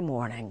Sunday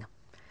Morning.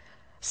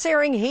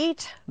 Searing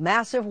heat,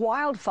 massive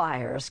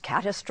wildfires,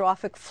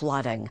 catastrophic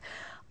flooding.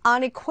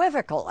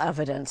 Unequivocal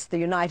evidence, the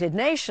United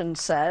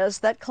Nations says,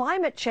 that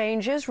climate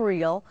change is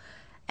real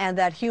and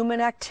that human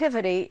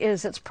activity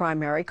is its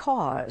primary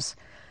cause.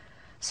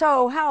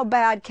 So how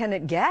bad can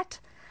it get?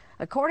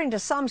 According to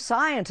some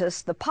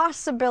scientists, the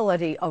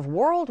possibility of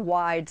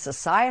worldwide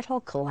societal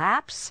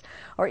collapse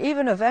or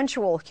even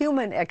eventual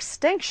human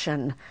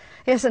extinction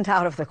isn't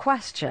out of the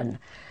question.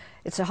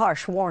 It's a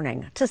harsh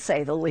warning, to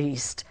say the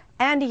least.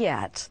 And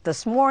yet,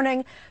 this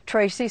morning,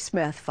 Tracy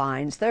Smith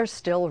finds there's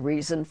still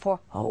reason for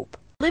hope.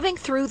 Living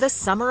through the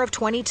summer of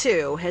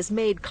 22 has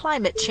made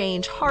climate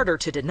change harder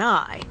to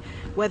deny,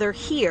 whether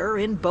here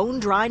in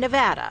bone-dry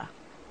Nevada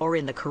or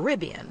in the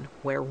Caribbean,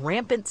 where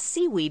rampant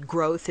seaweed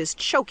growth is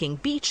choking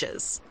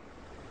beaches,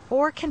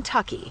 or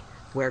Kentucky,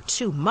 where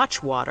too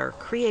much water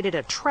created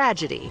a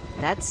tragedy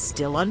that's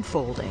still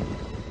unfolding.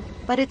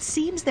 But it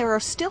seems there are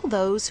still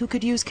those who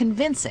could use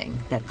convincing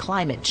that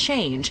climate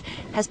change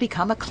has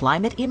become a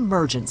climate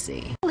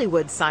emergency.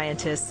 Hollywood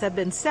scientists have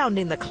been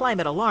sounding the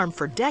climate alarm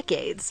for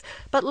decades,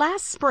 but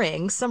last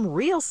spring, some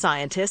real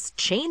scientists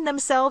chained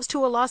themselves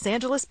to a Los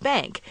Angeles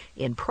bank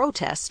in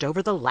protest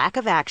over the lack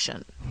of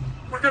action.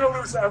 We're going to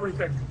lose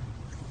everything,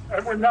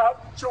 and we're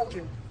not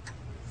joking.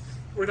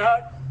 We're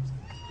not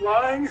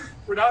lying.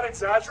 We're not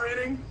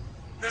exaggerating.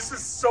 This is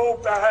so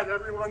bad,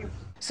 everyone.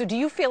 So do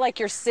you feel like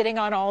you're sitting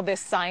on all this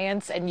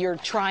science and you're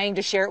trying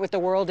to share it with the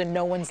world and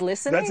no one's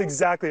listening? That's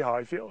exactly how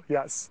I feel,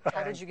 yes.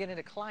 How did you get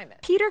into climate?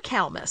 Peter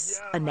Kalmus,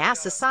 a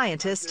NASA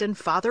scientist and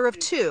father of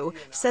two,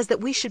 says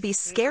that we should be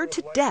scared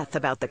to death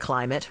about the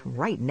climate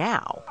right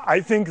now. I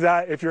think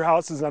that if your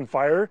house is on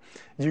fire,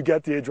 you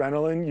get the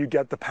adrenaline, you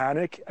get the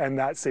panic, and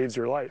that saves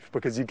your life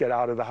because you get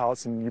out of the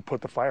house and you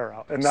put the fire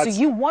out. And that's, so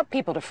you want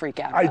people to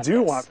freak out? I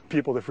do want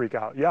people to freak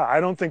out. Yeah,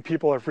 I don't think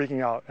people are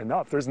freaking out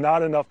enough. There's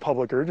not enough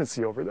public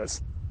urgency over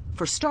this.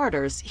 For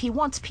starters, he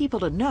wants people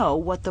to know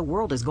what the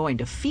world is going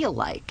to feel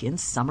like in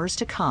summers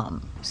to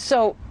come.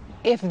 So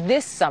if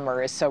this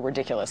summer is so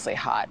ridiculously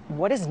hot,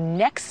 what is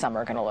next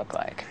summer going to look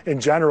like? In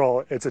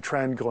general, it's a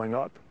trend going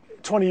up.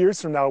 20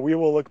 years from now, we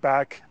will look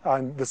back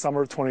on the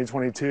summer of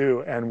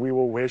 2022 and we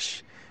will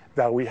wish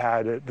that we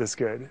had it this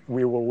good.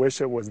 We will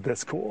wish it was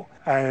this cool.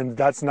 And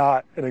that's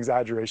not an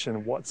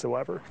exaggeration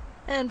whatsoever.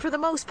 And for the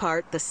most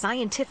part, the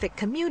scientific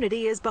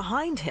community is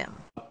behind him.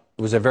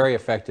 It was a very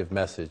effective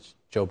message,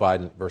 Joe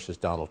Biden versus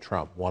Donald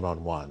Trump,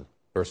 one-on-one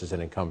versus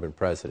an incumbent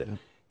president.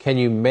 Can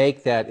you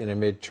make that in a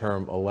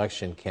midterm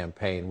election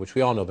campaign, which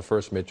we all know the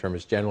first midterm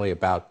is generally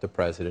about the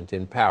president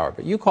in power,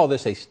 but you call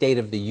this a State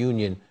of the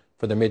Union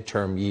for the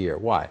midterm year.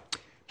 Why?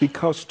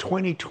 Because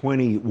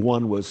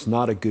 2021 was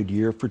not a good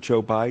year for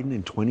Joe Biden,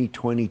 and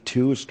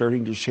 2022 is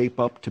starting to shape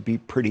up to be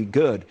pretty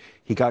good.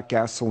 He got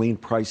gasoline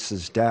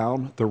prices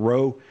down. The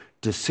Roe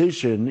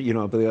decision,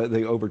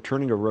 the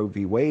overturning of Roe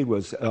v. Wade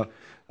was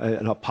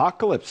an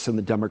apocalypse in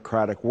the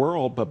Democratic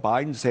world, but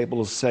Biden's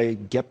able to say,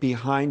 get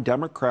behind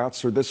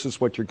Democrats or this is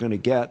what you're going to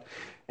get.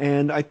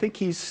 And I think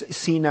he's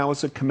seen now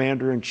as a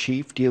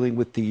commander-in-chief dealing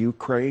with the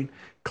Ukraine,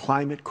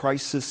 climate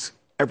crisis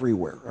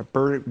everywhere,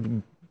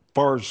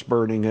 bars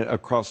burning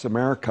across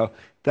America.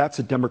 That's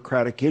a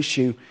Democratic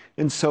issue.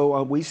 And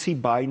so we see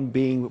Biden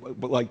being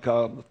like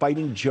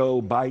fighting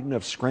Joe Biden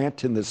of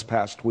Scranton this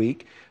past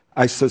week.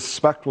 I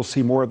suspect we'll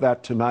see more of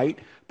that tonight,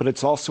 but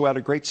it's also at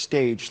a great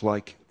stage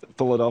like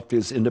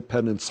Philadelphia's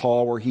Independence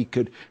Hall where he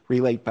could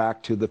relate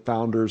back to the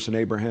founders and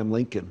Abraham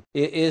Lincoln.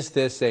 Is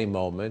this a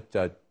moment,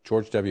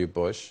 George W.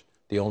 Bush,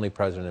 the only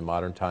president in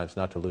modern times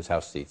not to lose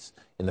House seats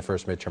in the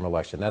first midterm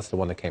election? That's the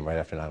one that came right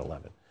after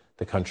 9/11.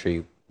 The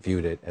country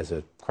viewed it as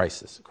a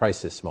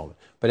crisis moment.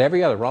 But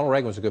every other, Ronald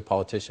Reagan was a good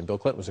politician, Bill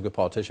Clinton was a good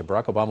politician,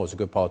 Barack Obama was a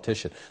good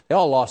politician. They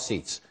all lost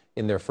seats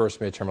in their first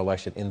midterm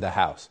election in the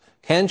House.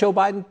 Can Joe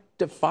Biden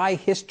defy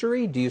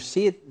history? Do you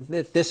see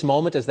it this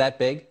moment as that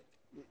big?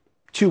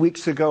 2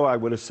 weeks ago, I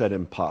would have said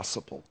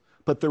impossible.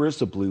 But there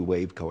is a blue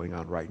wave going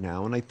on right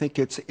now, and I think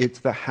it's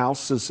the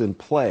House is in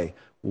play.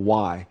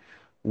 Why?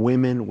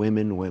 Women.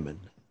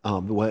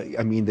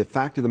 I mean, the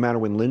fact of the matter,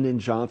 when Lyndon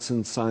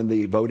Johnson signed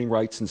the Voting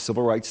Rights and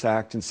Civil Rights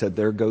Act and said,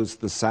 there goes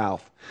the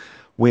South,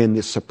 when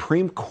the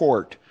Supreme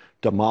Court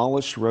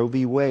demolished Roe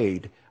v.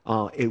 Wade,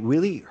 it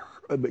really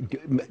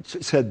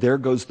said, there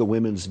goes the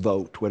women's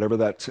vote, whatever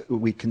that,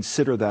 we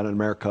consider that in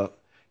America,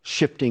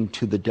 shifting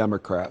to the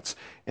Democrats.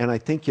 And I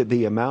think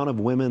the amount of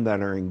women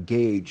that are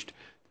engaged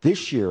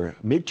this year,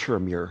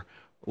 midterm year,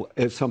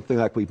 is something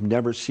like we've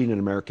never seen in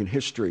American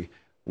history.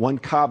 One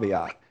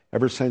caveat.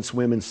 Ever since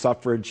women's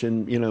suffrage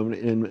in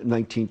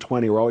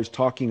 1920, we're always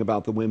talking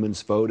about the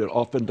women's vote. It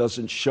often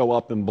doesn't show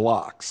up in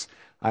blocks.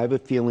 I have a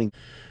feeling.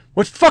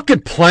 What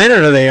fucking planet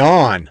are they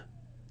on?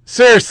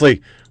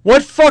 Seriously,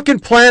 what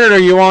fucking planet are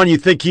you on you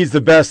think he's the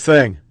best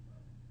thing?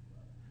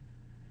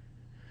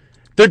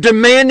 They're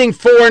demanding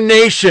foreign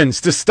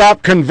nations to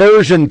stop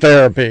conversion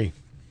therapy.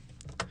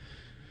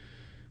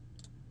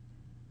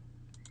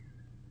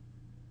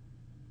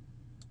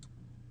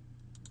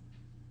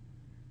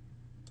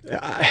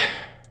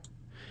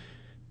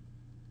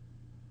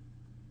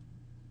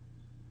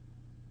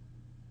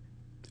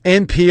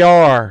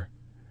 NPR,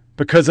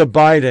 because of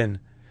Biden,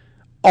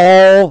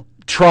 all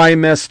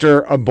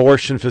trimester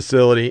abortion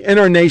facility, and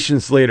our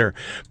nation's leader,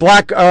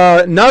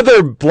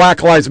 another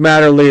Black Lives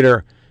Matter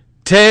leader,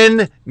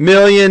 $10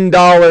 million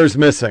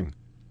missing.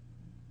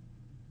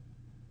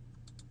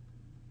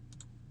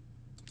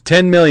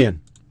 10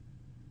 million.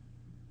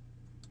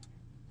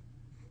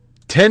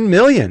 10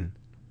 million.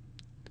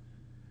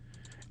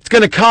 It's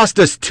going to cost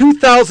us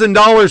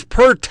 $2,000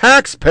 per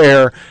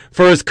taxpayer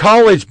for his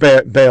college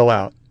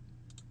bailout.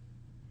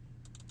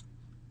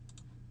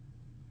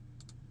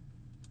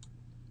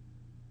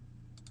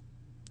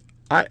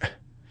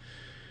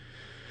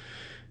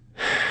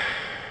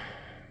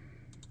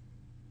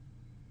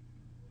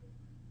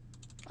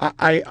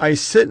 I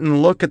sit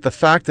and look at the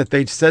fact that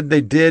they said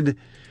they did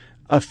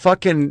a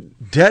fucking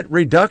debt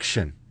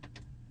reduction.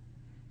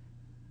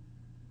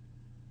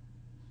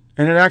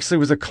 And it actually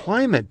was a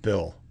climate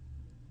bill.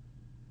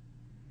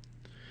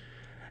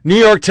 New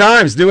York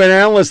Times, new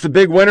analyst, the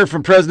big winner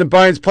from President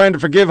Biden's plan to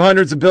forgive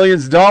hundreds of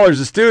billions of dollars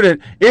a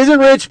student isn't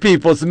rich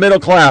people, it's the middle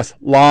class.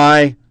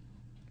 Lie.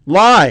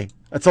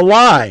 That's a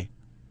lie.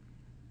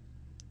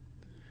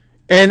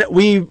 And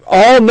we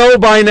all know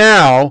by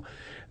now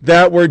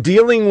that we're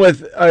dealing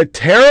with a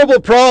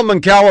terrible problem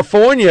in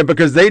California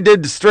because they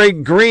did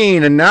straight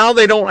green and now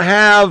they don't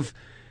have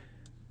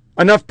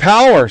enough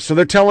power. So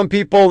they're telling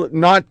people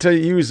not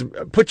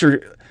to put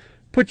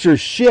your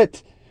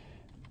shit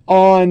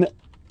on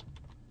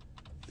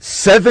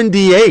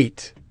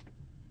 78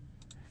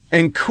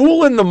 and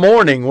cool in the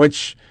morning,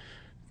 which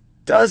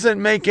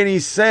doesn't make any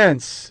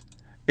sense.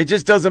 It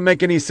just doesn't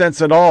make any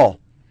sense at all.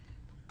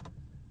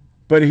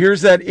 But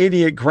here's that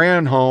idiot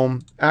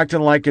Granholm acting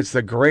like it's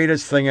the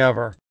greatest thing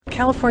ever.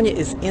 California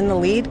is in the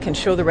lead, can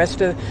show the rest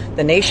of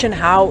the nation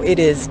how it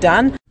is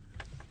done.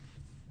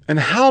 And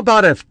how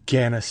about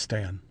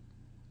Afghanistan?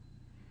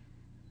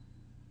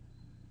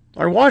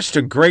 I watched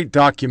a great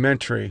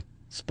documentary.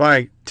 It's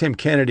by Tim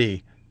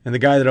Kennedy and the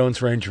guy that owns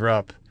Ranger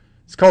Up.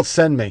 It's called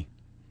Send Me.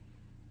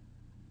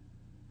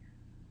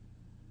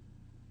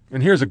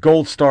 And here's a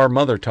Gold Star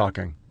mother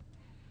talking.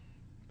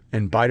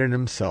 And Biden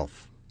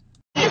himself.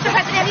 Mr.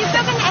 President, have you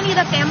spoken to any of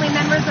the family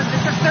members of the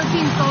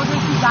 13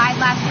 soldiers who died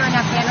last year in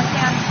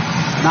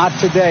Afghanistan? Not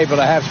today,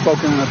 but I have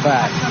spoken in the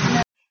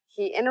past.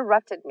 He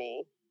interrupted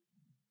me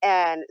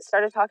and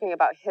started talking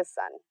about his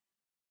son.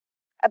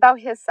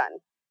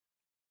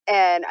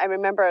 And I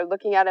remember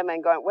looking at him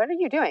and going, what are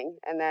you doing?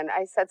 And then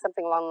I said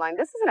something along the line,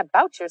 this isn't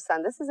about your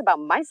son, this is about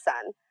my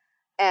son.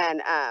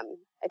 And I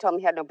told him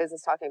he had no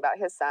business talking about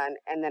his son.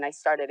 And then I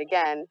started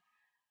again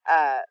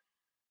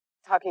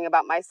talking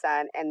about my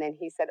son. And then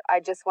he said,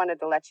 I just wanted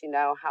to let you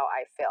know how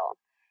I feel.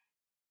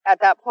 At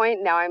that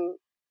point, now I'm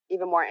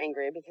even more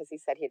angry because he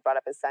said he'd brought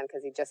up his son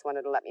because he just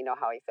wanted to let me know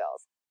how he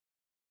feels.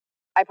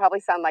 I probably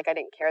sound like I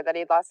didn't care that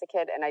he'd lost a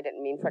kid, and I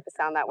didn't mean for it to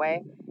sound that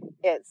way.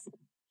 It's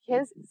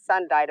his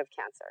son died of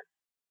cancer.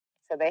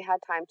 So they had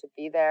time to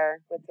be there,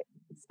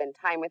 spend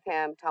time with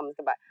him, tell him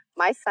goodbye.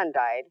 My son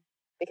died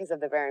because of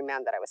the very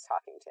man that I was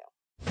talking to.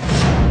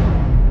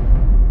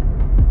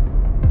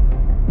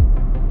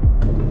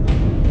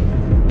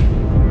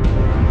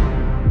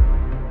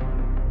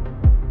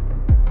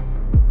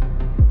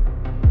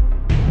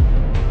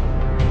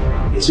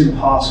 It's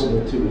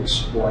impossible to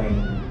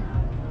explain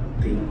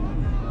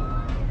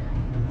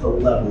the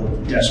level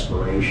of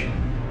desperation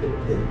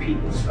that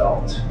people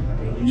felt.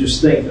 I mean, you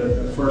just think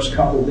that the first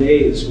couple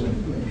days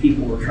when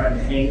people were trying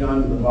to hang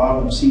on to the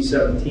bottom of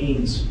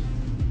C-17s,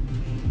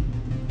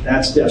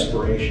 that's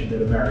desperation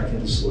that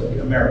Americans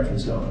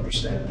don't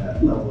understand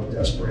that level of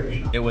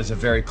desperation. It was a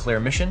very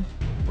clear mission,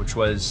 which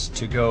was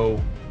to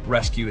go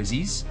rescue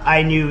Aziz.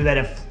 I knew that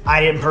if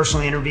I didn't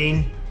personally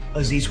intervene,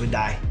 Aziz would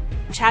die.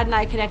 Chad and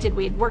I connected.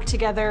 We had worked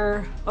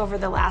together over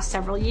the last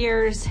several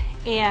years,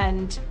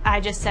 and I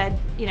just said,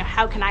 you know,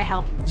 how can I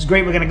help? It's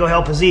great we're going to go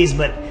help Aziz,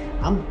 but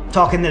I'm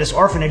talking to this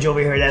orphanage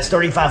over here that's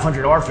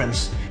 3,500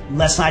 orphans.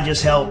 Let's not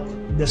just help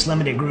this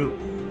limited group.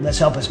 Let's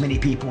help as many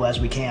people as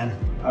we can.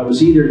 I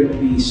was either going to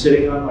be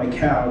sitting on my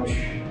couch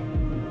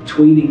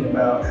tweeting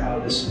about how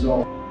this is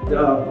all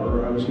up,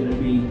 or I was going to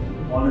be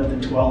one of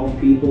the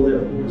 12 people that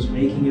was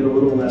making it a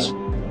little less.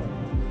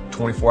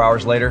 24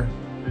 hours later,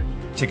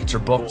 tickets are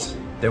booked.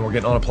 Then we're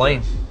getting on a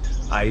plane.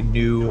 I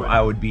knew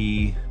I would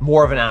be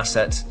more of an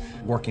asset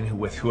working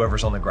with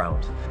whoever's on the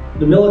ground.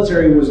 The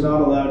military was not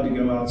allowed to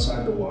go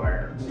outside the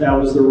wire. That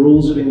was the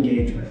rules of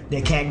engagement.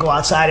 They can't go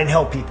outside and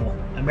help people.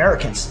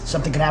 Americans,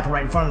 something can happen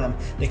right in front of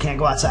them. They can't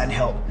go outside and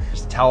help.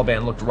 The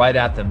Taliban looked right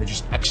at them. They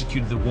just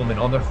executed the woman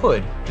on their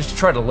hood just to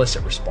try to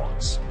elicit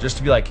response. Just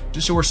to be like,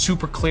 just so we're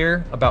super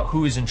clear about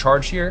who is in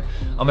charge here,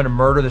 I'm gonna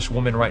murder this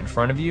woman right in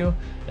front of you,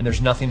 and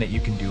there's nothing that you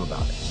can do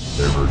about it.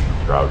 Their version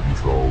of crowd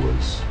control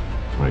was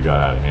when it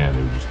got out of hand,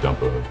 they would just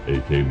dump a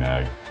AK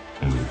mag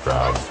into the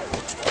crowd.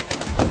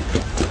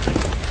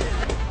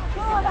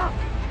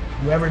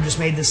 Whoever just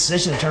made this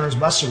decision to turn his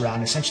bus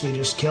around essentially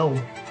just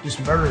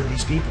murdered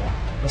these people.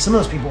 But some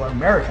of those people are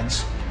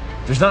Americans.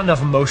 There's not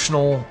enough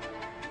emotional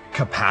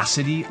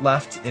capacity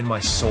left in my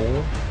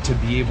soul to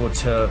be able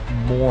to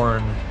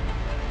mourn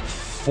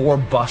 4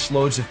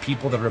 busloads of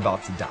people that are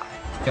about to die.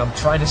 I'm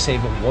trying to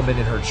save a woman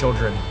and her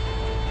children,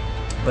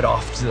 but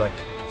off to like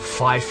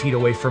 5 feet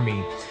away from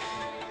me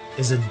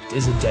is a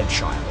dead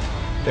child.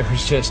 There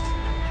was just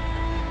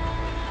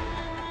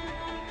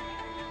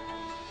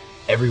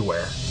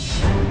everywhere.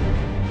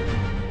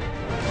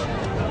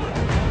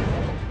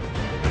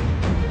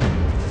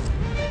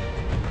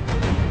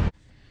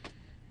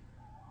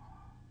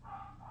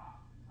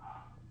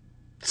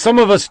 Some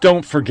of us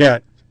don't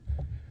forget.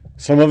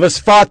 Some of us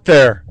fought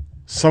there.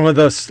 Some of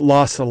us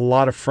lost a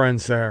lot of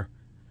friends there.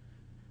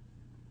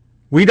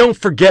 We don't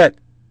forget,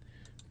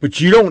 but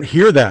you don't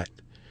hear that.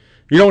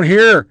 You don't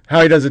hear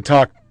how he doesn't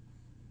talk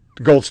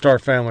to Gold Star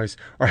families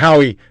or how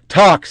he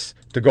talks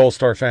to Gold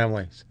Star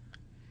families.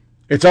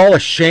 It's all a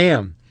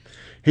sham.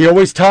 He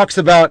always talks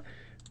about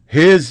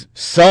his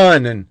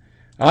son, and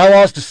I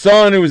lost a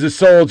son who was a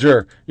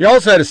soldier. You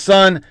also had a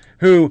son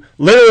who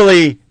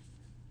literally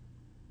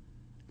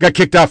got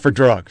kicked out for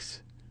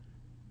drugs.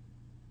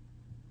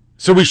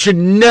 So we should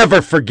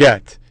never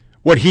forget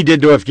what he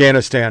did to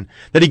Afghanistan,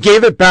 that he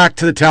gave it back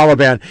to the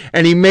Taliban,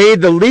 and he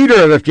made the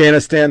leader of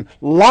Afghanistan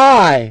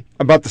lie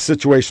about the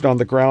situation on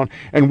the ground,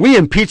 and we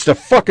impeached a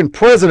fucking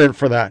president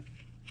for that.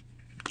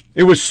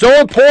 It was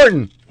so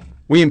important,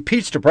 we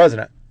impeached a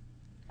president.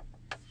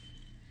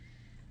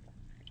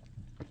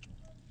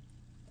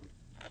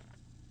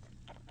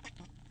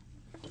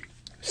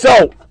 So,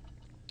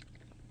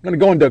 I'm going to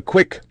go into a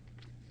quick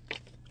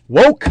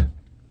woke,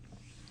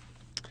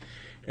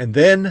 and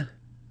then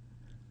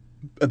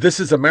This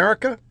Is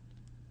America,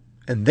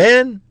 and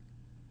then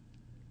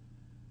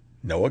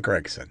Noah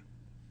Gragson.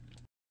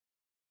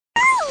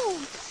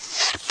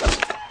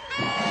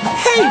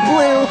 Hey,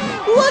 Blue,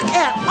 look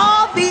at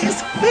all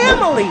these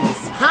families.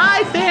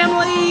 Hi,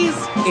 families.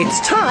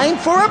 It's time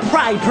for a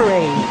pride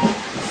parade.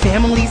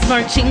 Families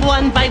marching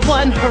one by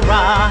one,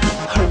 hurrah,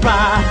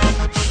 hurrah.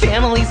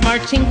 Families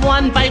marching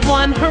one by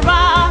one,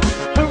 hurrah,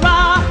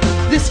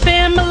 hurrah. This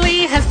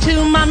family has two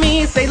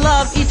mommies, they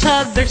love each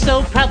other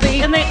so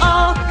proudly, and they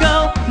all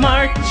go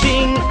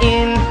marching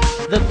in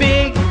the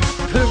big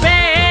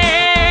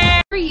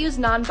parade. Use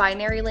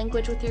non-binary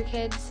language with your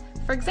kids.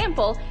 For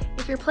example,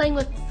 if you're playing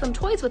with some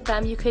toys with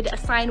them, you could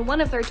assign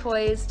one of their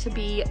toys to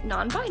be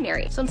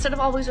non-binary. So instead of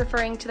always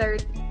referring to their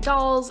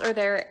dolls or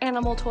their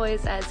animal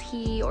toys as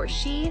he or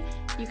she,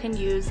 you can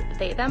use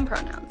they, them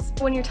pronouns.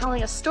 When you're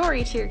telling a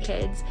story to your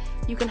kids,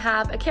 you can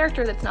have a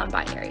character that's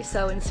non-binary.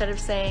 So instead of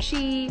saying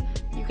she,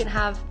 you can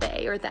have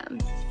they or them.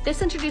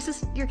 This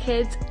introduces your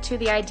kids to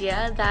the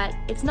idea that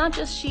it's not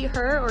just she,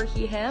 her, or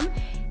he, him,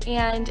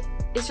 and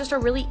it's just a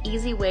really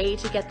easy way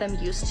to get them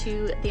used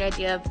to the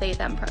idea of they,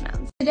 them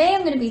pronouns. Today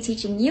I'm going to be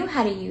teaching you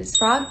how to use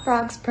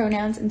frog's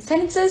pronouns in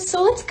sentences,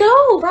 so let's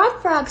go!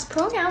 Frog's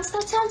pronouns,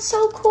 that sounds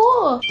so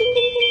cool! Ding,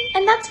 ding, ding.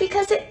 And that's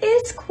because it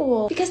is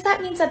cool, because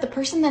that means that the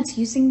person that's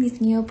using these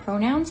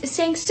neopronouns is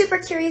staying super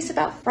curious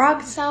about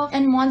frog self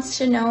and wants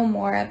to know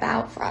more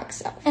about frog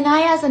self. And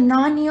I, as a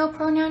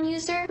non-neopronoun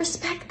user,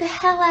 respect the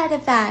hell out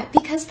of that,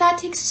 because that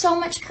takes so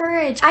much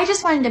courage. I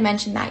just wanted to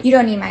mention that. You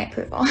don't need my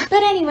approval.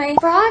 But anyway,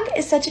 Frog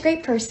is such a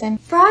great person.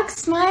 Frog's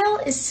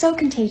smile is so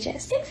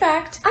contagious. In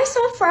fact, I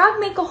saw Frog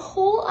make a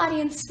whole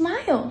audience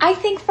smile. I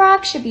think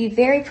Frog should be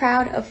very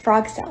proud of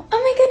Frog self. Oh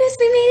my goodness,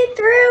 we made it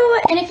through!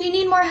 And if you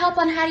need more help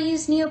on how to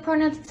use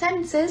neopronouns in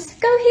sentences,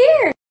 go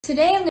here!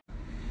 Today I'm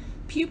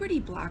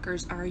Puberty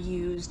blockers are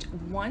used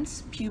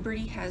once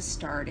puberty has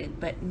started,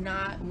 but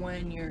not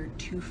when you're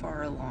too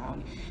far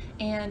along.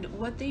 And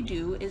what they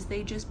do is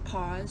they just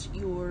pause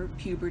your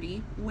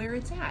puberty where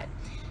it's at.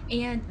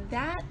 And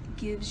that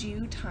gives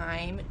you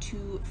time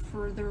to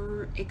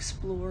further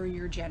explore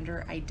your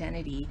gender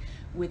identity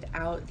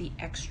without the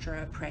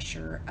extra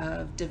pressure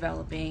of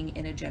developing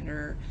in a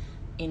gender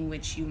in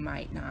which you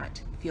might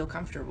not feel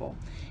comfortable.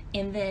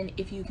 And then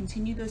if you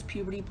continue those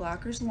puberty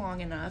blockers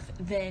long enough,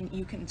 then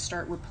you can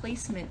start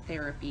replacement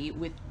therapy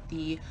with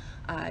the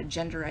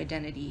gender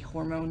identity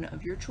hormone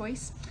of your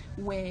choice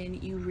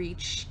when you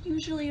reach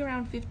usually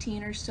around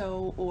 15 or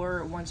so,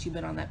 or once you've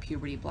been on that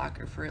puberty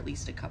blocker for at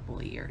least a couple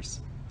of years.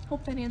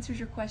 Hope that answers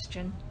your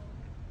question.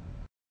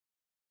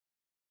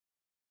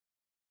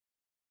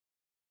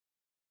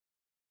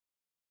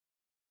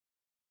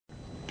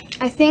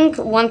 I think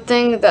one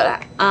thing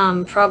that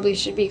probably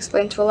should be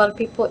explained to a lot of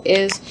people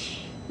is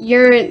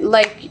you're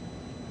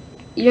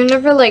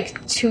never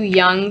like too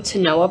young to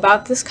know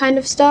about this kind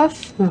of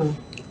stuff.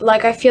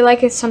 Like, I feel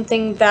like it's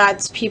something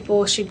that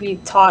people should be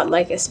taught,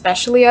 like,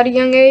 especially at a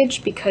young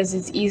age, because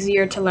it's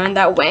easier to learn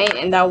that way,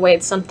 and that way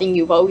it's something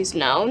you've always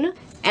known.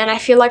 And I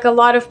feel like a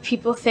lot of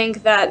people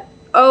think that,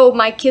 oh,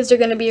 my kids are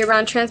going to be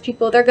around trans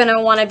people, they're going to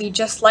want to be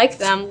just like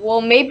them.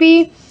 Well,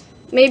 maybe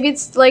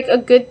it's like a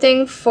good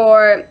thing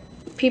for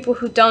people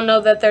who don't know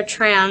that they're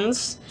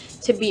trans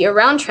to be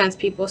around trans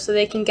people so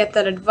they can get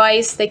that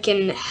advice, they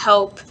can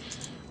help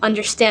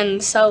understand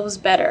themselves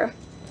better.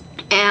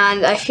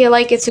 And I feel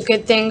like it's a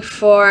good thing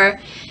for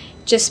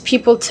just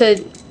people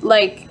to,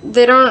 like,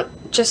 they don't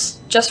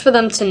just for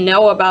them to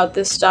know about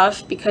this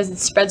stuff because it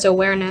spreads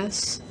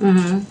awareness.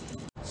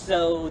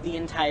 So the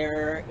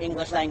entire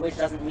English language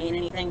doesn't mean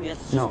anything,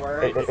 just no,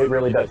 words? It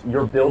really does.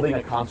 You're building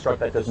a construct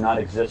that does not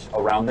exist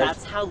around this.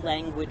 That's how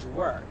language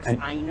works. And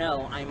I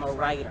know, I'm a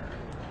writer.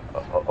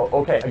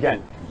 Okay,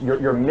 again,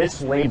 you're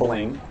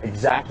mislabeling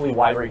exactly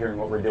why we're hearing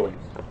what we're doing.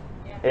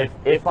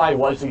 If I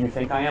was who you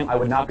think I am, I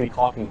would not be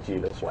talking to you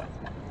this way.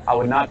 I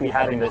would not be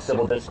having this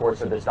civil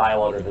discourse or this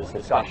dialogue or this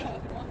discussion.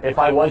 If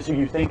I was who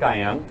you think I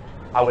am,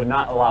 I would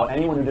not allow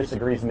anyone who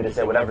disagrees with me to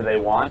say whatever they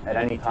want at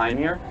any time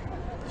here.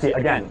 See,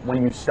 again,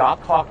 when you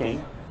stop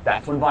talking,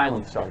 that's when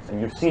violence starts.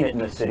 And you've seen it in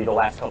this city the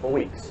last couple of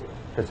weeks.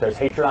 Because there's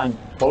hatred on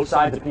both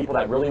sides of people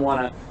that really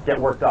want to get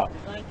worked up.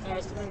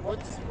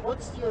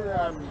 What's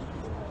your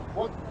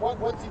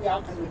what's the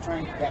outcome you're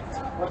trying to get?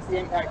 What's the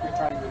impact you're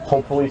trying to achieve?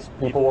 Hopefully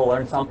people will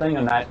learn something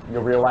and that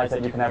you'll realize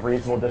that you can have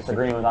reasonable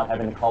disagreement without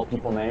having to call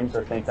people names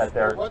or think that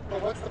they're...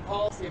 What's the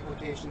policy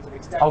implications of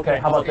extending... Okay,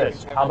 how about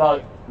this? How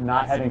about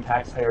not having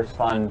taxpayers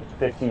fund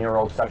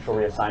 15-year-old sexual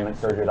reassignment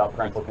surgery without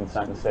parental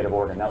consent in the state of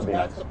Oregon? That would be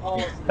nice.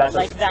 That's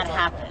like that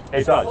happened.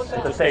 It does.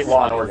 It's a state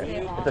law in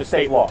Oregon. It's a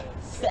state law.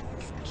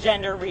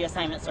 Gender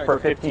reassignment surgery. For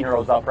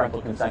 15-year-olds without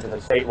parental consent is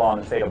a state law in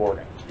the state of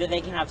Oregon. Do they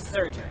can have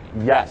surgery?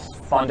 Yes,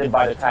 funded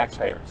by the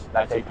taxpayers.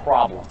 That's a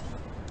problem.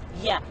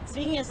 Yeah,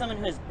 speaking as someone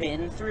who has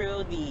been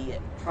through the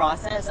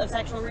process of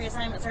sexual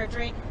reassignment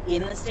surgery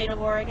in the state of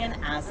Oregon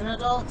as an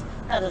adult,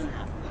 that doesn't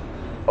happen.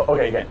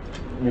 Okay, again,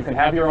 you can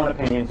have your own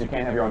opinions, you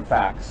can't have your own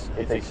facts.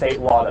 It's a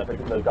state law that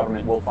the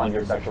government will fund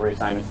your sexual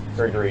reassignment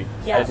surgery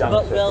as young as 15.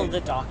 But will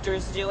the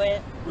doctors do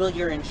it? Will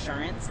your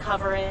insurance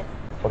cover it?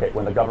 Okay,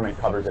 when the government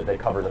covers it, they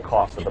cover the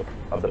cost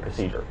of the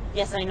procedure.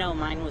 Yes, I know.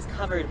 Mine was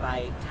covered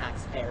by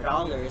taxpayer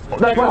dollars.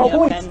 That's my whole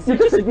point. You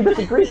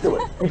disagreed to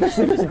it. You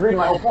disagreed to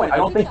my whole point. I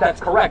don't think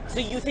that's correct. So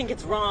you think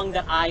it's wrong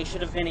that I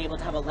should have been able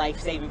to have a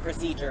life-saving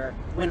procedure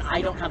when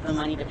I don't have the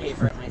money to pay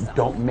for it myself?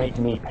 Don't make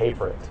me pay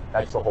for it.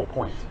 That's the whole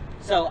point.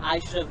 So I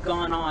should have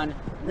gone on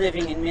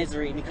living in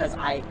misery because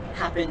I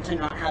happen to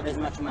not have as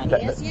much money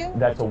as you?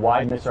 That's a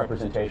wide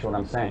misrepresentation of what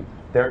I'm saying.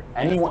 Anyone.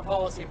 That's the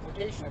policy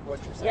implication of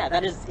what you're saying. Yeah,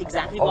 that is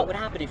exactly what would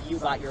happen if you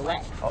got your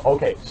way.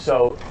 Okay,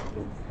 so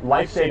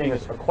life-saving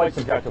is a quite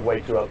subjective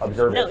way to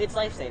observe it. No, it's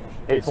life-saving.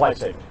 It's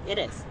life-saving. It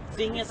is.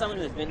 Speaking as someone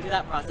who has been through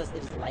that process,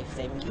 it is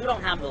life-saving. You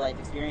don't have the life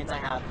experience I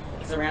have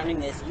surrounding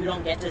this. You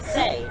don't get to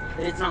say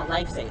that it's not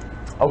life-saving.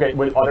 Okay,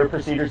 would other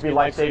procedures be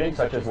life-saving,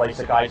 such as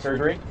LASIK eye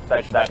surgery?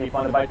 Should that be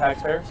funded by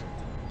taxpayers?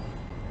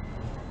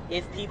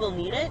 If people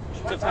need it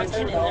to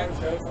function in their...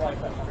 Go to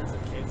like the hundreds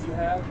of kids you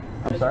have?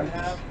 I'm sorry?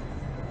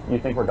 You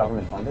think we're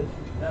government funded?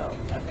 No,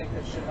 I think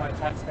that should my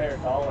taxpayer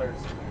dollars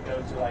go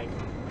to like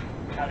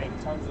having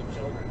tons of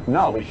children.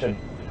 No, we should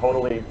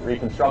totally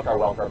reconstruct our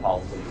welfare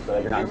policies so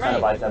that you're not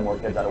incentivized to have more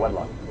kids out of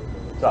wedlock.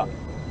 So,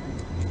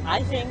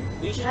 I think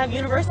we should have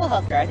universal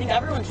health care. I think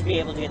everyone should be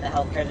able to get the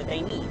health care that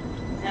they need.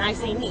 And I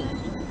say need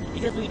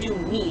because we do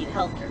need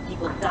health care.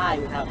 People die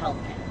without health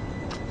care.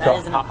 That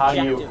is an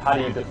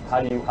objective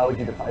fact. How would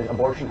you define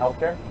abortion health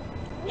care?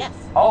 Yes.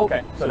 Oh,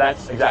 okay. So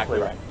that's exactly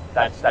right.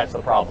 That's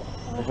the problem.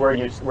 Is where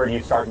do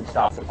you start and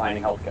stop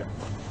defining healthcare?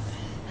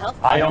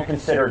 I don't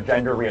consider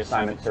gender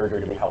reassignment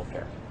surgery to be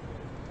healthcare.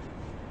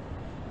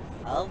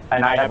 Well,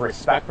 and I have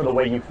respect for the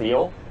way you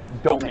feel.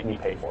 Don't make me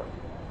pay for it.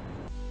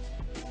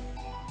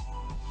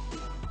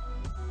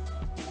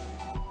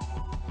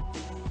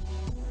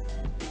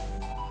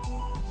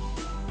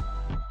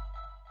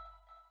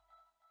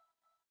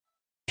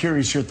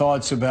 Curious your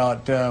thoughts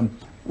about,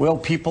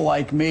 people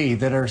like me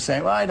that are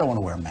saying, well, I don't want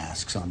to wear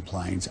masks on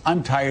planes.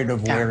 I'm tired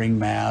of wearing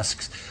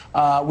masks,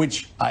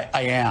 which I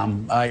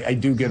am. I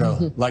do get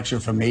a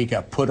lecture from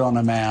Mika, put on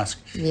a mask.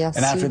 Yes,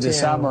 and after the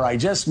summer, I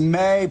just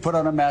may put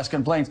on a mask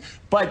on planes.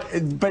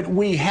 But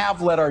we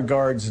have let our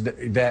guard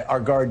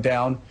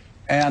down.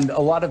 And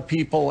a lot of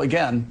people,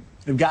 again,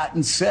 have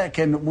gotten sick.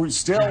 And we're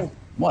still,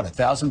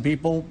 1,000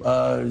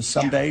 people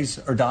some days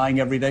are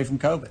dying every day from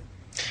COVID.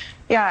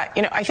 Yeah,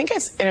 I think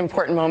it's an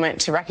important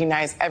moment to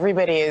recognize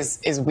everybody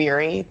is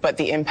weary, but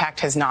the impact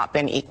has not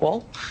been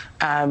equal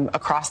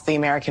across the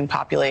American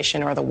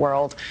population or the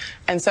world.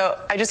 And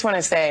so I just want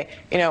to say,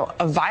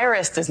 a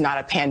virus does not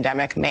a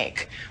pandemic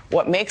make.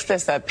 What makes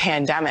this a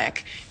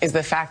pandemic is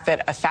the fact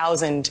that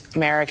 1,000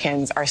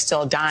 Americans are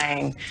still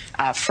dying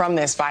from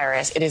this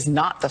virus. It is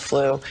not the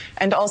flu.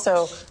 And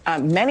also,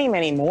 many,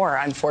 many more,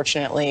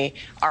 unfortunately,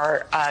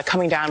 are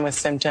coming down with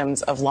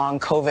symptoms of long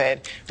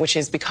COVID, which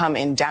has become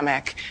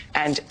endemic,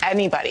 and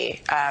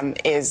anybody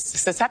is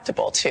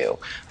susceptible to.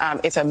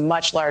 It's a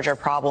much larger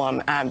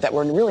problem that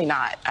we're really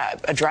not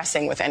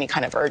addressing with any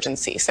kind of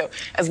urgency. So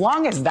as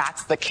long as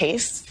that's the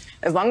case,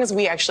 as long as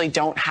we actually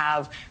don't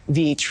have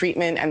the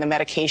treatment and the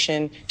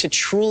medication to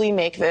truly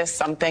make this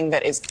something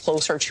that is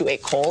closer to a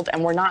cold,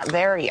 and we're not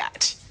there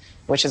yet,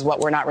 which is what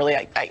we're not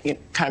really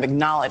kind of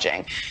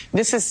acknowledging.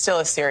 This is still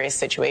a serious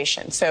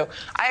situation. So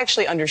I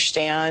actually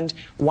understand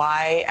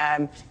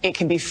why it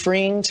can be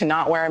freeing to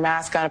not wear a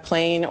mask on a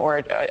plane or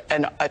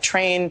a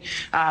train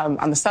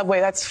on the subway.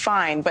 That's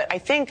fine. But I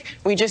think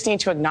we just need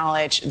to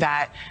acknowledge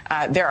that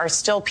there are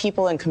still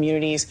people in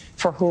communities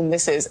for whom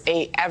this is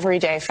a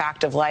everyday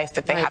fact of life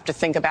that they have to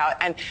think about.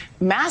 And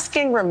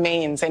masking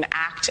remains an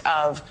act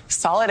of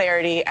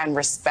solidarity and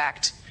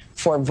respect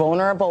for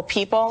vulnerable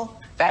people.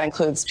 That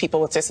includes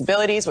people with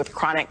disabilities, with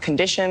chronic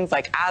conditions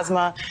like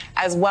asthma,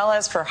 as well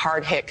as for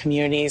hard-hit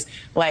communities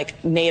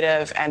like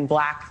Native and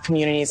Black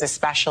communities,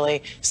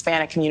 especially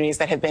Hispanic communities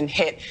that have been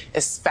hit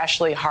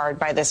especially hard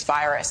by this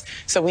virus.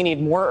 So we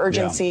need more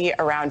urgency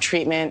around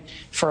treatment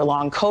for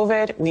long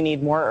COVID. We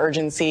need more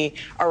urgency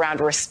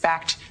around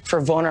respect for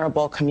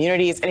vulnerable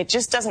communities. And it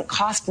just doesn't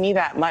cost me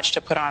that much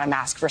to put on a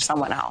mask for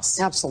someone else.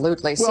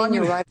 Absolutely.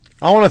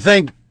 I want to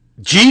thank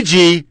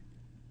Gigi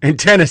in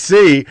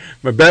Tennessee,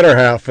 my better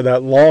half, for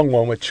that long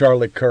one with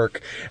Charlie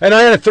Kirk. And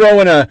I had to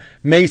throw in a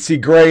Macy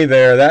Gray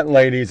there. That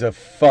lady's a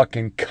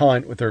fucking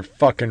cunt with her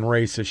fucking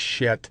racist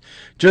shit.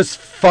 Just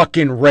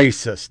fucking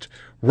racist.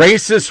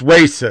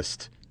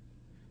 Racist.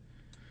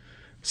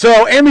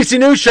 So NBC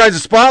News shines a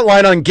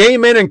spotlight on gay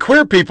men and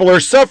queer people who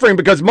are suffering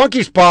because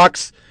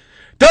monkeypox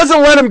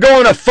doesn't let them go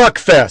in a fuck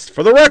fest.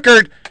 For the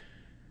record,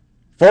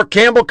 Fort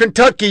Campbell,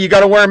 Kentucky, you got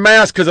to wear a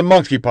mask because of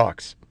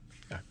monkeypox.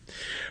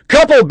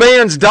 Couple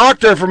bans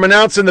doctor from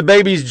announcing the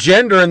baby's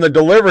gender in the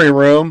delivery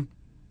room.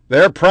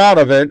 They're proud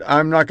of it.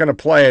 I'm not going to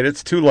play it.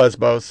 It's too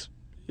lesbos.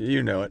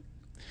 You know it.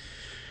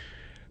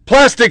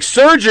 Plastic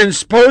surgeon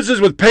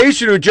poses with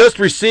patient who just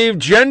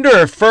received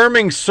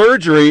gender-affirming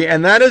surgery,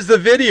 and that is the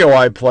video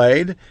I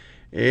played.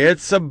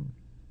 It's a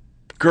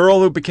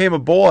girl who became a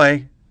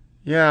boy.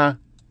 Yeah,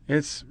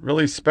 it's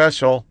really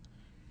special.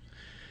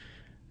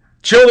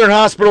 Children's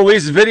Hospital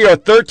released video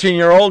of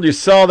 13-year-old. You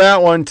saw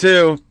that one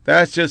too.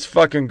 That's just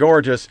fucking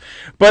gorgeous.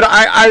 But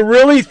I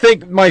really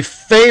think my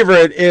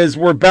favorite is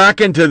we're back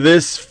into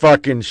this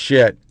fucking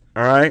shit.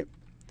 All right?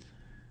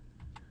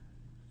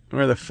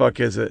 Where the fuck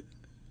is it?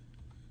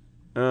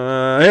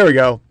 Here we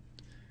go.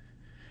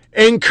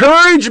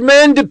 Encourage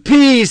men to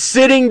pee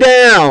sitting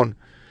down.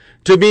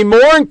 to be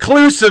more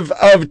inclusive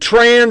of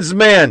trans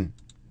men?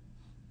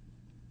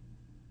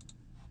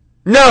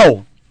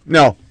 No.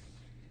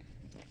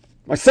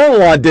 My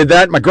son-in-law did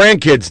that. My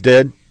grandkids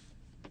did.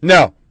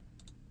 No.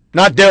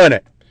 Not doing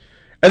it.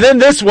 And then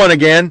this one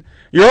again.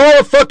 You're all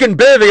a fucking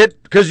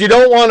bigot because you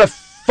don't want to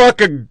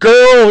fuck a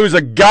girl who's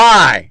a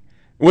guy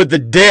with a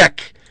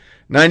dick.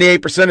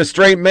 98% of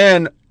straight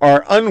men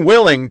are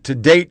unwilling to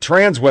date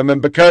trans women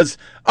because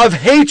of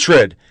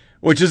hatred,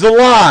 which is a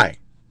lie.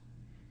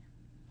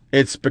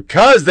 It's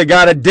because they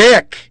got a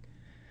dick.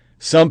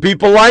 Some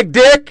people like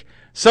dick.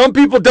 Some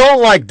people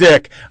don't like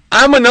dick.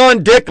 I'm a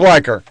non-dick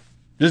liker.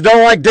 Just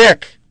don't like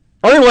dick.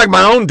 I don't even like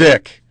my own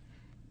dick.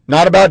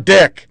 Not about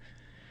dick.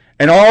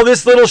 And all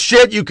this little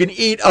shit, you can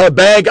eat a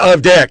bag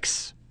of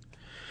dicks.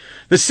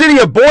 The city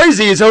of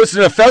Boise is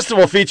hosting a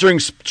festival featuring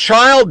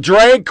child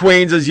drag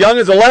queens as young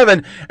as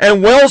 11,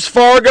 and Wells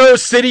Fargo,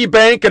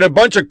 Citibank, and a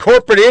bunch of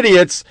corporate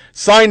idiots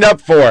signed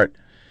up for it.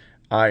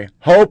 I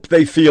hope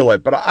they feel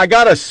it. But I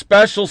got a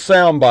special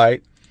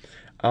soundbite.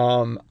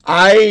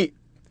 I,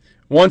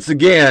 once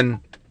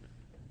again,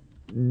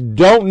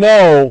 don't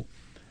know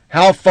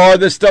how far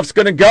this stuff's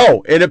going to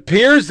go. It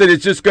appears that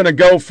it's just going to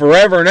go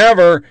forever and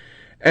ever,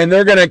 and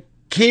they're going to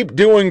keep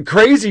doing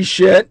crazy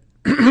shit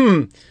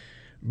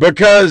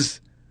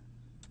because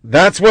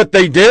that's what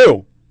they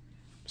do.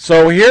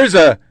 So here's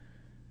a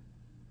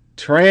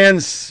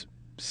trans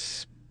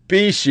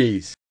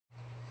species.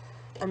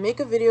 I make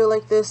a video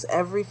like this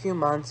every few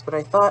months, but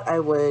I thought I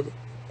would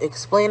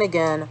explain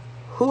again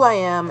who I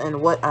am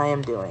and what I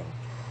am doing.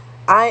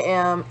 I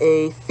am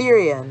a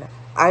Therian.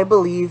 I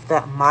believe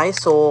that my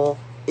soul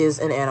is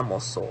an animal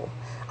soul.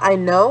 I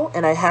know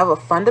and I have a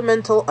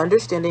fundamental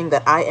understanding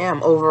that I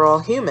am overall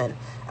human.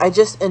 I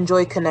just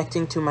enjoy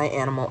connecting to my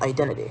animal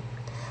identity.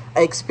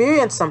 I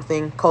experienced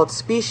something called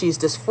species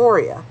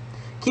dysphoria.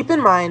 Keep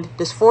in mind,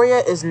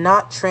 dysphoria is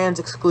not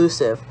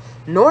trans-exclusive,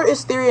 nor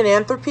is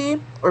Therianthropy,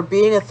 or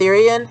being a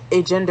Therian,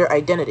 a gender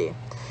identity.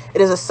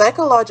 It is a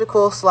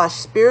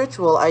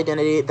psychological/spiritual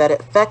identity that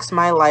affects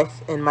my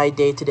life and my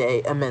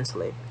day-to-day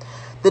immensely.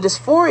 The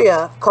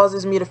dysphoria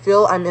causes me to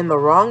feel I'm in the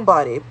wrong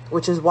body,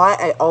 which is why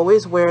I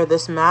always wear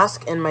this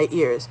mask in my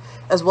ears,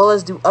 as well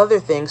as do other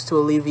things to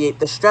alleviate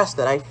the stress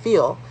that I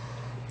feel.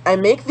 I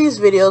make these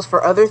videos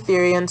for other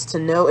Therians to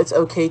know it's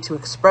okay to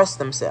express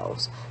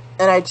themselves,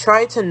 and I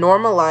try to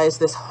normalize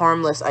this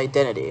harmless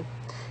identity.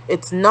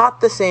 It's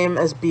not the same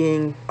as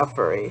being a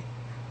furry.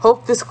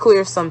 Hope this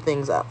clears some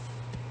things up.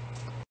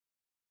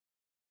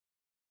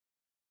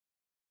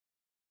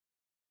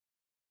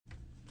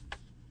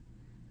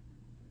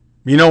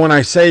 You know, when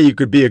I say you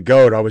could be a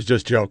goat, I was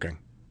just joking.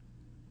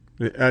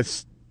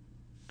 That's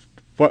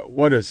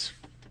what is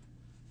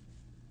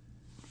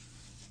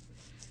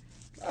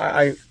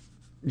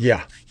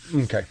yeah.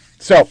 Okay.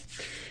 So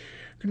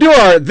do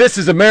our This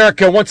Is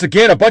America. Once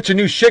again, a bunch of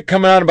new shit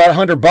coming out about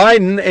Hunter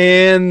Biden,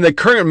 and the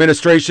current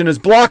administration is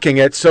blocking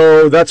it,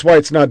 so that's why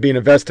it's not being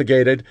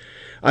investigated.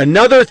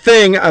 Another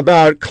thing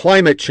about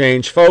climate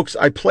change, folks,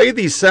 I play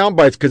these sound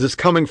bites because it's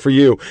coming for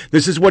you.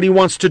 This is what he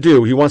wants to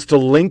do. He wants to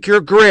link your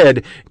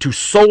grid to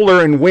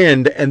solar and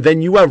wind, and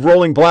then you have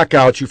rolling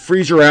blackouts. You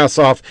freeze your ass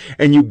off,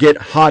 and you get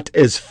hot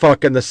as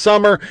fuck in the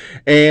summer.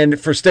 And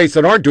for states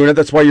that aren't doing it,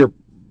 that's why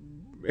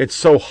it's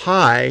so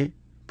high,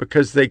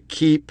 because they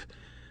keep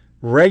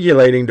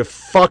regulating to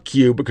fuck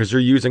you because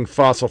you're using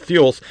fossil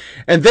fuels.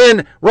 And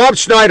then Rob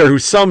Schneider, who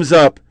sums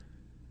up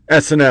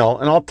SNL,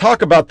 and I'll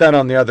talk about that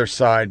on the other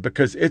side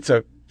because it's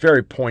a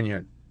very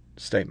poignant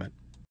statement.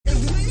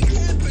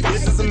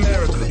 This is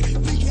America.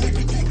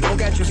 Don't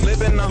catch you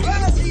slipping now.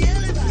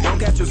 Don't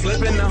catch you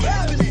slipping now.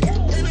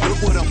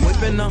 Look what I'm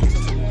whipping now.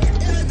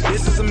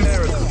 This is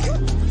America.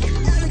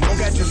 Don't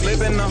catch you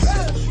slipping now.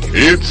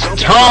 It's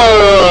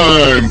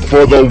time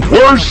for the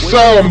worst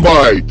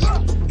soundbite.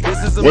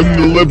 When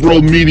the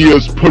liberal media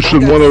is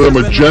pushing one of them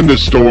agenda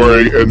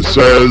story and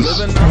says,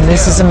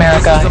 "This is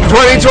America."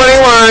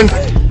 2021.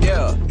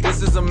 Yeah,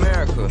 this is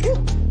America.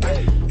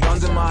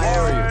 Guns in my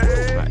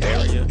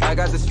area. I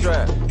got the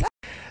strap.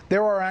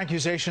 There are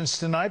accusations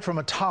tonight from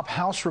a top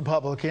House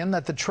Republican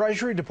that the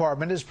Treasury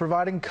Department is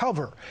providing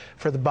cover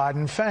for the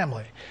Biden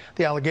family.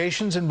 The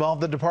allegations involve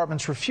the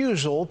department's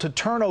refusal to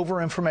turn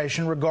over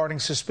information regarding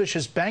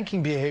suspicious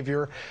banking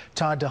behavior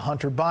tied to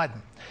Hunter Biden.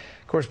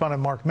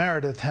 Correspondent Mark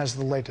Meredith has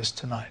the latest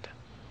tonight.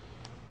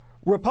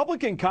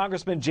 Republican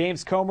Congressman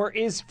James Comer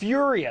is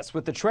furious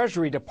with the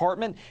Treasury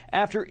Department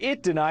after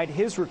it denied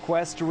his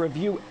request to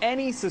review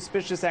any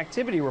suspicious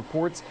activity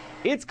reports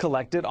it's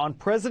collected on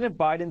President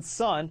Biden's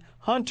son,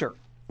 Hunter.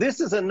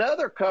 This is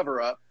another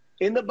cover-up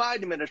in the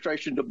Biden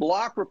administration to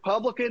block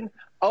Republican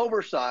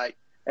oversight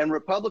and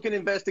Republican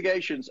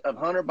investigations of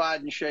Hunter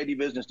Biden's shady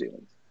business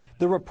dealings.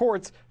 The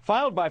reports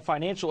filed by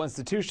financial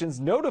institutions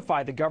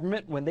notify the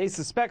government when they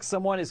suspect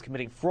someone is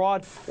committing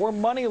fraud or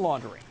money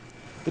laundering.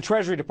 The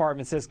Treasury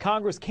Department says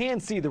Congress can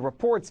see the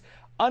reports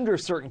under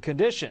certain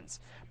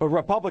conditions, but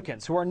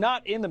Republicans who are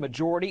not in the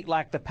majority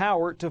lack the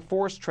power to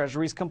force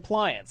Treasury's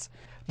compliance.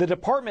 The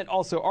department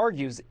also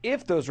argues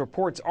if those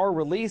reports are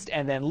released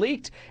and then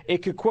leaked, it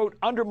could, quote,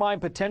 undermine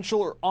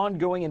potential or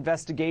ongoing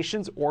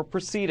investigations or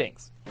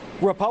proceedings.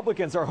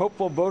 Republicans are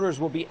hopeful voters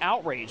will be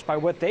outraged by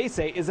what they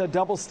say is a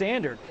double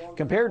standard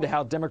compared to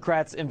how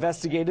Democrats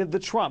investigated the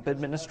Trump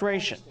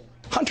administration.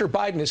 Hunter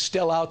Biden is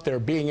still out there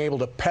being able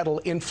to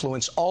peddle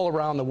influence all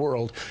around the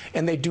world,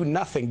 and they do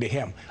nothing to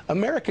him.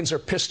 Americans are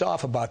pissed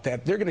off about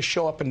that. They're going to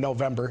show up in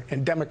November,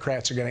 and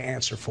Democrats are going to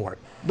answer for it.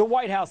 The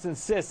White House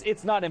insists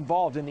it's not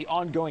involved in the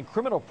ongoing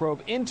criminal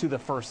probe into the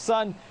first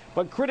son,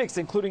 but critics,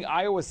 including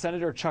Iowa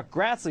Senator Chuck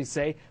Grassley,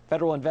 say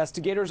federal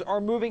investigators are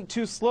moving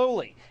too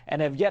slowly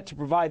and have yet to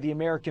provide the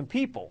American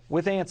people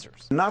with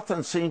answers.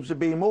 Nothing seems to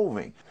be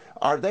moving.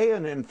 Are they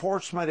an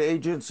enforcement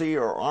agency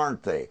or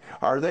aren't they?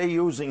 Are they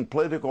using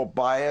political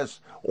bias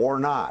or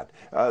not?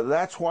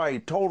 That's why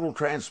total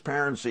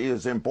transparency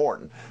is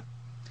important.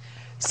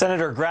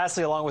 Senator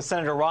Grassley, along with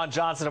Senator Ron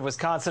Johnson of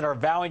Wisconsin, are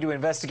vowing to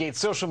investigate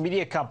social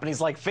media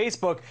companies like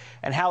Facebook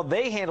and how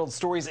they handled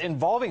stories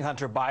involving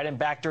Hunter Biden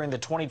back during the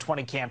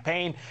 2020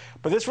 campaign.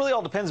 But this really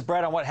all depends,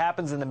 Brett, on what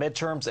happens in the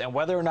midterms and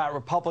whether or not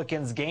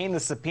Republicans gain the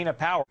subpoena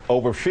power.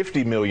 Over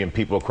 50 million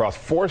people across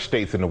 4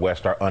 states in the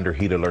West are under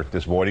heat alert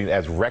this morning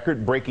as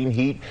record-breaking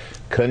heat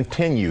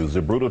continues.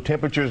 The brutal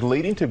temperatures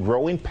leading to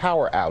growing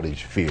power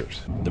outage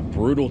fears. The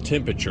brutal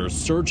temperatures,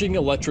 surging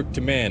electric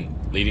demand,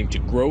 leading to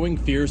growing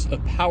fears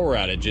of power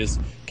outages.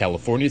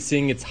 California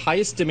seeing its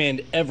highest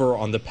demand ever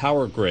on the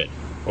power grid.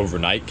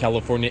 Overnight,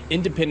 California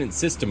Independent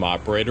System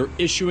Operator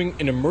issuing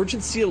an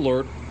emergency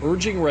alert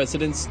urging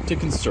residents to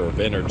conserve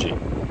energy.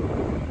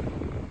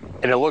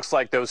 And it looks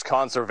like those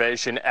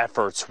conservation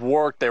efforts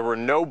worked. There were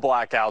no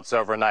blackouts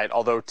overnight,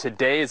 although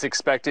today is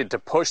expected to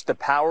push the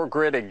power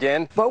grid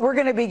again. But we're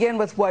going to begin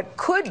with what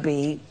could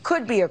be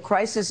a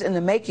crisis in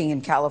the making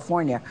in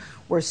California,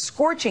 where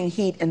scorching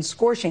heat, and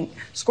scorching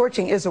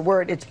is a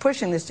word, it's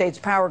pushing the state's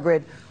power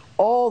grid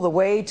all the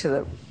way to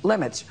the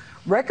limits.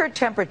 Record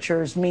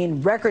temperatures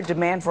mean record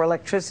demand for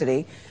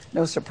electricity.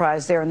 No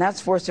surprise there, and that's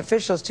forced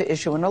officials to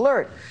issue an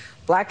alert.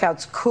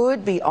 Blackouts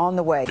could be on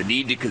the way. The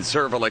need to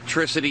conserve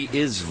electricity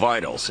is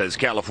vital, says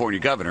California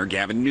Governor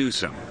Gavin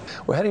Newsom.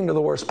 We're heading to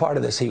the worst part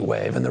of this heat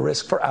wave, and the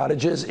risk for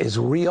outages is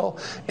real,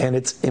 and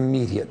it's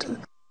immediate.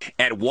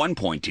 At one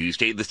point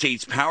Tuesday, the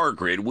state's power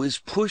grid was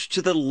pushed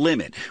to the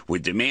limit,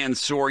 with demand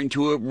soaring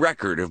to a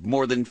record of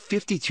more than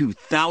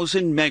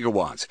 52,000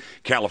 megawatts.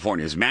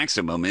 California's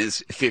maximum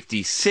is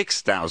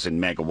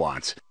 56,000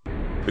 megawatts.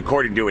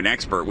 According to an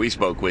expert we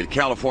spoke with,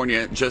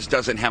 California just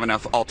doesn't have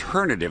enough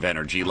alternative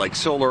energy like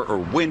solar or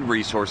wind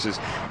resources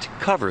to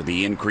cover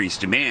the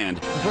increased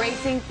demand.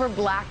 Bracing for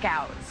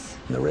blackouts.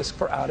 The risk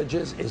for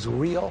outages is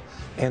real,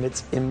 and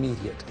it's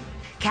immediate.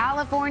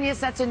 California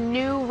sets a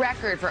new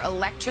record for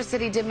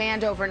electricity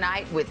demand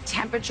overnight, with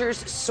temperatures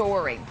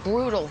soaring.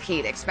 Brutal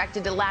heat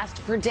expected to last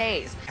for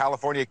days.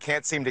 California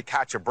can't seem to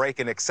catch a break.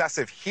 An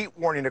excessive heat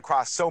warning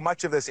across so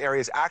much of this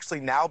area has actually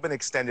now been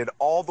extended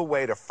all the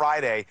way to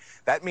Friday.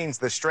 That means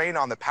the strain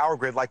on the power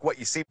grid, like what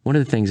you see. One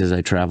of the things as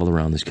I travel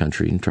around this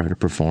country and try to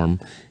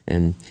perform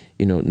and,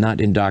 not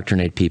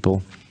indoctrinate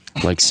people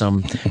like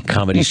some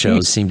comedy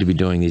shows seem to be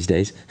doing these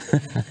days.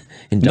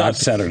 Not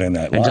Saturday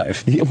Night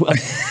Live.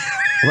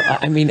 Well,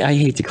 I mean, I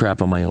hate to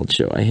crap on my old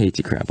show.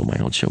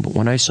 But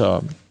when I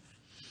saw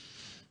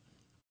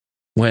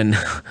when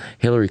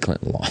Hillary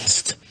Clinton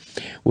lost,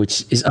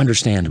 which is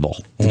understandable,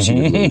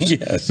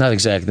 Yes. Not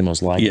exactly the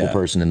most likable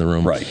person in the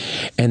room. Right.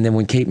 And then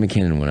when Kate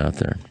McKinnon went out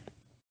there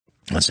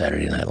on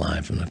Saturday Night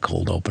Live from the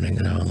cold opening,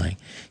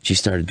 she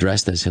started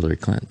dressed as Hillary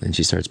Clinton, and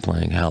she starts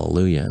playing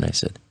Hallelujah. And I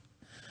said,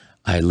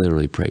 I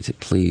literally prayed,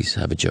 please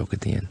have a joke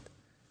at the end.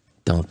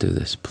 Don't do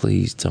this.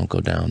 Please don't go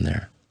down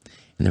there.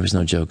 And there was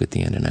no joke at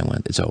the end, and I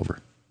went, it's over.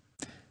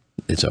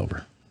 It's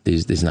over.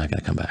 He's not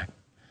going to come back.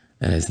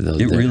 And I said,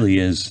 it really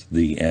is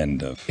the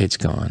end of. It's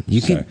gone.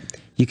 You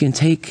can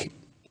take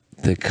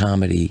the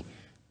comedy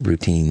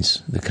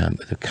routines, the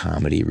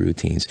comedy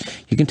routines.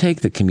 You can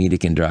take the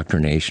comedic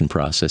indoctrination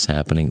process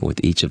happening with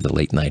each of the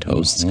late night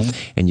hosts,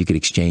 and you could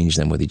exchange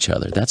them with each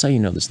other. That's how you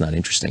know that's not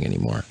interesting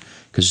anymore,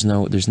 because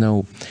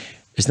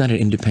it's not an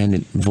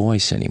independent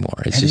voice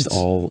anymore. It's just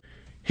all.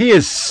 He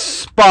is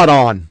spot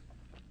on.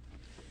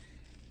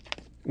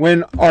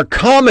 When our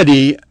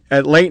comedy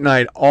at late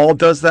night all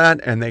does that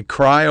and they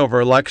cry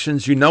over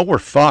elections, we're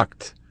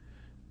fucked.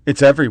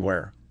 It's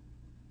everywhere.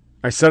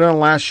 I said it on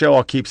the last show,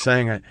 I'll keep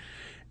saying it.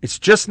 It's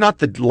just not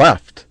the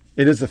left.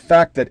 It is the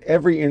fact that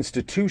every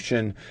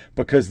institution,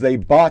 because they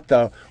bought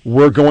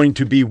we're going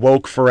to be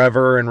woke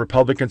forever and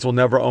Republicans will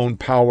never own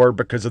power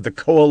because of the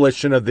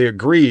coalition of the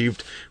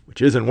aggrieved,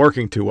 which isn't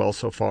working too well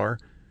so far.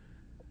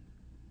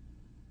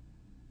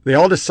 They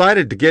all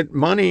decided to get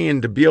money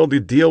and to be able to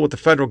deal with the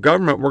federal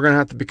government, we're going to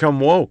have to become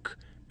woke.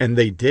 And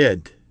they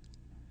did.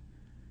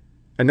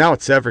 And now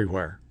it's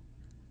everywhere.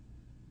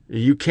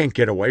 You can't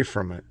get away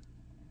from it.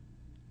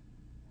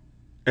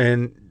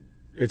 And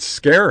it's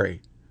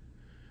scary.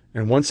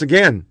 And once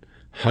again,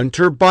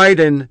 Hunter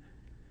Biden,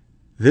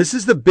 this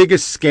is the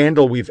biggest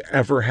scandal we've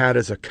ever had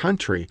as a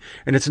country.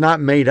 And it's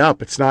not made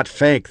up. It's not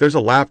fake. There's a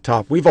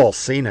laptop. We've all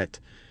seen it.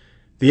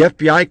 The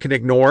FBI can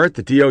ignore it.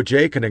 The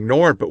DOJ can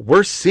ignore it. But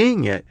we're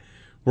seeing it.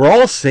 We're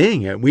all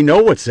seeing it. We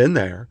know what's in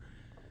there.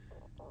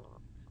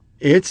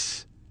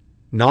 It's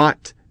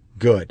not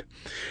good.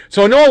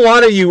 So I know a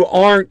lot of you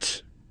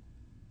aren't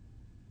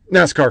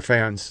NASCAR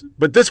fans,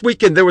 but this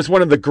weekend there was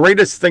one of the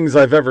greatest things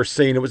I've ever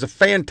seen. It was a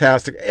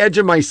fantastic, edge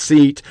of my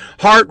seat,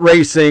 heart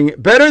racing,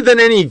 better than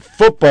any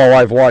football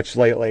I've watched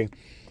lately.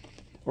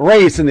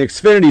 Race in the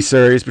Xfinity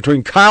Series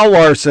between Kyle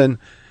Larson,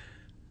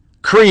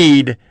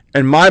 Creed,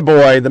 and my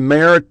boy, the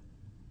mayor of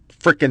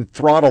frickin'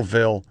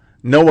 Throttleville,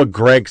 Noah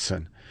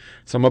Gragson.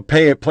 So I'm going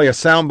to play a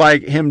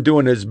soundbite, him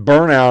doing his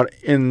burnout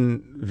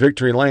in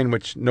Victory Lane,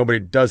 which nobody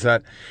does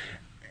that,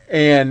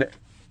 and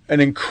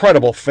an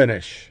incredible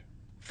finish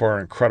for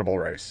an incredible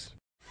race.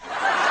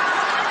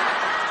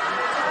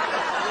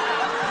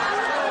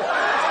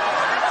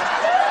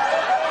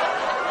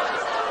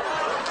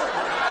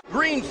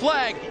 Green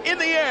flag in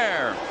the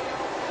air.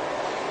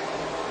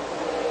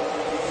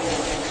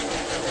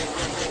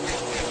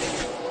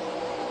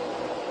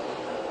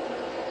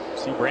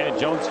 See, Brandon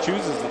Jones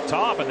chooses the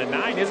top, and the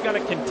 9 is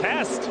going to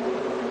contest.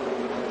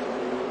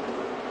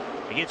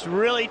 It gets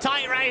really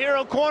tight right here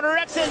on corner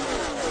exit.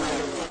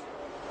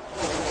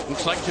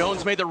 Looks like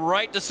Jones made the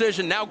right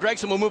decision. Now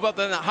Gragson will move up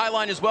on the high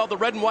line as well. The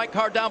red and white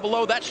car down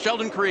below, that's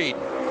Sheldon Creed.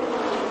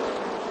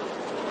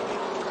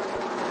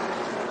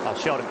 Oh,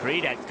 Sheldon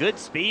Creed had good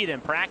speed in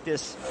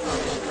practice.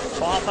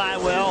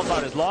 Qualified well,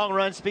 thought his long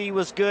run speed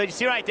was good. You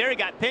see right there, he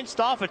got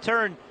pinched off at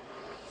turn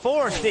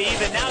 4, Steve,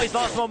 and now he's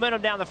lost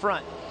momentum down the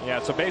front.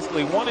 Yeah, so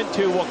basically 1 and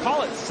 2, we'll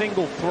call it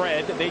single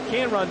thread. They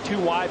can run 2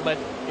 wide, but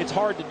it's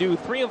hard to do.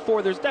 3 and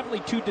 4, there's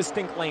definitely 2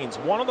 distinct lanes.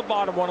 1 on the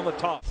bottom, 1 on the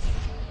top.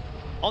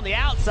 On the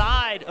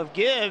outside of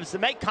Gibbs to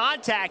make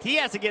contact, he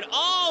has to get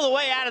all the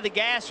way out of the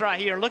gas right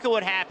here. Look at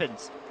what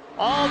happens.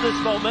 All this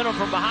momentum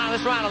from behind.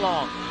 Let's ride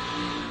along.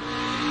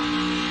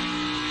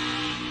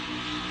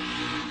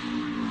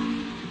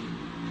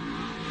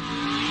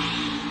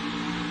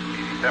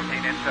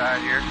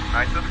 Inside here.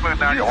 Nice and smooth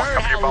now. You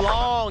heard how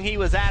long he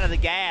was out of the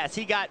gas.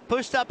 He got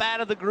pushed up out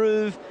of the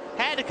groove,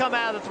 had to come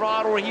out of the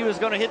throttle where he was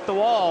going to hit the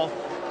wall.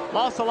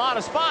 Lost a lot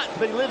of spots,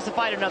 but he lives to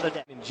fight another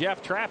day. And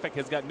Jeff Traffic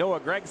has got Noah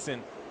Gragson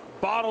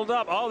bottled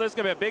up. Oh, there's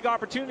going to be a big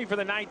opportunity for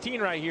the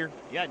 19 right here.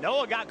 Yeah,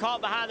 Noah got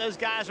caught behind those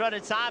guys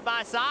running side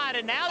by side,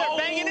 and now they're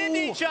banging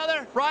into each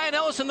other. Ryan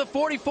Ellison, the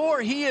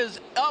 44, he is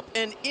up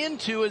and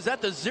into, is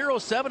that the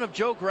 07 of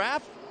Joe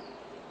Graff?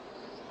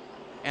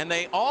 And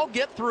they all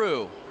get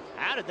through.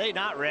 How did they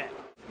not wreck?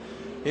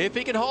 If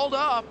he can hold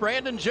off,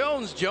 Brandon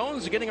Jones.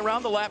 Jones getting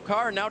around the lap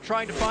car and now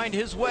trying to find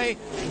his way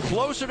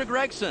closer to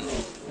Gragson.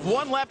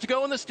 1 lap to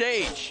go on the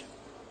stage.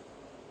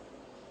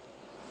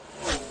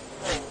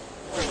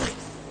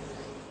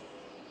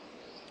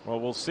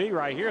 Well, we'll see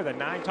right here. The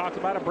 9 talked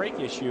about a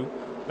brake issue.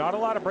 Not a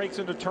lot of brakes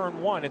into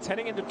turn 1. It's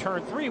heading into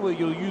turn 3 where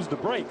you'll use the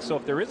brakes. So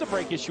if there is a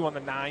brake issue on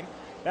the 9,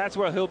 that's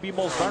where he'll be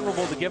most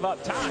vulnerable to give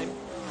up time.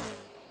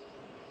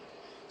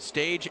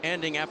 Stage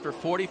ending after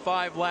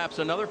 45 laps,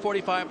 another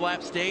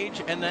 45-lap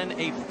stage, and then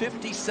a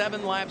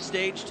 57-lap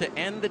stage to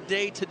end the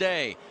day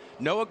today.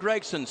 Noah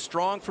Gragson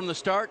strong from the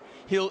start.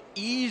 He'll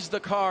ease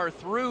the car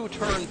through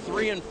turn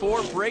 3 and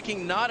 4.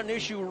 Braking not an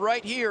issue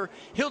right here.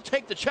 He'll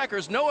take the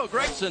checkers. Noah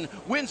Gragson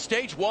wins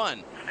stage 1.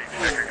 Steve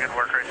Checker, good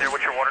work right there.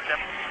 What's your water temp?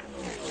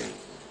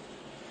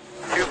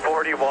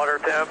 240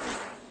 water temp.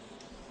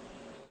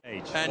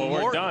 And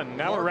well, we're done.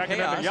 Now we're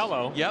racking up a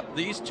yellow. Yep,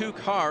 these 2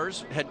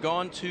 cars had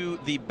gone to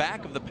the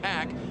back of the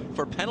pack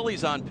for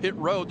penalties on pit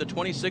road, the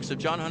 26 of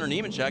John Hunter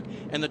Nemechek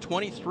and the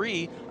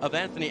 23 of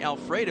Anthony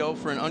Alfredo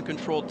for an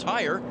uncontrolled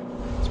tire.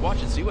 Let's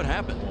watch and see what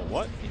happened. Well,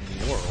 what in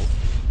the world?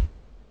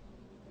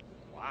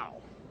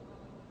 Wow.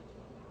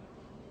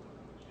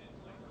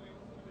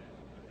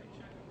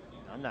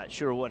 I'm not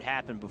sure what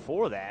happened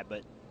before that,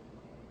 but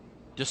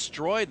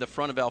destroyed the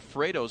front of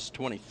Alfredo's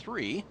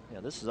 23. Yeah,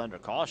 this is under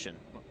caution.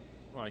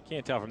 Well, I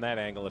can't tell from that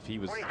angle if he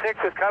was... 26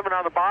 was coming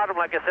on the bottom,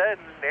 like I said,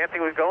 and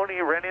Anthony was going, and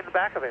he ran in the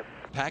back of him.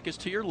 Pack is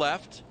to your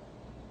left.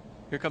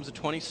 Here comes the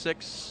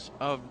 26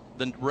 of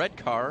the red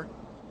car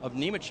of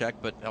Nemechek,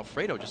 but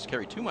Alfredo just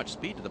carried too much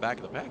speed to the back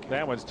of the pack.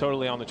 That one's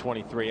totally on the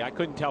 23. I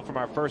couldn't tell from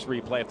our first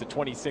replay if the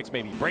 26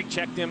 maybe brake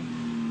checked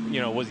him. You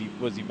know, was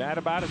he mad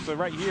about it? So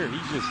right here,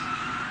 he's just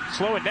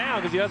slowing down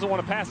because he doesn't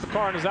want to pass the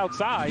car on his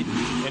outside,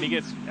 and he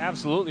gets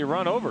absolutely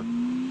run over.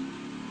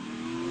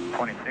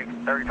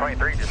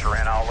 23 just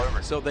ran all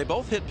over. So they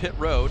both hit pit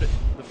road.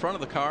 The front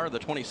of the car, the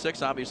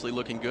 26 obviously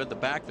looking good. The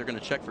back, they're going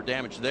to check for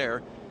damage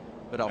there.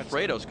 But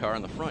Alfredo's car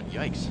in the front,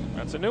 yikes.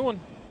 That's a new one.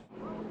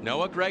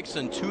 Noah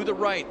Gragson to the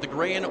right, the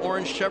gray and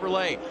orange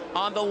Chevrolet.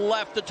 On the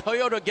left, the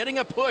Toyota getting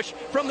a push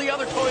from the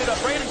other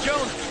Toyota, Brandon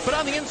Jones. But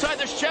on the inside,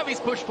 the Chevy's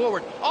pushed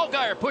forward.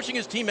 Allgaier pushing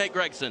his teammate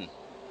Gragson.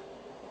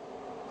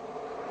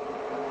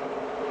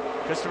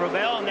 Christopher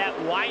Bell in that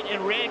white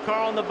and red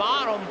car on the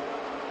bottom.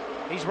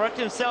 He's worked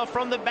himself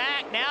from the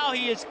back. Now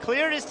he has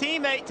cleared his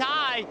teammate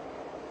Ty.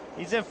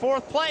 He's in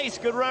 4th place.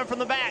 Good run from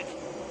the back.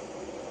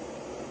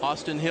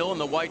 Austin Hill in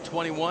the white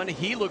 21.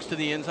 He looks to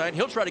the inside.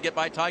 He'll try to get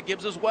by Ty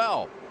Gibbs as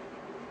well.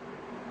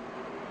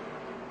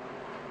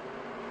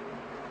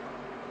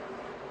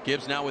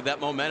 Gibbs now with that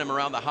momentum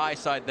around the high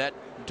side. That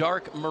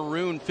dark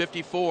maroon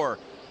 54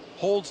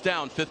 holds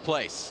down 5th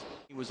place.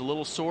 He was a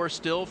little sore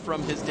still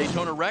from his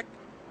Daytona wreck.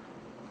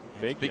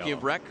 Speaking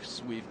of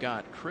wrecks, we've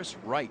got Chris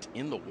Wright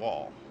in the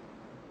wall.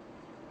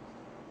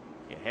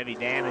 Yeah, heavy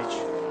damage.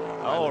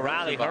 Oh,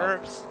 Riley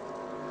Herbst.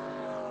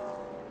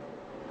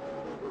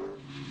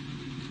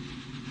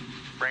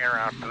 Bring it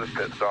around for this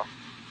pit stop.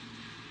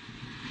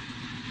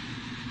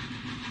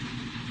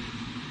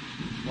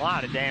 A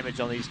lot of damage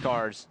on these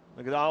cars.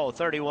 Look at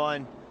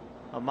 31.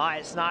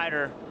 Myatt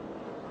Snider.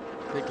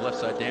 Big left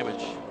side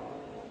damage.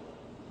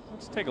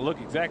 Let's take a look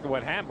exactly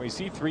what happened. We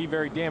see 3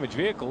 very damaged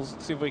vehicles.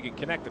 Let's see if we can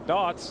connect the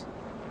dots.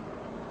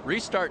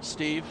 Restart,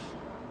 Steve.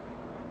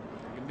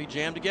 They're going to be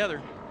jammed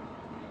together.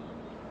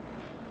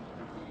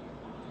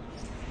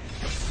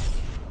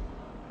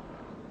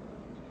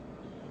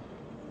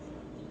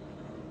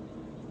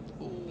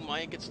 Oh,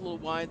 Maya gets a little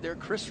wide there.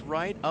 Chris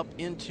Wright up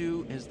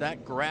into, is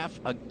that graph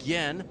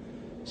again?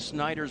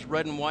 Snyder's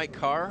red and white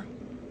car.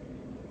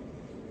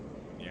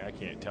 Yeah, I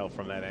can't tell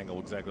from that angle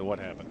exactly what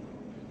happened.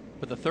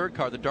 But the 3rd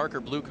car, the darker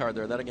blue car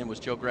there, that again was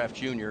Joe Graff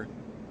Jr. And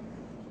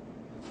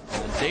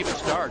then David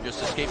Starr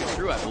just escaping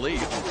through, I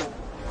believe.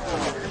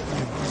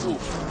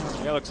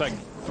 Oof. Yeah, looks like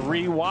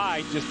 3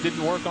 wide, just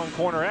didn't work on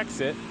corner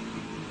exit.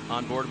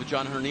 On board with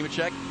John Hunter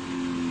Nemechek.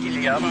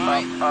 Easy up in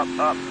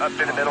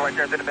the middle right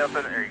there, in the middle.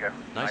 There you go.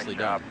 Nicely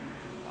done.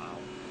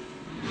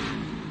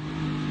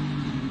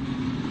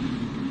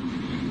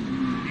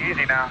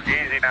 Easy now,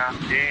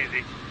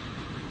 easy.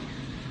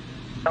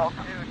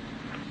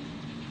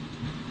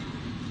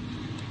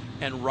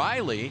 And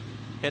Riley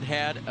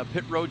had a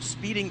pit road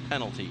speeding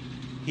penalty.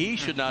 He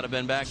should not have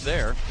been back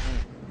there,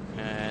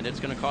 and it's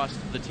going to cost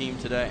the team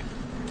today.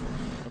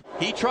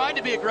 He tried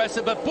to be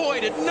aggressive, but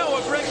boy, did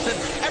Noah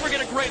Gragson ever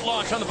get a great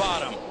launch on the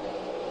bottom.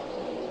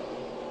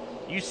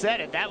 You said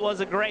it. That was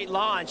a great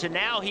launch, and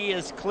now he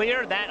is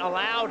clear. That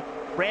allowed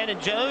Brandon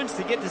Jones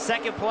to get to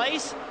 2nd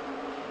place.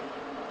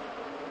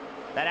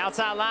 That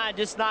outside line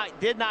just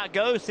did not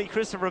go. See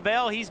Christopher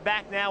Bell, he's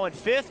back now in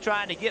 5th,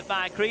 trying to get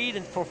by Creed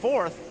and for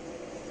 4th.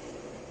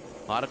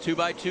 A lot of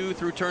 2x2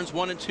 through turns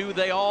 1 and 2.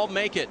 They all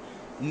make it.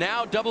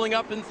 Now doubling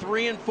up in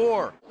 3 and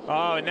 4.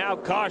 Oh, and now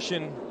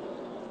caution.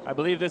 I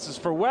believe this is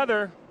for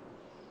weather.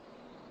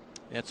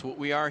 That's what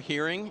we are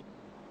hearing.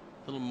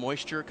 A little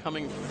moisture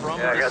coming from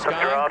the the sky.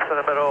 Some drops in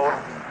the middle.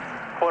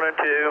 1 and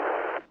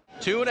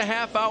 2.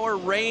 2.5 hour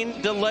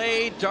rain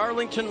delay.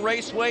 Darlington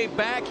Raceway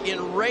back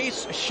in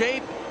race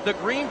shape. The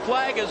green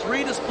flag is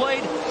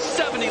redisplayed.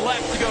 70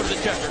 laps to go to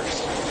the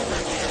checkers.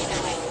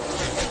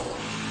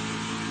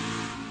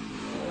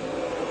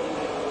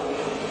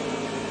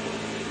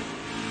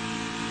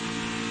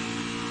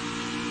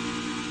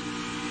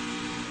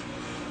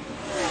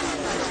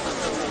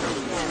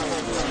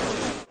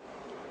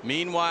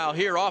 Meanwhile,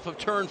 here off of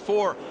turn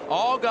 4,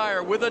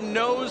 Allgaier with a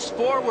nose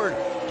forward.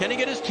 Can he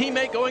get his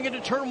teammate going into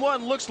turn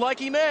 1? Looks like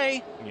he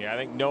may. Yeah, I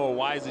think Noah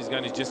Wisely's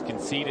going to just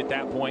concede at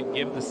that point,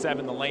 give the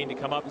 7 the lane to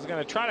come up. He's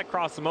going to try to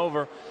cross him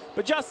over,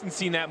 but Justin's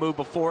seen that move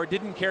before.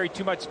 Didn't carry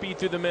too much speed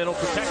through the middle,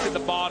 protected the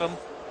bottom.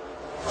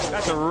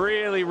 That's a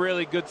really,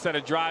 really good set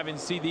of driving.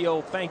 See the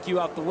old thank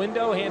you out the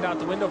window, hand out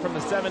the window from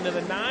the 7 to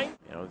the 9.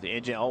 You know, the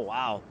engine, oh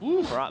wow,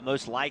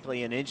 most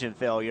likely an engine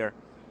failure.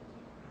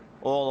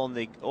 Oil on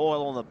the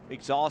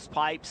exhaust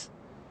pipes,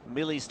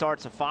 immediately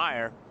starts a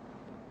fire.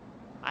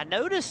 I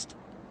noticed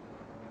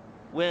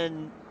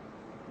when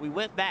we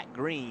went back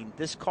green,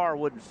 this car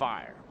wouldn't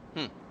fire.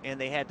 And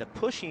they had to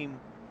push him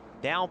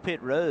down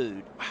pit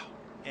road. Wow.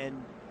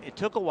 And it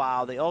took a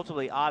while. They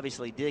ultimately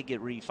obviously did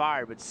get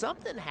refired, but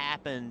something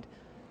happened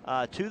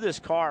to this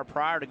car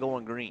prior to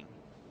going green.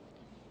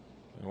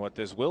 And what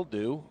this will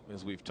do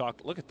is we've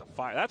talked, look at the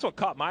fire. That's what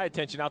caught my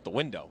attention out the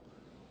window.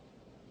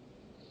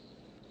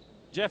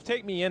 Jeff,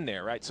 take me in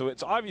there, right? So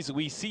it's obviously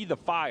we see the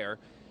fire.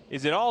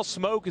 Is it all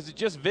smoke? Is it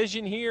just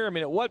vision here? I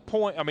mean, at what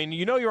point? I mean,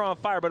 you know you're on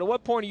fire, but at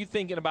what point are you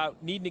thinking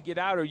about needing to get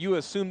out, or you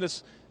assume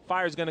this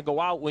fire is going to go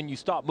out when you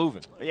stop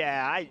moving?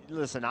 Yeah,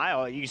 listen,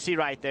 you see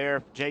right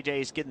there,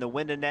 JJ's getting the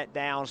window net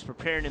down, he's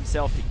preparing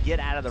himself to get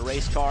out of the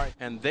race car.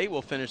 And they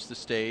will finish the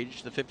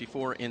stage, the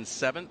 54 in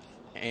 7th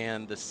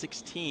and the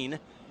 16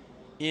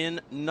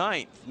 in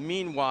 9th.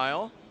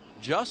 Meanwhile,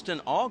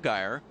 Justin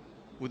Allgaier,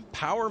 with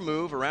power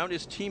move around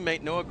his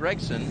teammate Noah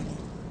Gragson,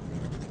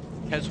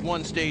 has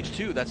won stage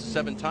 2. That's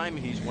the 7th time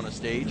he's won a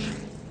stage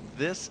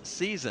this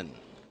season.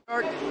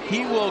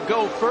 He will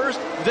go first.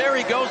 There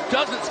he goes.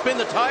 Doesn't spin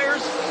the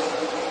tires.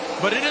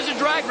 But it is a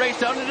drag race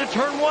down into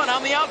turn 1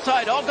 on the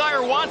outside.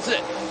 Allgaier wants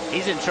it.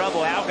 He's in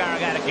trouble. Allgaier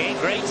got a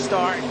great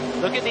start.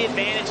 Look at the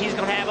advantage he's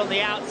going to have on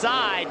the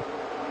outside.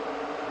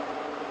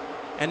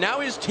 And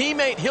now his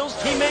teammate, Hill's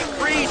teammate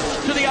Creed,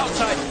 to the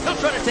outside. He'll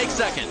try to take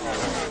second.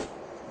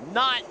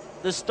 Not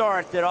the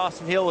start that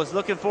Austin Hill was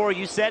looking for.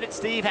 You said it,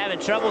 Steve, having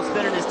trouble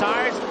spinning his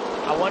tires.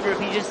 I wonder if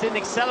he just didn't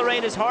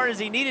accelerate as hard as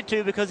he needed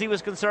to because he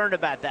was concerned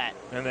about that.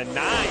 And the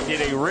 9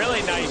 did a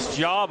really nice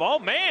job. Oh,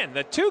 man,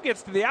 the 2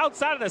 gets to the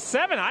outside of the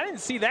 7. I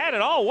didn't see that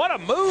at all. What a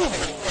move.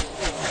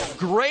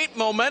 Great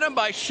momentum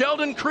by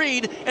Sheldon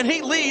Creed, and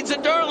he leads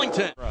at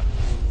Darlington.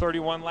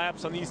 31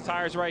 laps on these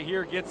tires right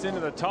here, gets into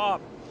the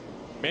top.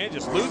 Man,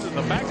 just loses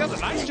the back. Does a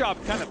nice job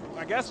kind of,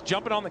 I guess,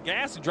 jumping on the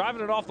gas and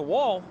driving it off the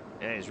wall.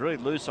 Yeah, he's really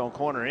loose on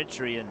corner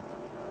entry. And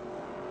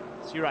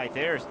see right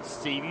there,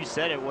 Steve, you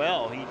said it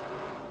well. He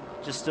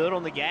just stood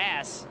on the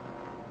gas.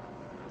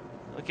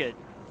 Look at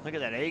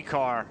that A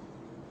car.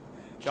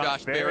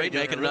 Josh Berry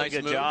making a really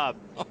good move. job.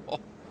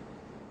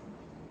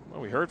 Well,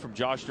 we heard from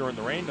Josh during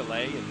the rain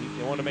delay, and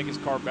he wanted to make his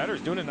car better.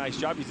 He's doing a nice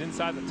job. He's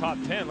inside the top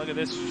 10. Look at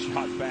this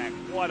shot back.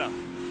 Wow.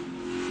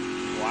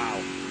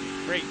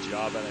 Great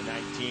job out of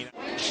 19.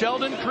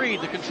 Sheldon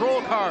Creed, the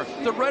control car,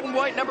 the red and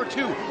white number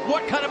 2.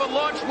 What kind of a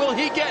launch will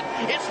he get?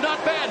 It's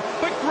not bad,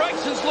 but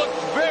Gregson's looked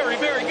very,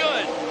 very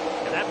good.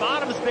 And that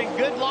bottom has been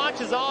good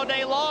launches all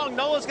day long.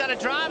 Noah's got to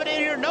drive it in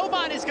here.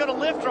 Nobody's going to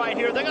lift right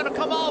here. They're going to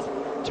come off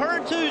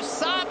turn 2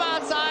 side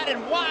by side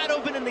and wide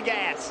open in the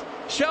gas.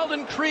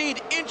 Sheldon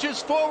Creed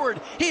inches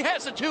forward. He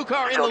has a 2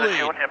 car in the lead.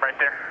 Him right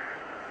there.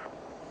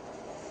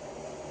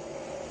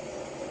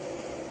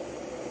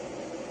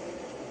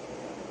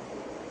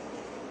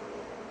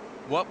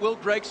 What will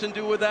Gregson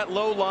do with that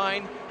low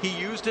line? He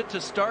used it to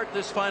start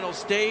this final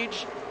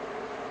stage.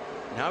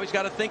 Now he's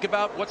got to think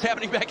about what's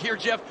happening back here,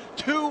 Jeff.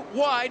 2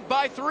 wide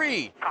by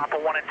 3. Top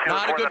of 1 and 2.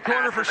 Not a good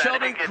corner for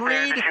Sheldon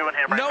Creed.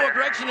 Noah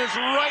Gregson is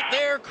right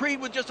there.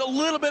 Creed with just a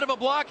little bit of a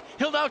block.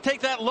 He'll now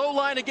take that low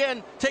line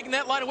again, taking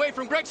that line away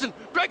from Gregson.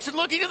 Gregson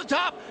looking to the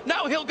top.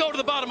 Now he'll go to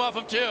the bottom off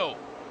of 2.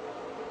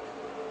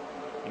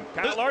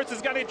 Kyle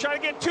Larson's got to try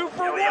to get 2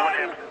 for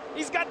 1.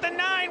 He's got the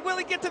 9. Will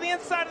he get to the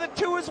inside of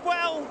the 2 as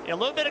well? A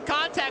little bit of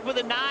contact with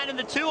the 9 and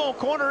the 2 on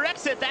corner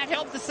exit. That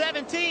helped the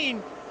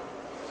 17.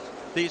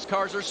 These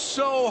cars are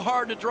so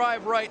hard to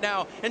drive right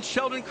now, and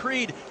Sheldon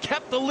Creed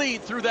kept the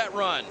lead through that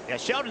run. Yeah,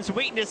 Sheldon's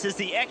weakness is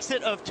the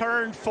exit of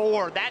turn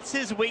 4. That's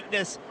his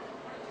weakness.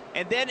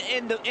 And then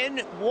in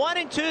 1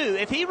 and 2,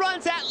 if he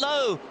runs that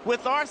low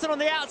with Larson on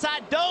the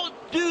outside, don't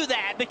do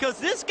that, because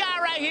this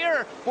guy right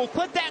here will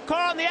put that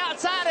car on the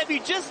outside of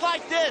you just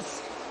like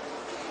this.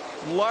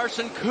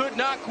 Larson could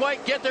not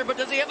quite get there, but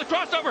does he have the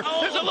crossover?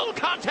 Oh. There's a little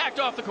contact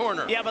off the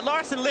corner. Yeah, but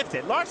Larson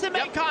lifted. Larson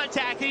made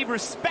contact, and he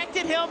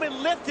respected him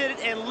and lifted it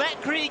and let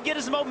Creed get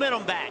his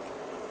momentum back.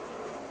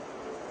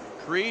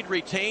 Creed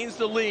retains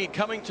the lead,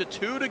 coming to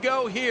 2 to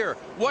go here.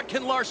 What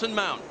can Larson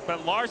mount?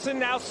 But Larson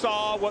now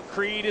saw what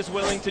Creed is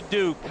willing to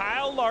do.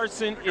 Kyle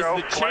Larson is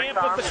the champ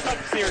of the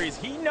Cup Series.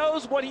 He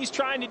knows what he's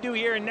trying to do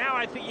here, and now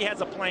I think he has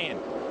a plan.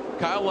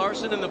 Kyle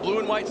Larson in the blue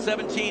and white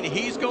 17.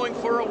 He's going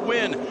for a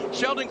win.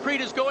 Sheldon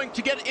Creed is going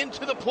to get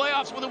into the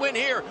playoffs with a win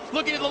here.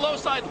 Looking at the low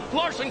side,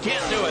 Larson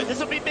can't do it. This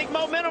will be big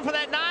momentum for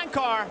that 9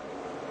 car.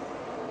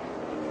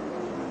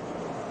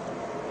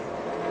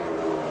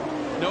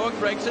 Noah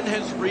Gragson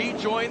has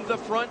rejoined the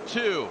front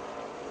 2.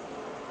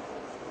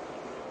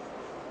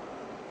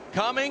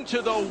 Coming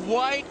to the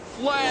white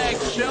flag,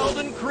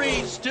 Sheldon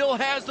Creed still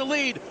has the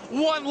lead.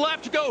 1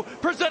 lap to go,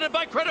 presented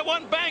by Credit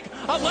One Bank.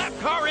 A lap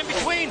car in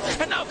between,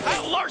 and now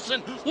Kyle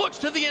Larson looks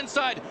to the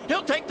inside.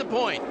 He'll take the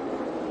point.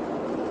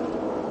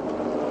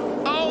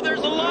 Oh,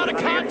 there's a lot of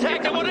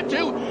contact at 1 and 2,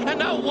 and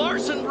now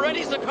Larson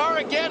readies the car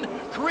again.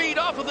 Creed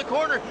off of the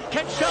corner.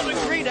 Can Sheldon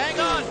Creed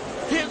hang on?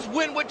 His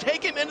win would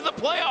take him into the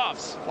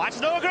playoffs. Watch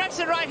Noah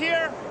Gragson right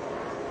here.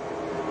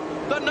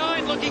 The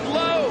 9 looking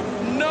low.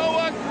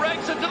 Noah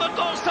Gragson to the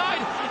low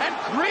side. And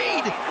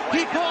Creed,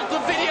 he pulls the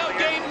video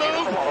game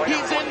move.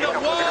 He's in the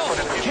wall.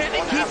 Can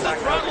he keep the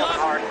throttle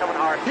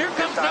up? Here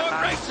comes Noah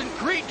Gragson.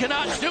 Creed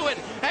cannot do it.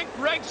 And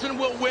Gragson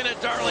will win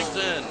at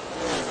Darlington.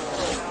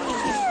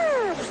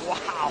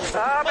 Wow.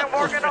 I've been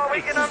working all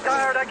weekend. I'm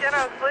tired. I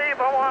cannot sleep.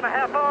 I want to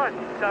have fun.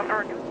 Stop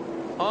working.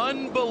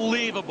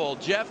 Unbelievable,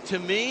 Jeff. To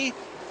me,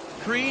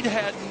 Creed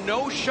had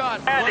no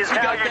shot once he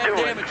got that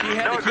damage. He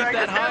had to keep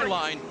that high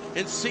line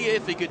and see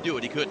if he could do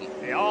it. He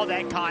couldn't. All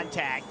that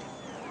contact.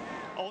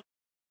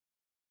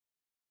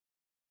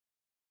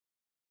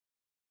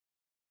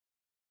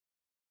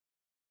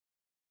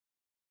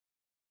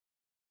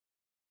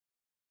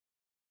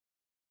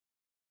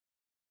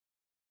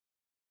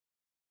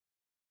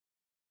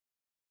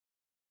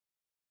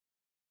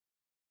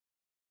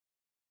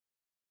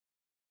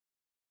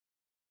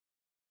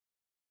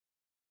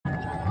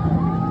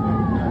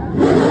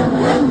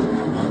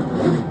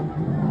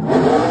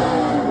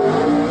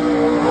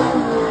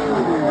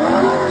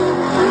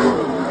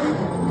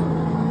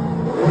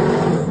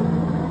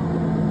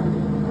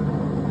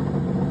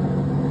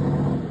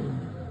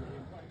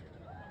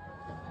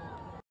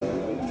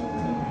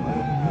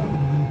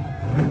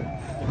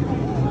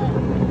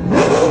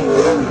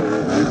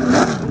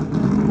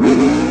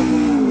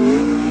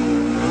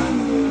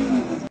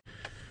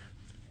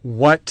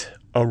 What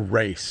a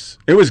race.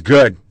 It was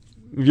good.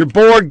 If you're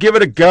bored, give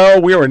it a go.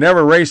 We were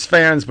never race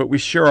fans, but we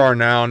sure are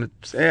now.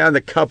 And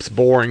the Cup's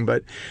boring,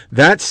 but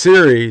that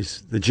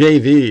series, the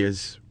JV,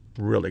 is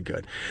really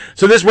good.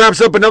 So this wraps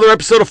up another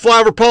episode of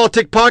Flyover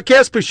Politics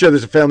Podcast. Please share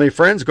this with family and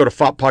friends. Go to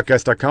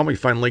foppodcast.com where you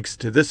find links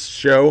to this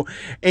show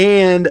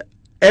and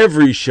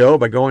every show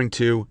by going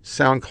to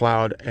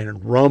SoundCloud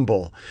and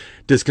Rumble.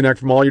 Disconnect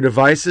from all your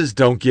devices.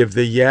 Don't give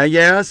the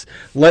yeah-yeahs.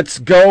 Let's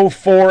go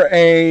for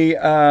a,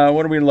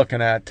 what are we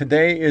looking at?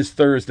 Today is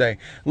Thursday.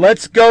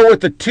 Let's go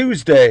with the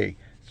Tuesday,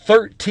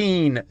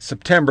 13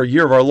 September,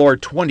 year of our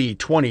Lord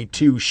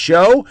 2022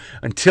 show.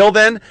 Until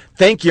then,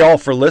 thank you all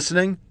for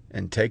listening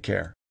and take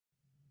care.